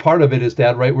 I think part of it is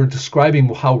that, right? We're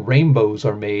describing how rainbows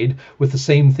are made with the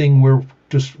same thing we're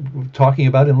just talking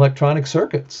about in electronic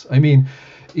circuits. I mean,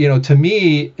 to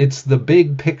me, it's the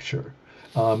big picture.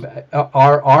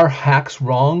 Are our hacks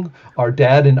wrong? Are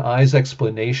Dad and I's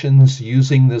explanations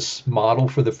using this model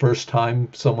for the first time,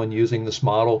 someone using this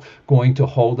model, going to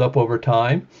hold up over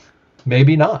time?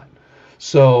 Maybe not.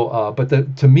 So, but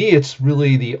to me, it's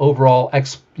really the overall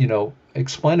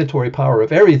explanatory power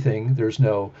of everything. There's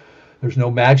no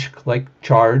magic like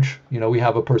charge. We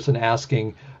have a person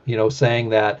asking, saying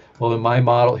that, well, in my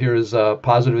model, here is a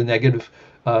positive and negative.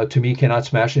 To me, cannot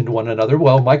smash into one another.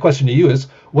 Well, my question to you is,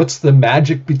 what's the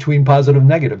magic between positive and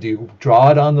negative? Do you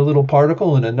draw it on the little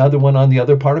particle and another one on the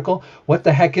other particle? What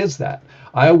the heck is that?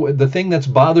 The thing that's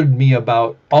bothered me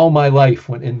about all my life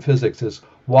when in physics is,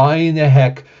 why in the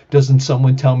heck doesn't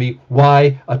someone tell me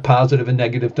why a positive and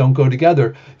negative don't go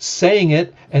together? Saying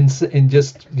it and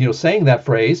just saying that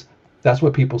phrase, that's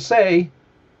what people say,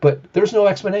 but there's no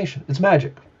explanation. It's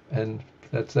magic, and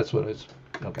that's what it is.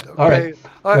 Okay. All right.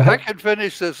 I can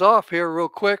finish this off here real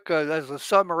quick as a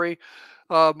summary.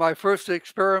 My first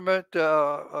experiment,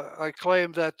 I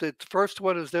claimed that the first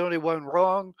one is the only one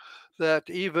wrong, that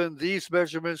even these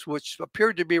measurements, which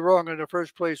appeared to be wrong in the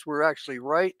first place, were actually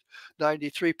right.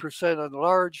 93% on the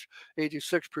large,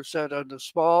 86% on the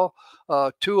small,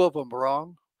 2 of them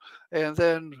wrong. And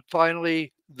then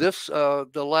finally,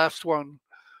 the last one,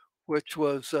 which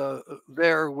was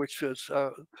which was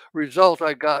result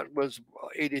I got was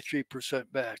 83%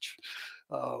 match.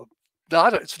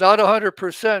 It's not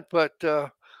 100%, but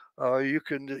you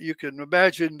can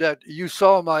imagine that you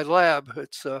saw my lab.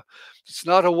 It's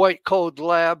not a white coat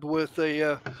lab with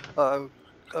a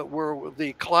where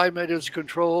the climate is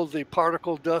controlled, the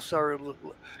particle dust are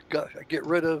get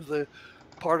rid of the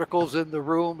particles in the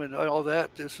room and all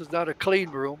that. This is not a clean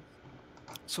room.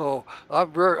 So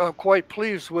I'm quite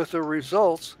pleased with the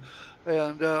results,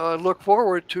 and I look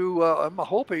forward to. I'm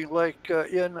hoping like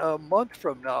in a month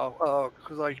from now,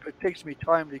 because it takes me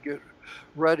time to get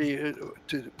ready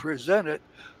to present it.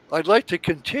 I'd like to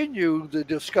continue the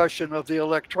discussion of the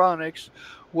electronics,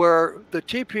 where the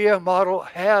TPM model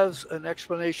has an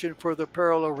explanation for the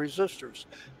parallel resistors.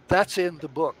 That's in the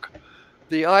book.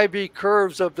 The IV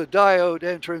curves of the diode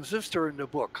and transistor in the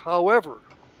book. However,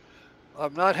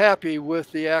 I'm not happy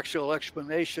with the actual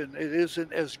explanation. It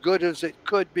isn't as good as it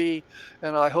could be,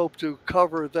 and I hope to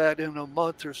cover that in a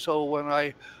month or so when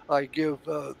I give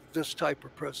this type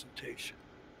of presentation.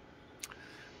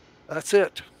 That's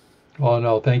it. Well,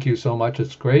 no, thank you so much.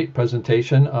 It's great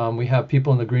presentation. We have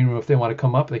people in the green room. If they want to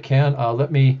come up, they can.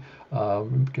 Let me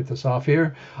get this off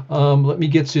here. Let me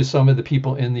get to some of the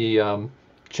people in the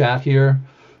chat here.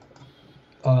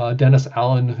 Dennis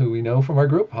Allen, who we know from our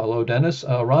group. Hello, Dennis.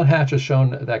 Ron Hatch has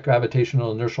shown that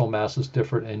gravitational inertial masses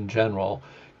differ in general.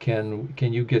 Can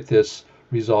you get this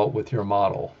result with your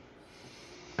model?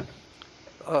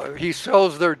 He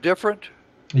shows they're different?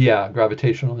 Yeah,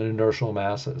 gravitational and inertial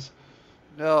masses.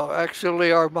 No,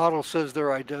 actually, our model says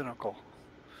they're identical.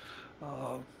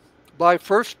 My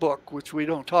first book, which we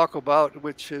don't talk about,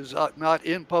 which is not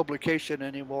in publication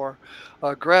anymore,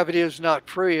 Gravity is Not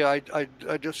Free, I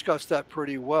discussed that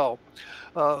pretty well.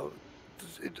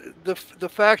 The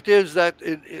fact is that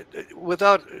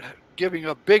without giving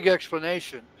a big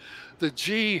explanation, the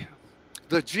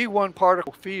G1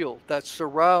 particle field that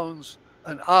surrounds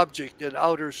an object in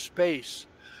outer space,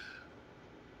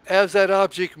 as that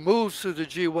object moves through the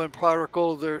G1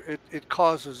 particle, it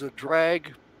causes a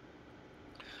drag.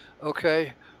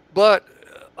 Okay, but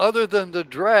other than the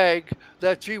drag,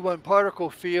 that G1 particle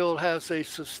field has a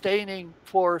sustaining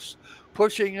force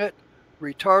pushing it,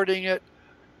 retarding it,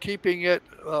 keeping it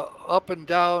up and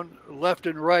down, left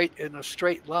and right in a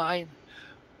straight line.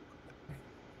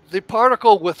 The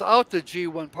particle without the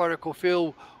G1 particle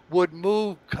field would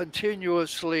move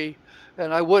continuously,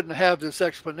 and I wouldn't have this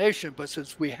explanation, but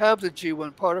since we have the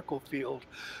G1 particle field,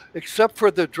 except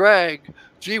for the drag,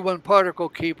 G1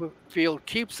 particle field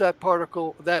keeps that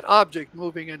particle, that object,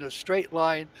 moving in a straight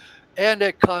line and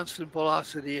at constant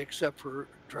velocity except for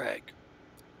drag.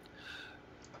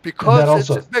 Because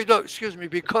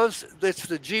because it's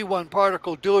the G1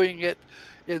 particle doing it,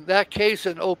 in that case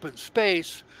in open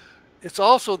space, it's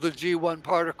also the G1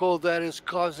 particle that is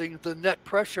causing the net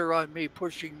pressure on me,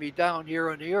 pushing me down here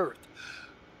on the Earth.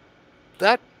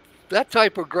 That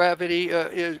type of gravity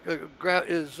is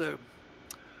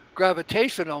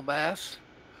gravitational mass,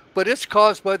 but it's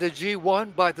caused by the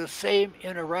G1 by the same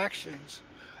interactions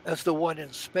as the one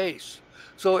in space.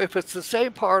 So if it's the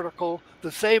same particle,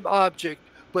 the same object,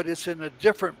 but it's in a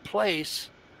different place,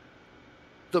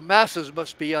 the masses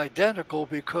must be identical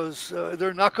because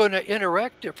they're not going to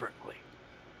interact differently.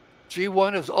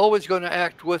 G1 is always going to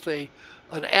act with an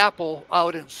apple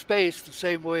out in space the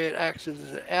same way it acts as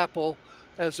an apple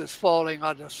as it's falling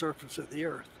on the surface of the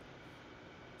Earth.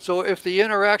 So if the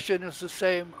interaction is the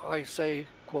same, I say,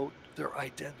 quote, they're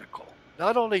identical.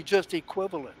 Not only just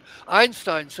equivalent.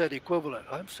 Einstein said equivalent.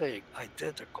 I'm saying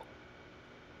identical.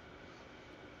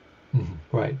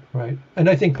 Right, right. And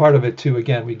I think part of it too,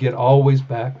 again, we get always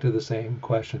back to the same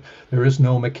question. There is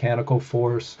no mechanical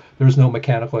force. There's no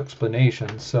mechanical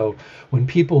explanation. So when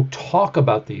people talk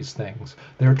about these things,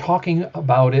 they're talking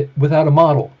about it without a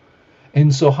model.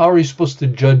 And so how are you supposed to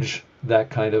judge that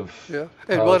kind of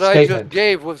and what statement? I just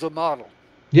gave was a model.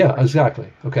 Yeah,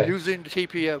 exactly. Okay. Using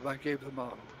TPM, I gave the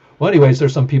model. Well, anyways,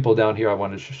 there's some people down here I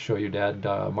wanted to show you, Dad.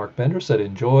 Mark Bender said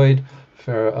enjoyed.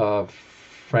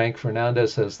 Frank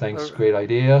Fernandez says thanks, great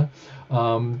idea.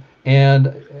 And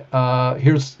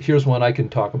here's one I can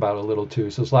talk about a little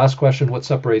too. So, last question: what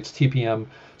separates TPM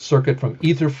circuit from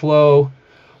ether flow?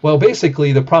 Well,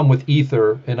 basically, the problem with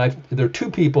ether, and there are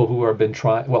two people who have been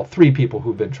trying. Well, three people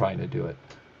who've been trying to do it.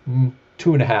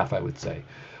 2.5, I would say.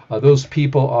 Those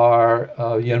people are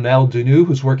Ionel Dinu,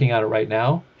 who's working on it right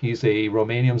now. He's a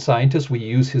Romanian scientist. We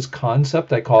use his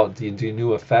concept. I call it the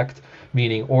Dinu effect,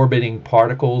 meaning orbiting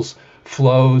particles,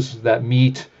 flows that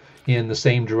meet in the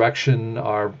same direction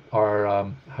are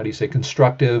how do you say,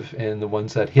 constructive, and the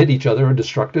ones that hit each other are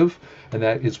destructive. And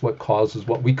that is what causes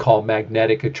what we call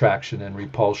magnetic attraction and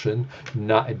repulsion,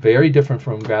 not very different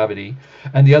from gravity.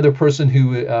 And the other person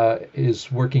who is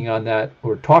working on that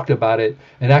or talked about it,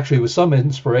 and actually was some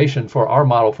inspiration for our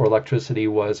model for electricity,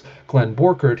 was Glenn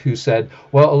Borkert, who said,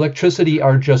 well, electricity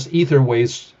are just ether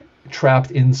waves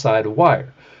trapped inside a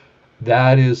wire.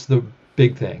 That is the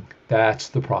big thing. That's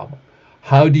the problem.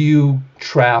 How do you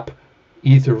trap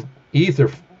ether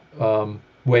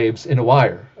waves in a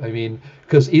wire? I mean,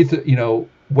 because ether,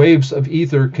 waves of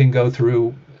ether can go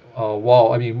through a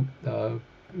wall. I mean,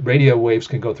 radio waves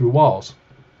can go through walls.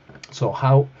 So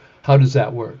how does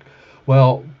that work?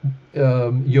 Well,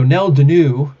 Ionel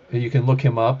Dinu, you can look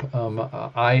him up.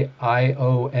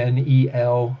 Ionel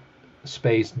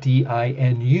space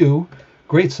Dinu,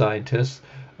 great scientist.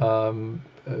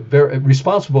 Very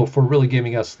responsible for really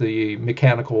giving us the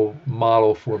mechanical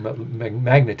model for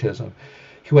magnetism.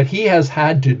 What he has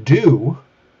had to do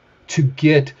to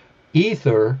get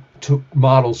ether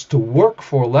models to work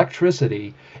for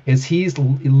electricity is he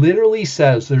literally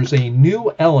says there's a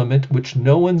new element which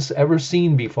no one's ever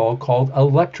seen before called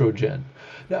electrogen.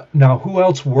 Now who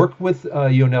else worked with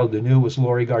Ionel Dinu was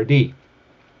Laurie Gardy.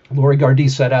 Laurie Gardy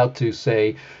set out to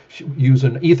use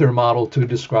an ether model to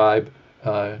describe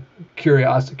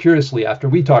curiously, after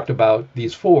we talked about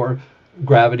these four: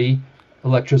 gravity,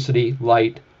 electricity,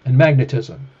 light, and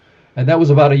magnetism. And that was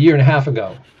about 1.5 years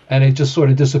ago. And it just sort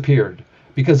of disappeared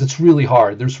because it's really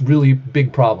hard. There's really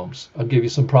big problems. I'll give you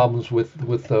some problems with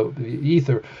the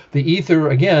ether. The ether,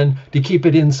 again, to keep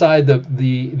it inside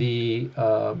the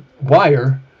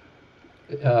wire,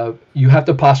 you have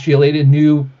to postulate a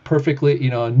new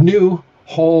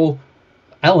whole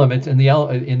element in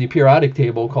the periodic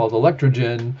table called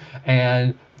electrogen,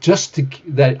 and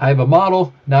that I have a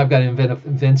model, now I've got to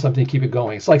invent something to keep it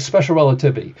going. It's like special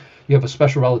relativity. You have a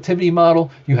special relativity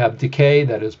model, you have decay,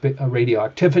 that is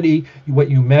radioactivity. What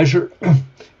you measure,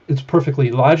 it's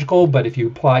perfectly logical, but if you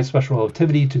apply special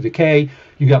relativity to decay,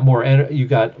 you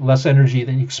got less energy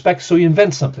than you expect, so you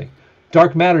invent something.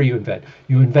 Dark matter you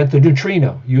invent the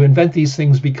neutrino. You invent these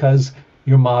things because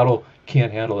your model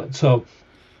can't handle it. So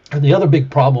And the other big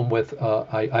problem with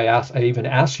I even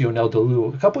asked Yonel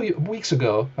Deleu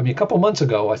a couple months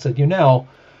ago. I said,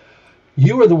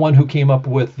 you are the one who came up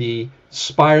with the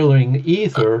spiraling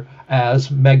ether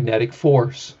as magnetic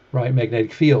force, right?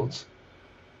 Magnetic fields.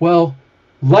 Well,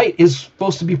 light is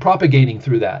supposed to be propagating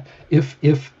through that.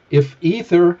 If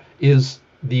ether is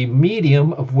the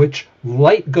medium of which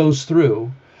light goes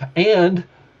through, and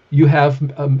you have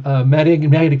a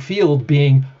magnetic field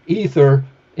being ether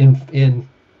in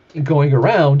going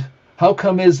around, how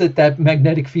come is it that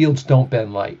magnetic fields don't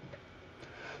bend light?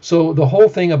 So the whole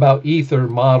thing about ether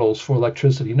models for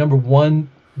electricity, number one,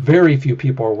 very few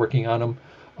people are working on them.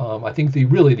 I think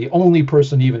the only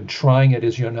person even trying it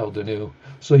is Yonel Deleu.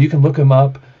 So you can look him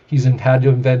up. He's had to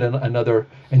invent another,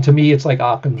 and to me, it's like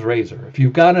Occam's razor. If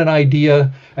you've got an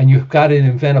idea and you've got to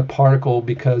invent a particle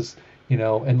because,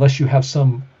 unless you have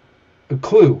some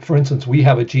clue. For instance, we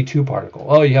have a G2 particle.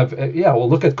 Oh, you have, well,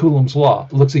 look at Coulomb's law.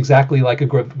 It looks exactly like a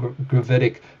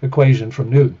gravitic equation from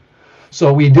Newton.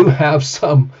 So we do have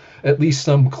at least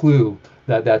some clue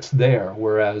that that's there,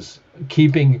 whereas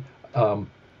keeping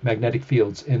magnetic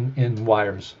fields in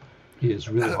wires is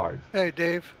really hard. Hey,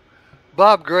 Dave.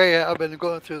 Bob Gray, I've been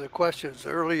going through the questions.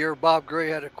 Earlier, Bob Gray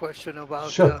had a question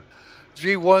about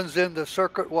G1s in the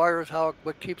circuit wires,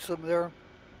 what keeps them there.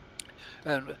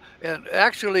 And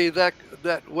actually, that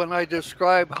when I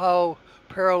describe how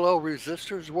parallel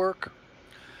resistors work,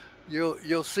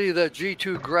 you'll see that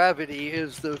G2 gravity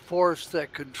is the force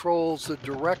that controls the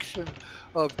direction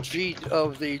of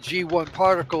the G1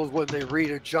 particles when they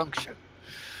reach a junction.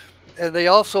 And they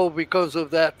also, because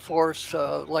of that force,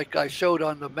 like I showed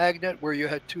on the magnet, where you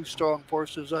had two strong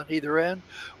forces on either end,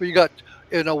 where you got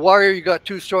in a wire you got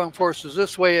two strong forces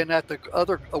this way, and at the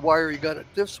other wire you got it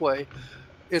this way.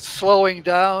 It's slowing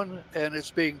down, and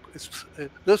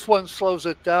this one slows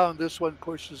it down, this one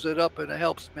pushes it up, and it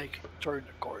helps make it turn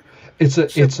the corner. It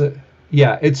is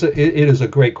a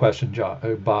great question,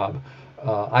 Bob.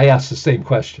 I asked the same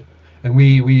question, and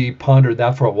we pondered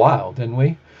that for a while, didn't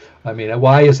we? I mean,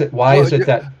 why is it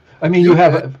that? I mean, you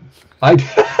have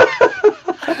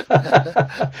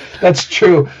That's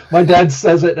true. My dad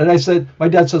says it, and my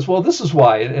dad says, well, this is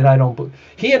why, and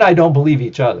he and I don't believe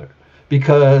each other.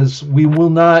 Because we will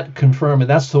not confirm, and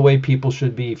that's the way people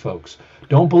should be, folks.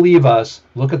 Don't believe us.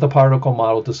 Look at the particle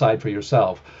model. Decide for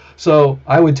yourself. So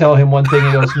I would tell him one thing.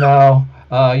 He goes, no,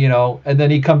 and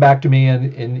then he'd come back to me,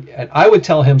 and I would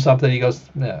tell him something. He goes,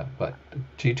 no, but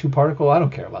G2 particle, I don't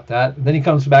care about that. And then he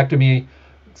comes back to me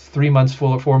 3 months,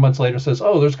 4 months later, and says,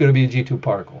 oh, there's going to be a G2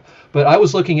 particle. But I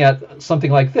was looking at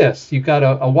something like this. You've got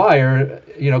a wire,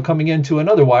 coming into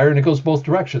another wire, and it goes both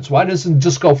directions. Why doesn't it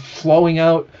just go flowing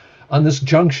out on this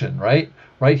junction, right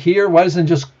here? Why doesn't it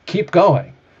just keep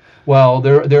going? Well,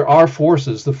 there are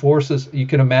forces. The forces, you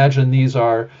can imagine, these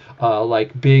are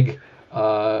like big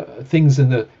things in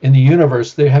the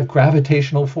universe. They have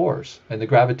gravitational force, and the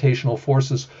gravitational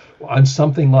forces on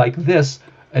something like this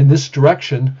in this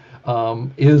direction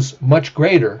is much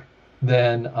greater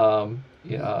than when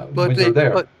they're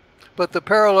there. But the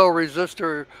parallel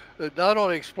resistor not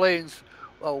only explains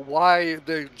why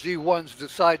the G1s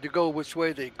decide to go which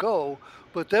way they go,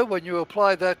 but then when you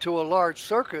apply that to a large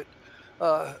circuit,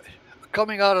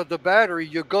 coming out of the battery,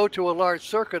 you go to a large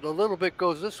circuit, a little bit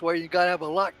goes this way, you got to have a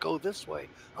lot go this way.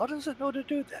 How does it know to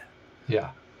do that? Yeah.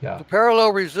 The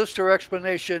parallel resistor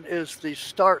explanation is the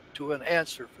start to an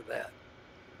answer for that.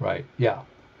 Right, yeah.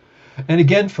 And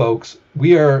again, folks,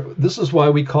 this is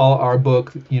why we call our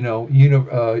book,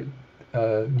 Universe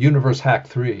Hack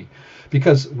 3.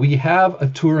 Because we have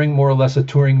more or less a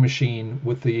Turing machine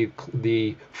with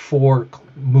the four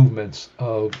movements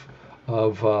of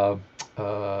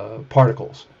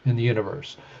particles in the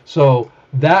universe. So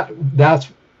that's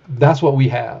what we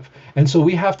have, and so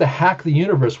we have to hack the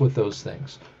universe with those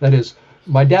things. That is,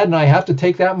 my dad and I have to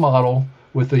take that model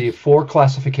with the four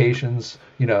classifications.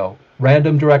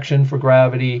 Random direction for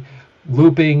gravity,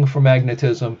 looping for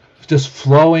magnetism, just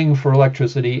flowing for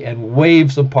electricity, and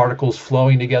waves of particles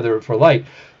flowing together for light.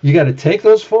 You got to take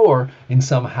those four and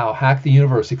somehow hack the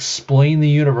universe, explain the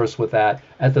universe with that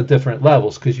at the different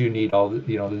levels, because you need all the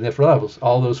different levels.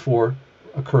 All those four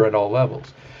occur at all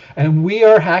levels. And we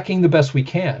are hacking the best we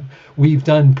can. We've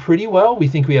done pretty well. We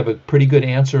think we have a pretty good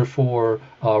answer for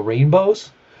rainbows.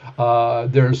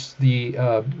 There's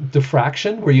the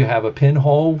diffraction, where you have a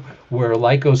pinhole where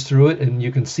light goes through it, and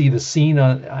you can see the scene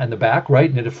on the back, right?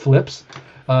 And it flips.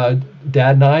 Dad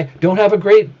and I don't have a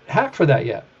great hack for that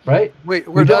yet, right?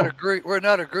 We're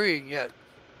not agreeing yet.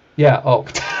 Yeah. Oh.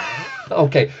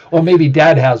 Okay. Well, maybe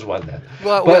Dad has one then.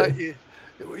 Well,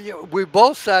 we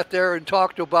both sat there and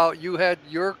talked about. You had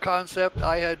your concept,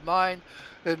 I had mine.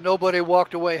 and nobody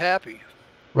walked away happy.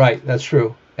 Right, that's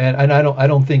true. And I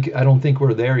don't think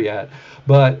we're there yet.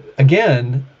 But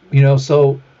again,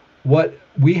 so what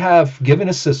we have given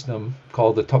a system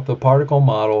called the particle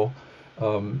model,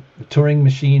 the Turing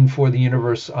machine for the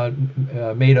universe,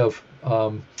 made of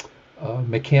how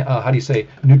do you say,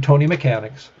 Newtonian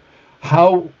mechanics.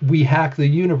 How we hack the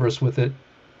universe with it,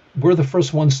 we're the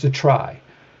first ones to try.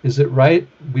 Is it right?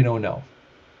 We don't know.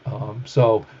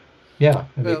 So yeah,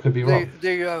 and it Well, could be wrong.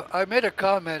 I made a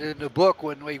comment in the book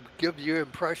when we give you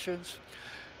impressions.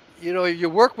 You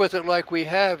work with it like we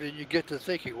have, and you get to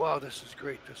thinking, "Wow, this is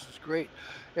great. This is great,"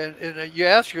 and you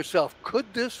ask yourself, "Could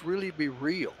this really be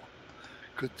real?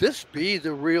 Could this be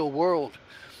the real world?"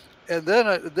 And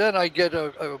then I get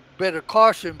a bit of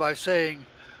caution by saying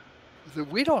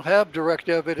that we don't have direct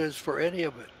evidence for any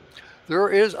of it.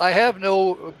 I have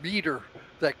no meter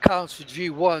that counts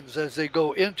G1s as they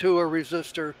go into a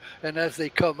resistor and as they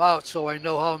come out, so I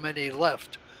know how many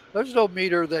left. There's no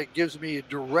meter that gives me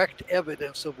direct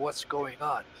evidence of what's going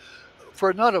on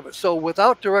for none of it. So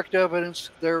without direct evidence,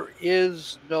 there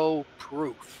is no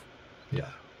proof. Yeah.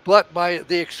 But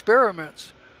the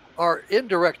experiments are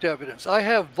indirect evidence. I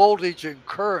have voltage and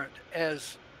current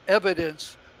as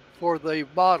evidence for the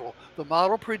model. The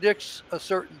model predicts a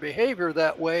certain behavior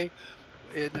that way,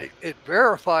 and it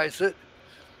verifies it.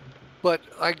 But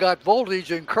I got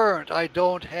voltage and current. I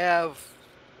don't have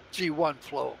G1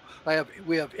 flow.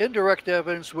 We have indirect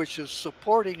evidence, which is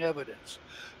supporting evidence.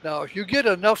 Now, if you get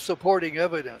enough supporting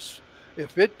evidence,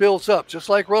 if it builds up, just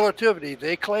like relativity,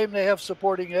 they claim they have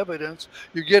supporting evidence.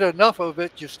 You get enough of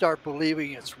it, you start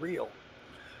believing it's real.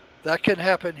 That can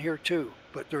happen here too,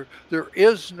 but there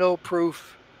is no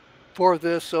proof for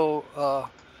this. So,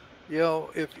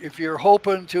 if you're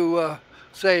hoping to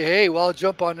say, hey, well, I'll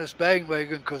jump on this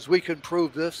bandwagon because we can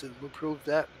prove this and we'll prove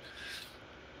that.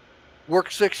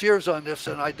 Worked 6 years on this,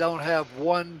 and I don't have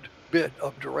one bit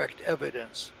of direct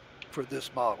evidence for this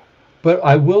model. But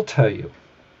I will tell you,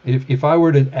 if I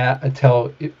were to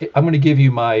I'm going to give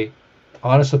you my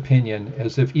honest opinion,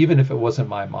 as if even if it wasn't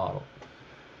my model.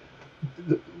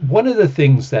 One of the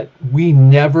things that we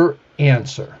never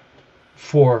answer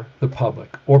for the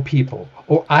public or people,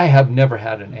 or I have never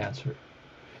had an answer,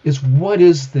 is what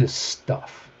is this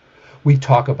stuff? We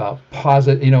talk about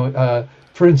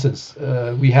for instance,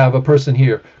 we have a person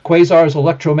here, quasars,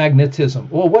 electromagnetism.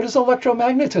 Well, what is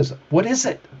electromagnetism? What is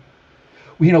it?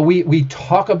 We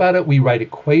talk about it, we write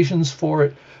equations for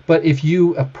it, but if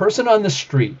a person on the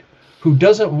street who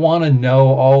doesn't want to know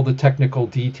all the technical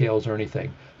details or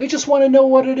anything, they just want to know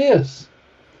what it is.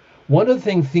 One of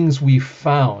the things we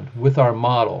found with our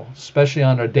model, especially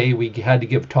on our day we had to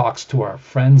give talks to our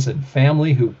friends and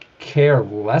family who care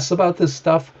less about this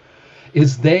stuff,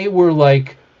 is they were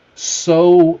like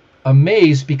so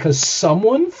amazed because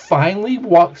someone finally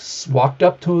walked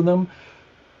up to them,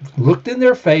 looked in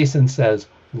their face and says,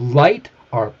 light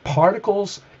are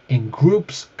particles in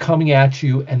groups coming at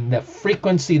you, and the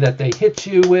frequency that they hit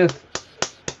you with,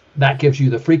 that gives you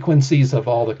the frequencies of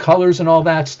all the colors and all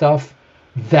that stuff.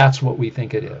 That's what we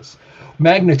think it is.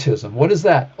 Magnetism, what is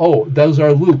that? Oh, those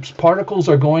are loops. Particles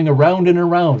are going around and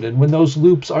around, and when those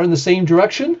loops are in the same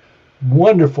direction,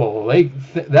 wonderful.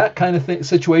 That kind of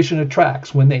situation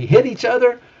attracts. When they hit each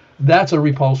other, that's a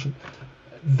repulsion.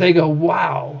 They go,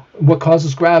 wow, what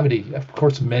causes gravity? Of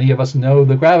course, many of us know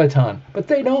the graviton, but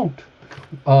they don't.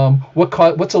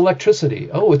 What's electricity?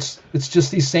 Oh, it's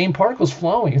just these same particles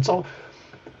flowing. It's all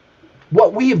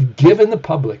what we have given the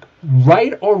public,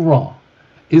 right or wrong,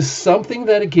 is something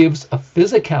that it gives a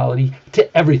physicality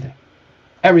to everything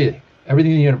in the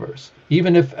universe.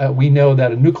 Even if we know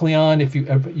that a nucleon, if you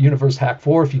universe hack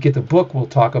 4, if you get the book,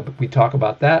 we talk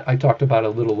about that. I talked about it a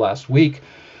little last week,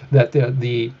 that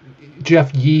the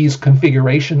Jeff Yee's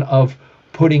configuration of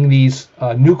putting these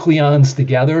nucleons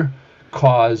together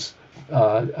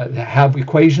have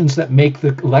equations that make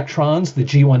the electrons, the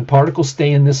G1 particles,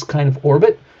 stay in this kind of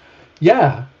orbit.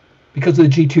 Yeah, because of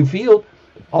the G2 field,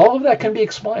 all of that can be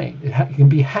explained. It can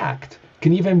be hacked,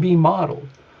 can even be modeled.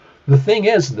 The thing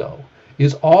is, though,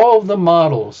 is all of the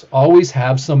models always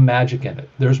have some magic in it.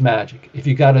 There's magic. If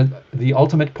you got the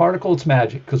ultimate particle, it's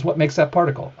magic. Because what makes that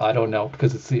particle? I don't know.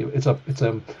 Because it's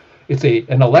an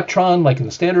electron, like in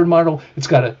the standard model. It's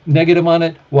got a negative on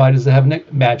it. Why does it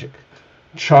have magic?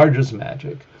 Charges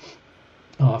magic.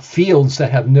 Fields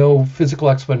that have no physical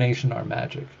explanation are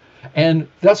magic. And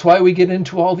that's why we get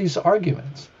into all these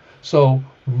arguments. So,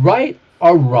 right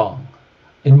or wrong,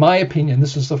 in my opinion,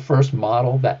 this is the first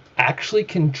model that actually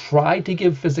can try to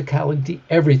give physicality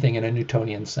everything in a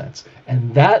Newtonian sense.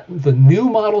 And that the new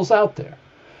models out there,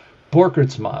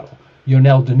 Borchert's model,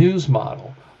 Yonel Deneu's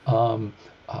model,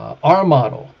 our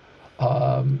model.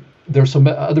 There's some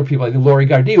other people. I think Laurie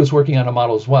Gardi was working on a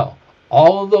model as well.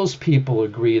 All of those people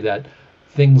agree that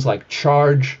things like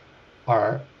charge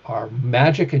are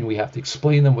magic, and we have to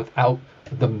explain them without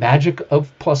the magic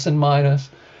of plus and minus.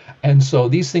 And so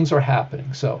these things are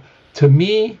happening. So to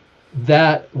me,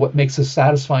 that what makes us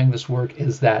satisfying this work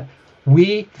is that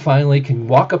we finally can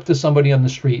walk up to somebody on the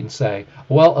street and say,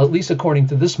 well, at least according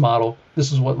to this model,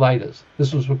 this is what light is.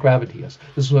 This is what gravity is.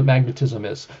 This is what magnetism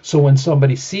is. So when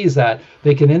somebody sees that,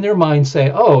 they can in their mind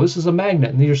say, oh, this is a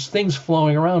magnet, and there's things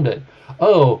flowing around it.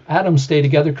 Oh, atoms stay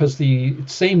together because the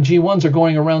same G1s are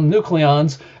going around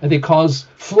nucleons, and they cause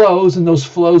flows, and those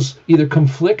flows either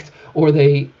conflict or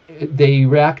they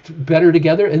react better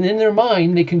together, and in their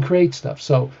mind, they can create stuff.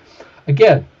 So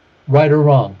again, right or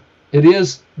wrong, it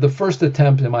is the first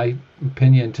attempt, in my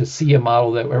opinion, to see a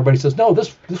model that everybody says, no,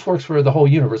 this works for the whole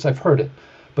universe. I've heard it.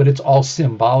 But it's all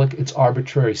symbolic. It's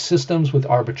arbitrary systems with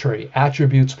arbitrary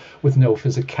attributes with no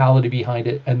physicality behind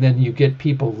it. And then you get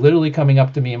people literally coming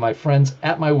up to me and my friends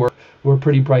at my work who are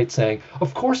pretty bright saying,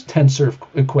 of course tensor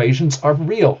equations are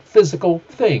real physical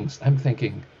things. I'm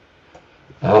thinking,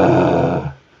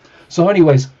 So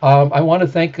anyways, I want to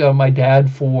thank my dad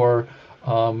for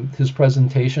his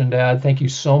presentation. Dad, thank you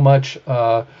so much.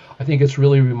 I think it's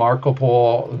really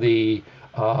remarkable the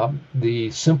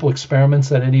simple experiments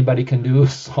that anybody can do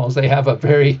as long as they have a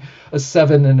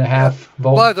 7.5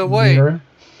 volt By the way, meter.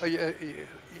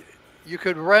 You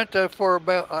could rent it for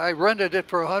about, I rented it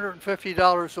for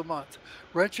 $150 a month.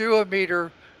 Rent you a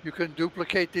meter. You can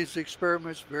duplicate these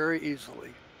experiments very easily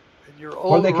in your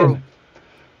own room.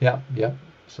 Yeah.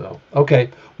 So, okay.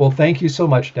 Well, thank you so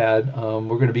much, Dad. We're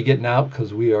going to be getting out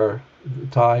because we are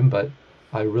time, but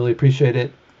I really appreciate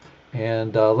it.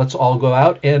 And let's all go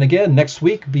out. And again, next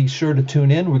week, be sure to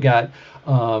tune in. We got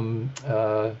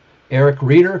Eric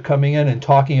Reeder coming in and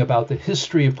talking about the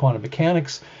history of quantum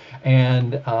mechanics.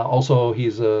 And also,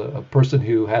 he's a person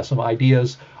who has some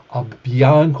ideas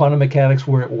beyond quantum mechanics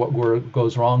where it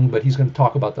goes wrong, but he's going to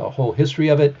talk about the whole history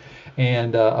of it.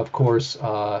 And of course,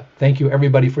 thank you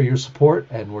everybody for your support,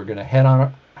 and we're going to head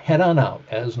on out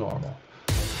as normal.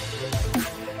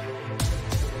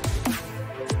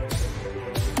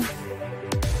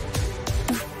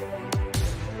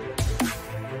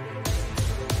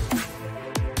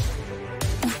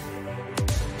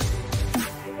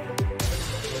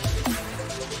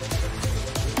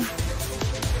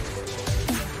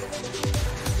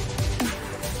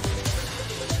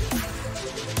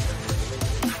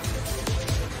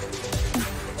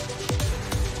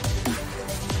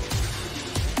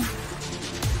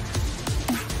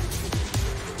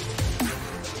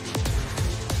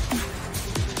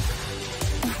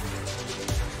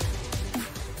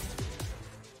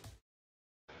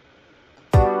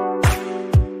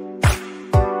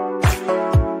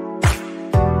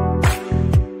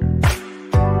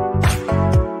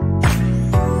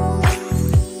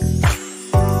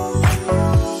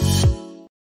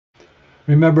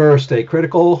 Remember, stay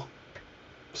critical,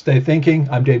 stay thinking.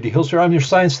 I'm Dave D. Hilster. I'm your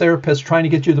science therapist trying to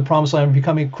get you to the promised land of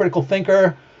becoming a critical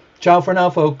thinker. Ciao for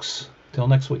now, folks. Till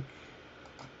next week.